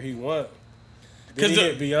whatever he want. Did he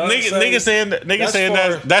hit Beyonce? Nigga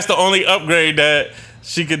saying that's the only upgrade that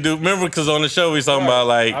she could do. Remember, because on the show we was talking about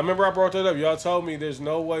like, I remember I brought that up. Y'all told me there's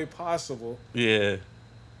no way possible yeah.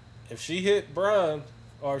 if she hit Brown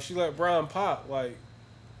or if she let Brown pop. Like,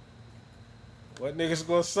 what niggas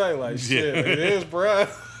gonna say? Like, shit, Yeah. it is Brown.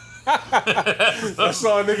 That's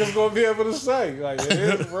all niggas gonna be able to say. Like, it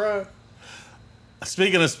is Brown.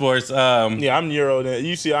 Speaking of sports, Yeah, I'm Euro. Then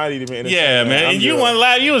you see, I need to be entertained. yeah, man, I'm and you Euro. wasn't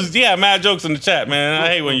loud. You was mad jokes in the chat, man. I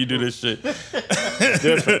hate when you do this shit.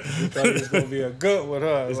 Thought it was gonna be a good one,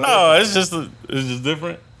 huh? Like, No, it's just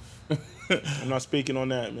different. I'm not speaking on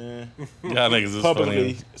that, man. Y'all niggas is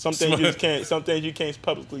Publicly, funny. some things you just can't. Some things you can't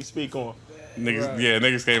publicly speak on. Niggas, Right. yeah,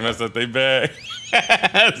 niggas can't mess up they bag.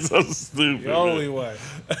 That's so stupid. the only way.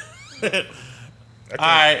 All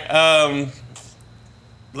right,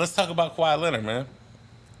 let's talk about Kawhi Leonard, man.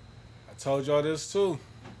 I told y'all this too.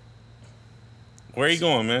 Where you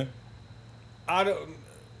going, man? I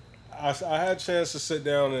had a chance to sit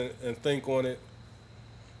down and think on it.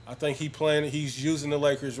 I think he's using the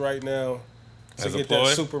Lakers right now to As a get ploy?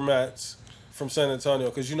 that super max from San Antonio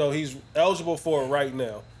because he's eligible for it right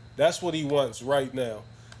now. That's what he wants right now.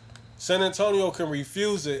 San Antonio can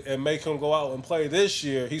refuse it and make him go out and play this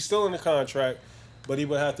year. He's still in the contract, but he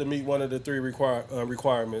would have to meet one of the three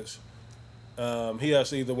requirements. He has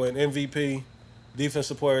to either win MVP,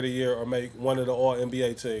 Defensive Player of the Year, or make one of the All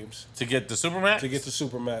NBA teams To get the Supermax? to get the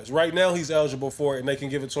Supermax. Right now, he's eligible for it, and they can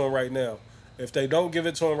give it to him right now. If they don't give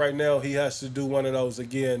it to him right now, he has to do one of those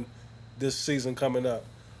again this season coming up.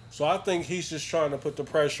 So I think he's just trying to put the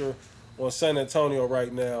pressure on San Antonio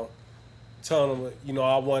right now, telling them,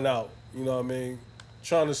 I won out. You know what I mean?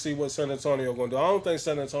 Trying to see what San Antonio going to do. I don't think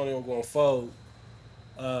San Antonio going to fold.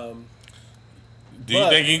 Do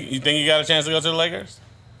you think you got a chance to go to the Lakers?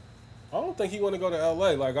 I don't think he want to go to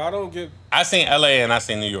L.A. Like, I don't get... I seen LA and I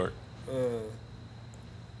seen New York.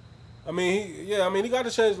 he got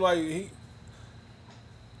to change,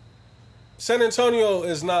 San Antonio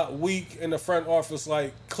is not weak in the front office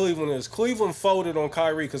like Cleveland is. Cleveland folded on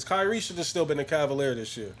Kyrie because Kyrie should have still been a Cavalier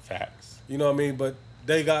this year. Facts. You know what I mean? But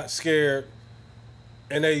they got scared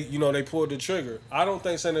and they pulled the trigger. I don't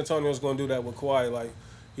think San Antonio's going to do that with Kawhi. Like,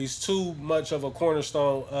 he's too much of a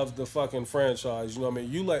cornerstone of the fucking franchise. You know what I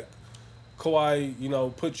mean? You let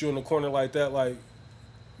Kawhi, put you in the corner like that, like,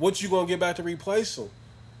 what you going to get back to replace him?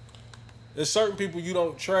 There's certain people you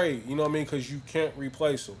don't trade, you know what I mean, because you can't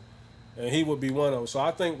replace them. And he would be one of them. So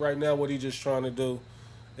I think right now what he's just trying to do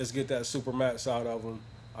is get that super max out of him.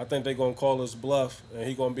 I think they're going to call his bluff, and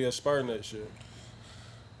he's going to be a Spur next year.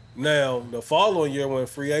 Now, the following year when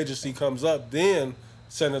free agency comes up, then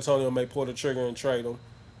San Antonio may pull the trigger and trade him.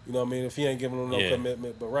 You know what I mean? If he ain't giving them no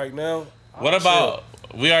commitment. But right now, What about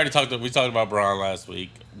we talked about Braun last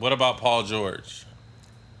week. What about Paul George?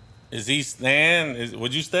 Is he staying?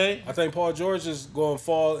 Would you stay? I think Paul George is going to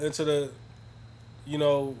fall into the,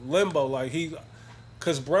 limbo. Like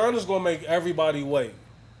because Brown is going to make everybody wait.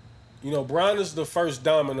 Brown is the first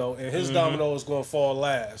domino, and his domino is going to fall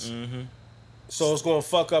last. Mm-hmm. So it's going to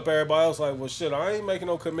fuck up everybody else. Like, well, shit, I ain't making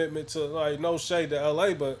no commitment to, no shade to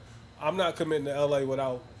L.A., but I'm not committing to L.A.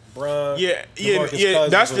 without Brown. Yeah.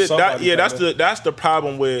 That's the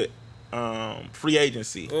problem with free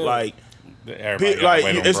agency. Like,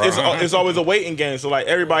 it's always a waiting game. So like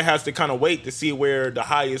everybody has to kind of wait to see where the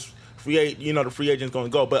highest the free agent's going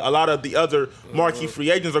to go. But a lot of the other marquee free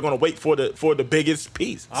agents are going to wait for the biggest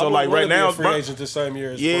piece. So like right now, a free agent the same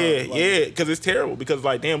year as Brown. because it's terrible. Because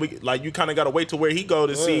like damn, you kind of got to wait to where he go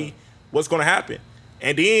to see what's going to happen,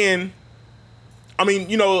 and then. I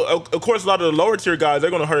mean, of course, a lot of the lower tier guys,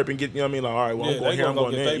 they're going to hurry up and get, I'm going here, I'm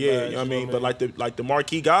going there. Yeah, you know what I mean? But like the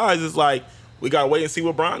marquee guys, it's like, we got to wait and see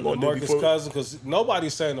what Brian going to do before. Cousins, because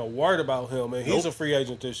nobody's saying a word about him, and he's a free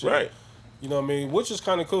agent this year. Right. You know what I mean? Which is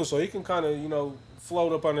kind of cool. So he can kind of,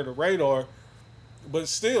 float up under the radar. But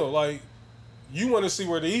still, like, you want to see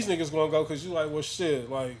where these niggas going to go because you're like, well, shit,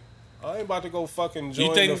 like, I ain't about to go fucking join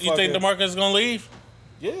You think DeMarcus is going to leave?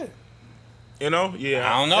 Yeah. You know? Yeah.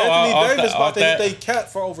 I don't know. Anthony Davis about to hit that, they cap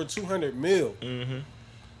for over $200 million. Mm-hmm.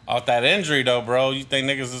 off that injury though, bro. You think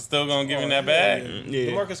niggas is still gonna give him that bag?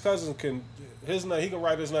 Yeah. DeMarcus Cousins can he can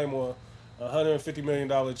write his name on a $150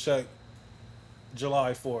 million check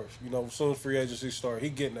July 4th. You know, soon as free agency start, he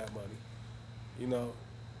getting that money. You know,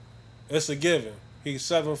 it's a given. He's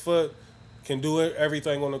 7 foot, can do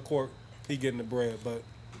everything on the court. He getting the bread, but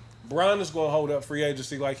Bron is gonna hold up free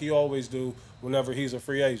agency like he always do whenever he's a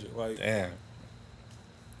free agent. Like, Damn.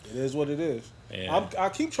 it is what it is. Yeah. I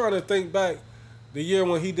keep trying to think back the year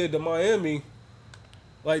when he did the Miami.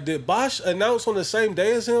 Like, did Bosh announce on the same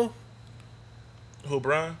day as him? Who,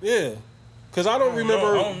 Brian? Yeah, because I don't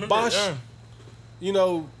remember Bosh. Yeah. You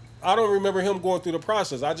know, I don't remember him going through the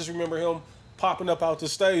process. I just remember him popping up out the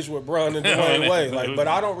stage with Bron and Dwayne Wade. Like, but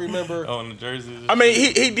I don't remember. On the jerseys. I mean,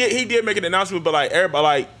 he did make an announcement, but like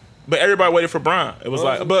everybody waited for Brian. It was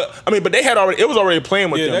like, but they had already. It was already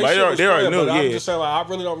playing with them. Like, they already knew. But Yeah. I'm just saying, like, I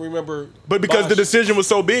really don't remember. But because Bosh the decision was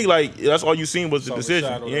so big, like that's all you seen was the decision.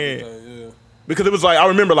 overshadowed Yeah. everything, yeah. Because it was like I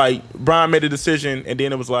remember like Brian made a decision, and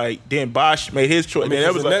then it was like then Bosh made his choice. And then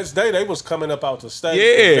it was the like, next day they was coming up out the stage.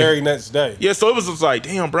 Yeah. The very next day. yeah, so it was just like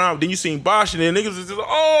damn Brian. Then you seen Bosh, and then niggas was just like,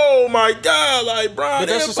 oh my god, like Brian. But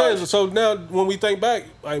that's and the same. Bosh. So now when we think back,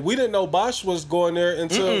 like we didn't know Bosh was going there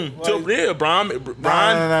until Till yeah, Brian.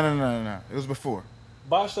 No. It was before.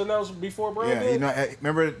 Bosh announced before Brian Yeah, did. you know,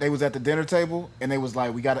 remember they was at the dinner table and they was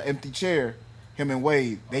like, we got an empty chair. Him and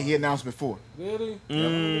Wade, he announced before. Did he? I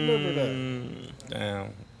don't remember that. Damn.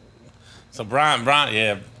 So Brian,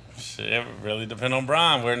 yeah. Shit, it really depend on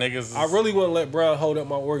Brian where niggas is. I really wouldn't let Brian hold up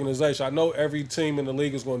my organization. I know every team in the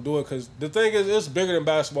league is going to do it because the thing is, it's bigger than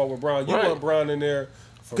basketball with Brian. You Right. want Brian in there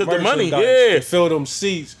for 'Cause the money, merchandise, yeah. to fill them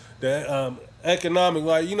seats, the economic,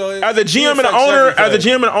 like, you know. As a GM and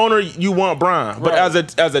an owner, you want Brian. But Right.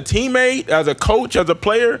 as a teammate, as a coach, as a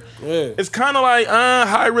player, Yeah. it's kind of like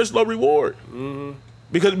high risk, low reward. Mm-hmm.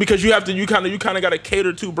 Because you kind of got to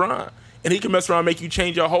cater to Brian, and he can mess around and make you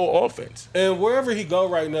change your whole offense. And wherever he go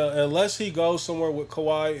right now, unless he goes somewhere with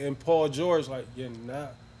Kawhi and Paul George, like, you're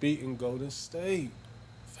not beating Golden State.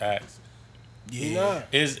 Facts. You're not.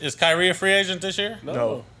 Is Kyrie a free agent this year?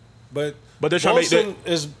 No. But they're trying to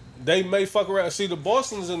Boston they may fuck around. See, the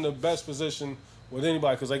Boston's in the best position with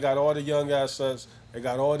anybody because they got all the young assets, they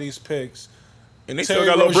got all these picks. And they Terry still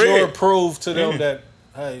got a little Rozier bread. proved to them that,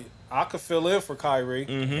 hey, I could fill in for Kyrie.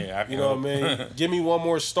 Yeah, You know what I mean? Give me one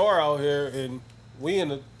more star out here, and we in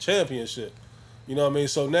the championship. You know what I mean?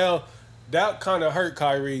 So now that kind of hurt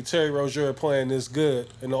Kyrie. Terry Rozier playing this good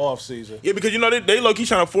in the offseason. Yeah, because you know they low-key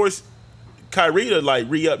trying to force Kyrie to like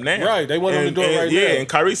re-up now. Right, they want him to do it right now. Yeah, and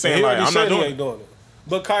Kyrie saying he like already I'm said not he ain't doing it. doing it.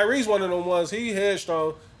 But Kyrie's one of them ones. He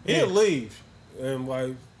headstrong. He'll leave, and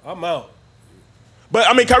like I'm out. But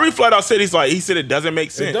I mean, Kyrie flat out said he said it doesn't make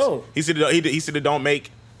sense. don't. He said it don't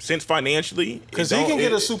make sense financially Because he can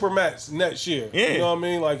get a super max next year. Yeah. You know what I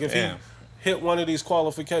mean? Like if Yeah. he hit one of these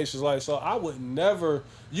qualifications, like so, I would never.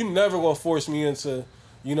 You never gonna force me into,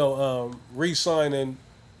 re-signing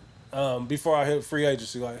before I hit free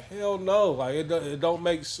agency. Like hell no. Like it don't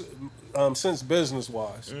make sense business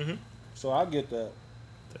wise. Mm-hmm. So I get that.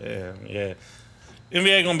 Yeah.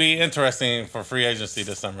 NBA gonna be interesting for free agency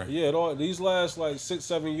this summer. Yeah, these last like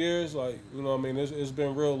 6-7 years, like you know what I mean, it's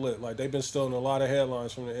been real lit. Like they've been stealing a lot of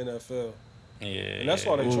headlines from the NFL. Yeah. And that's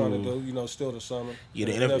why they're trying to do, steal the summer. Yeah,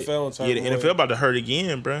 the NFL. Yeah, the NFL about to hurt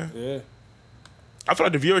again, bro. Yeah. I feel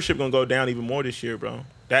like the viewership gonna go down even more this year, bro.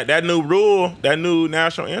 That new rule, that new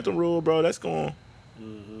national anthem rule, bro, that's going.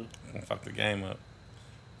 Fuck the game up.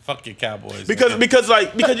 Fuck your Cowboys. Because you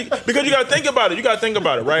gotta think about it. You gotta think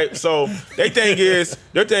about it, right? So their thing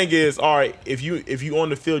is, all right, if you on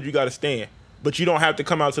the field, you gotta stand. But you don't have to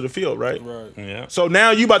come out to the field, right? Right. Yeah. So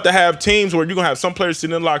now you about to have teams where you're gonna have some players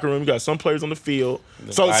sitting in the locker room, you got some players on the field.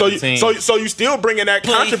 So you still bringing that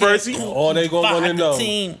controversy. All they gonna want to Fuck know the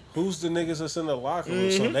team. who's the niggas that's in the locker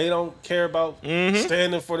room, so they don't care about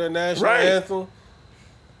standing for the national Right. anthem.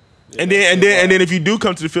 Yeah, And then if you do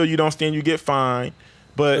come to the field, you don't stand, you get fined.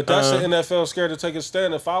 But that's the NFL scared to take a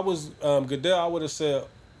stand. If I was Goodell, I would have said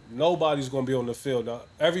nobody's gonna be on the field.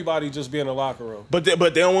 Everybody just be in the locker room. But they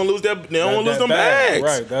don't want to lose them that bag. bags.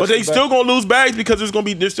 Right, that's But they the still bag. gonna lose bags because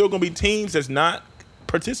there's still gonna be teams that's not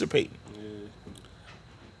participating.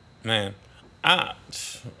 Man,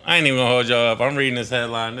 I ain't even gonna hold y'all up. I'm reading this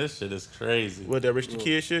headline. This shit is crazy. What, that Rich the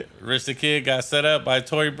Kid shit? Rich the Kid got set up by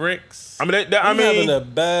Tory Bricks. I mean, He's having a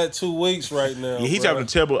bad 2 weeks right now. yeah, he's bro. having a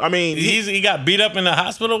terrible. I mean, He got beat up in the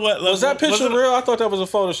hospital. What Was that picture it- real? I thought that was a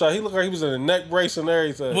Photoshop. He looked like he was in a neck brace and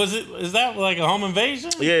everything. Was it? Is that like a home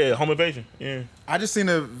invasion? yeah, home invasion. Yeah. I just seen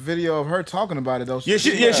a video of her talking about it though. Yeah,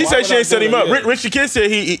 she Why said would she I didn't set do him it? up. Yeah. Rich the Kid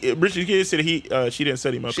said she didn't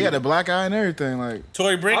set him up. She had a black eye and everything. Like,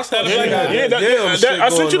 Tory Bricks I had a thought black she had- eye? I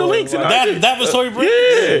sent you the links. Like, That was Tory Bricks?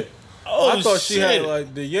 Yeah. Oh, I thought she shit. had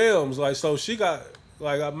like the yams, like so she got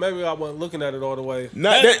like maybe I wasn't looking at it all the way.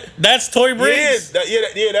 That's Tory Briggs?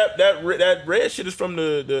 That red shit is from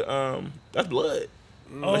the that's blood.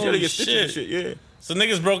 Oh, She had to get stitches and shit. shit. Yeah. So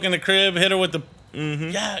niggas broke in the crib, hit her with the...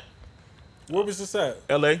 Yeah. Where was this at?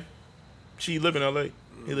 L.A. She live in L.A.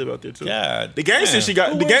 He live out there too. God. The gang said she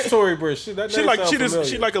got Who the is gang. Tory Bricks? She like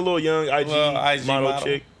She like a little young IG, IG model model.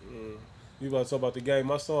 chick. You about to talk about the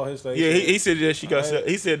game? I saw his thing. Yeah, he said that she got set.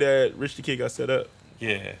 He said that Rich the Kid got set up.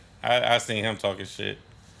 Yeah. I seen him talking shit.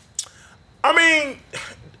 I mean,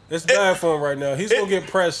 It's bad for him right now. He's gonna get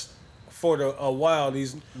pressed for a while.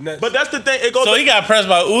 These next. but that's the thing. It goes. So he got pressed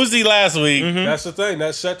by Uzi last week. that's the thing.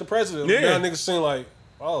 That set the precedent. Yeah. Now niggas seem like,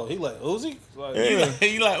 oh, he like Uzi. Like,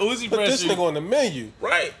 He like Uzi put pressed this you. nigga on the menu.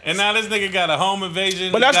 right. And now this nigga got a home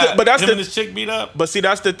invasion. But that's He got but that's him the- and his chick beat up. But see,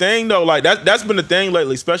 that's the thing though. Like that's been the thing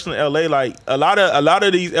lately, especially in LA. Like a lot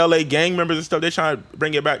of these LA gang members and stuff, they trying to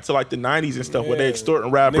bring it back to like the '90s and stuff, where they Yeah.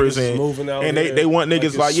 extorting rappers Niggas and moving out and here they want like niggas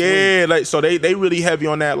it's like sweet. yeah, like so they really heavy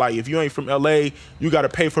on that. Like if you ain't from LA, you got to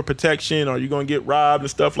pay for protection or you're gonna get robbed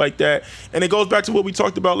and stuff like that. And it goes back to what we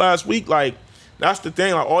talked about last week. Like that's the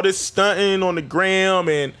thing. Like all this stunting on the gram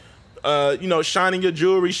and shining your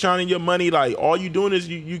jewelry, shining your money. Like all you doing is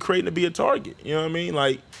you creating to be a target. You know what I mean?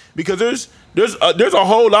 Like because there's a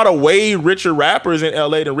whole lot of way richer rappers in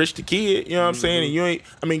LA than Rich the Kid. You know what I'm saying? And you ain't.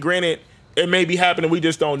 I mean, granted, it may be happening. We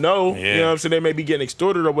just don't know. Yeah. You know what I'm saying? They may be getting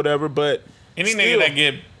extorted or whatever. But Any still, nigga that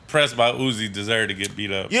get pressed by Uzi deserve to get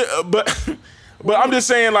beat up. yeah, but I'm just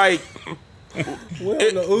saying like. Well,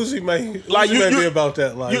 the Uzi may Like, Uzi may be about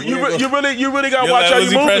that. Like You really gotta You watch let how you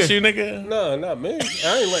Uzi press moving. you, nigga? No, not me.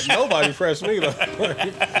 I ain't let nobody press me. Like,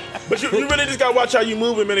 But you really just gotta watch how you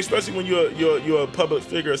moving, man. Especially when you're a public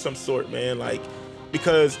figure of some sort, man. Like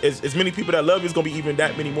because as many people that love you, it's gonna be even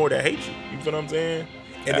that many more that hate you. You feel what I'm saying?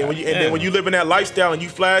 And then when you live in that lifestyle and you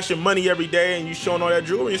flashing money every day and you showing all that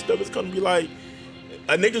jewelry and stuff, it's gonna be like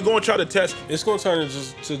a nigga gonna try to test you. it's gonna turn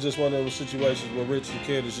to just one of those situations where Rich the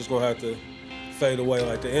Kid is just gonna have to fade away.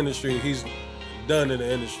 Like the industry, he's done in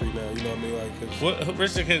the industry now. You know what I mean? Like 'cause What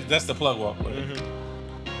Rich the Kid? That's the plug walk.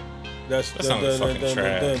 that's That sounds fucking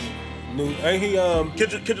trash. New ain't he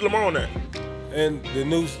Kendrick Lamar on that. and the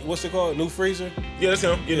new what's it called? New Freezer. Yeah, that's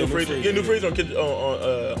him. Yeah, New New Freezer. Freezer, Yeah, New yeah. Freezer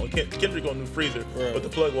on Kendrick on New Freezer. Right. But the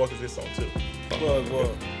plug walk is this song too. Plug walk.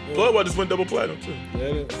 Plug walk just went double platinum too. Yeah,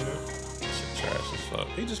 it is. Shit trash as fuck.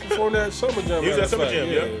 He just performed that Summer Jam. He was matter at Summer of fact.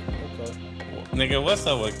 Jam, Okay. Nigga, what's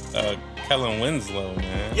up with Kellen Winslow,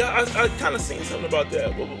 man? Yeah, I kind of seen something about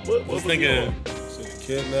that. What This was he nigga, on? So the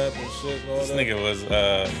kidnap and shit and all this that. nigga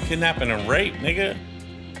was kidnapping and rape, nigga.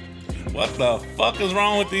 What the fuck is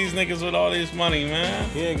wrong with these niggas with all this money, man?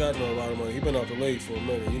 He ain't got no lot of money. He been out the league for a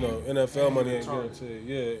minute. You know, NFL money ain't guaranteed.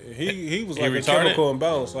 Yeah, he was He like a retarded? chemical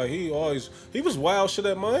imbalance. Like he was wild shit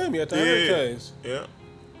at Miami at the Hurricanes. Yeah.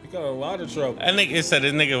 He got in a lot of trouble. I think it said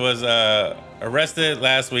this nigga was arrested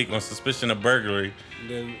last week on suspicion of burglary. And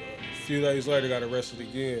then a few days later, got arrested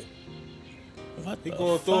again. What He the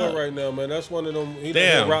going through fuck? it right now, man. That's one of them. He done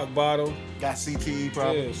Damn. hit rock bottom. got CTE Yeah,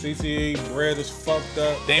 probably. CTE, bread is fucked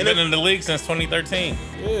up. They ain't been in the league since 2013.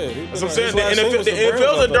 Yeah, he been That's what I'm saying. The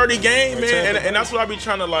NFL's a dirty game, man, and that's what I be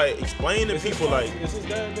trying to like explain to people. Like, is his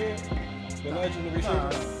dad there? The legendary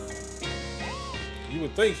receiver. You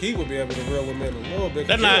would think he would be able to reel him in a little bit.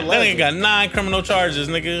 'cause That he a nigga legend. got 9 criminal charges,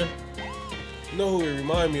 nigga. You know who he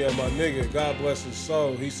remind me of? My nigga, God bless his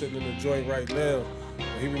soul. He's sitting in the joint right now.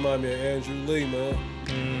 He remind me of Andrew Lee, man.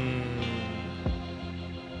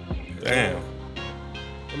 Damn.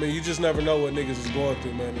 I mean, you just never know what niggas is going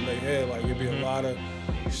through, man, in their head. Like, it'd be a lot of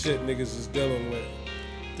shit niggas is dealing with.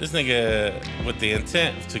 This nigga with the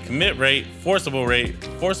intent to commit rape,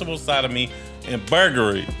 forcible sodomy, and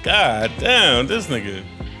burglary. God damn, this nigga.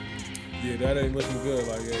 Yeah, that ain't looking good.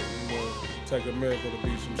 Like, yeah, you know, take a miracle to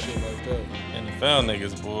beat some shit like that. NFL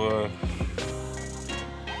niggas, boy.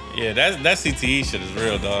 Yeah, that CTE shit is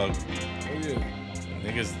real, dog. Oh, yeah.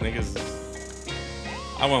 Niggas.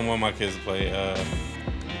 I wouldn't want my kids to play.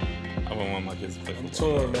 I wouldn't want my kids to play I'm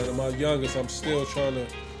football. torn, man. And my youngest, I'm still trying to,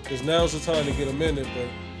 because now's the time to get him in it, but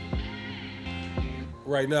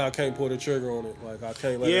right now I can't pull the trigger on it. Like I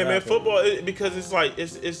can't let it Yeah, man, happen. football because it's like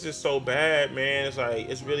it's just so bad, man. It's like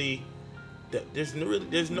it's really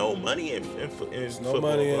there's no money in football, No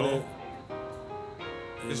money in bro. it.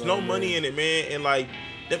 There's no money in it, man. And like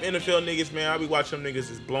them NFL niggas, man, I be watching them niggas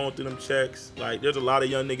just blowing through them checks. Like there's a lot of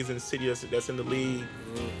young niggas in the city that's in the league,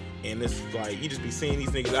 and it's like you just be seeing these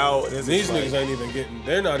niggas out. And it's These just niggas like, ain't even getting.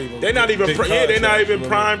 They're not even. they're not even big they're not contracts, even you know?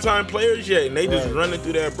 prime time players yet, and they just Right. running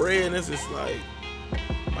through that bread. And it's just like,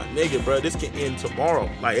 my nigga, bro, this can end tomorrow.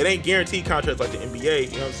 Like it ain't guaranteed contracts like the NBA.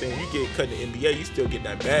 You know what I'm saying? You get cut in the NBA, you still get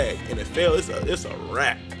that bag. NFL, it's a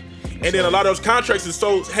wrap. And then a lot of those contracts is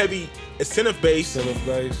so heavy incentive based. Incentive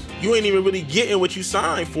base. You ain't even really getting what you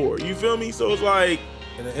signed for. You feel me? So it's like,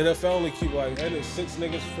 And the NFL only keep like, ain't it 6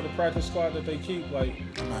 niggas for the practice squad that they keep like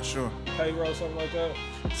I'm not sure. payroll something like that.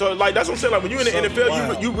 so like that's what I'm saying. Like when you in the Something NFL,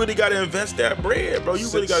 wild. you really gotta invest that bread, bro. You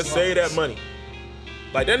really Six gotta save slots. that money.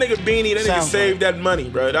 Like that nigga Beanie, that nigga Sounds saved right. that money,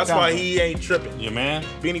 bro. That's Sounds why right. he ain't tripping. Your man?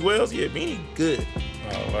 Beanie Wells, yeah, Beanie good.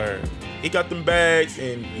 Oh, word. He got them bags,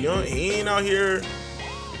 and you know he ain't out here.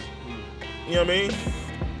 You know what I mean?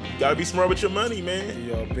 You gotta be smart with your money, man.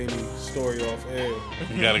 Yo, Beanie story off air.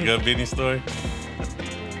 You got a good Beanie story?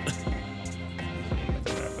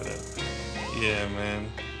 Wrap it up. Yeah,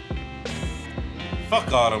 man.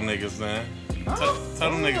 Fuck all them niggas, man.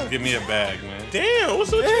 Tell them niggas give me a bag, man. Damn,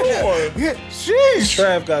 what's up with you? Yeah, sheesh.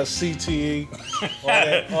 Trav got CTE,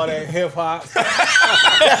 all that hip hop.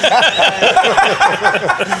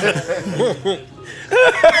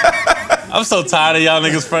 I'm so tired of y'all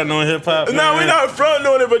niggas fronting on hip hop. No, we not front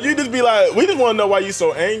on it, but you just be like, we just want to know why you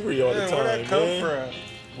so angry all the time. Where that come man.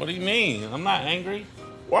 from? What do you mean? I'm not angry.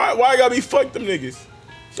 Why I gotta be fuck them niggas?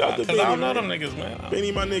 Shout out to Because I Beanie, don't know man. them niggas, man.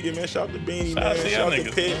 Beanie, my nigga, man. Shout out to Beanie, Shout out man. to Shout y'all out to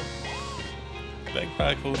niggas, Pitt. man. They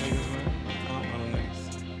probably cool niggas, man. I don't know them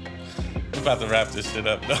niggas. We about to wrap this shit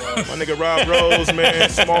up, though. My nigga Rob Rose, man.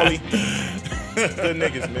 Smalley. Good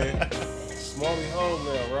niggas, man. Smalley home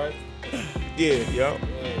now, right? Yeah, yo.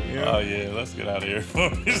 Oh, yeah. Let's get out of here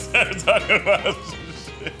before we start talking about some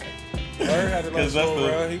shit. Herb had a nice 'Cause that's little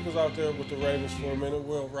the- run. He was out there with the Ravens for a minute.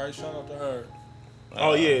 Will, right? Shout out to Herb.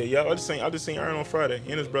 Oh yeah, yo. I just seen Aaron on Friday.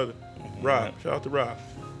 He and his brother. Rob. Shout out to Rob.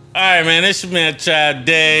 All right, man. It's your man, Chad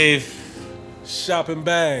Dave. Shopping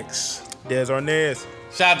bags. Des Arnaz.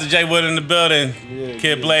 Shout out to Jay Wood in the building. Yeah,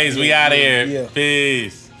 Kid yeah, Blaze, we yeah, out of yeah, here. yeah.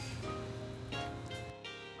 Peace.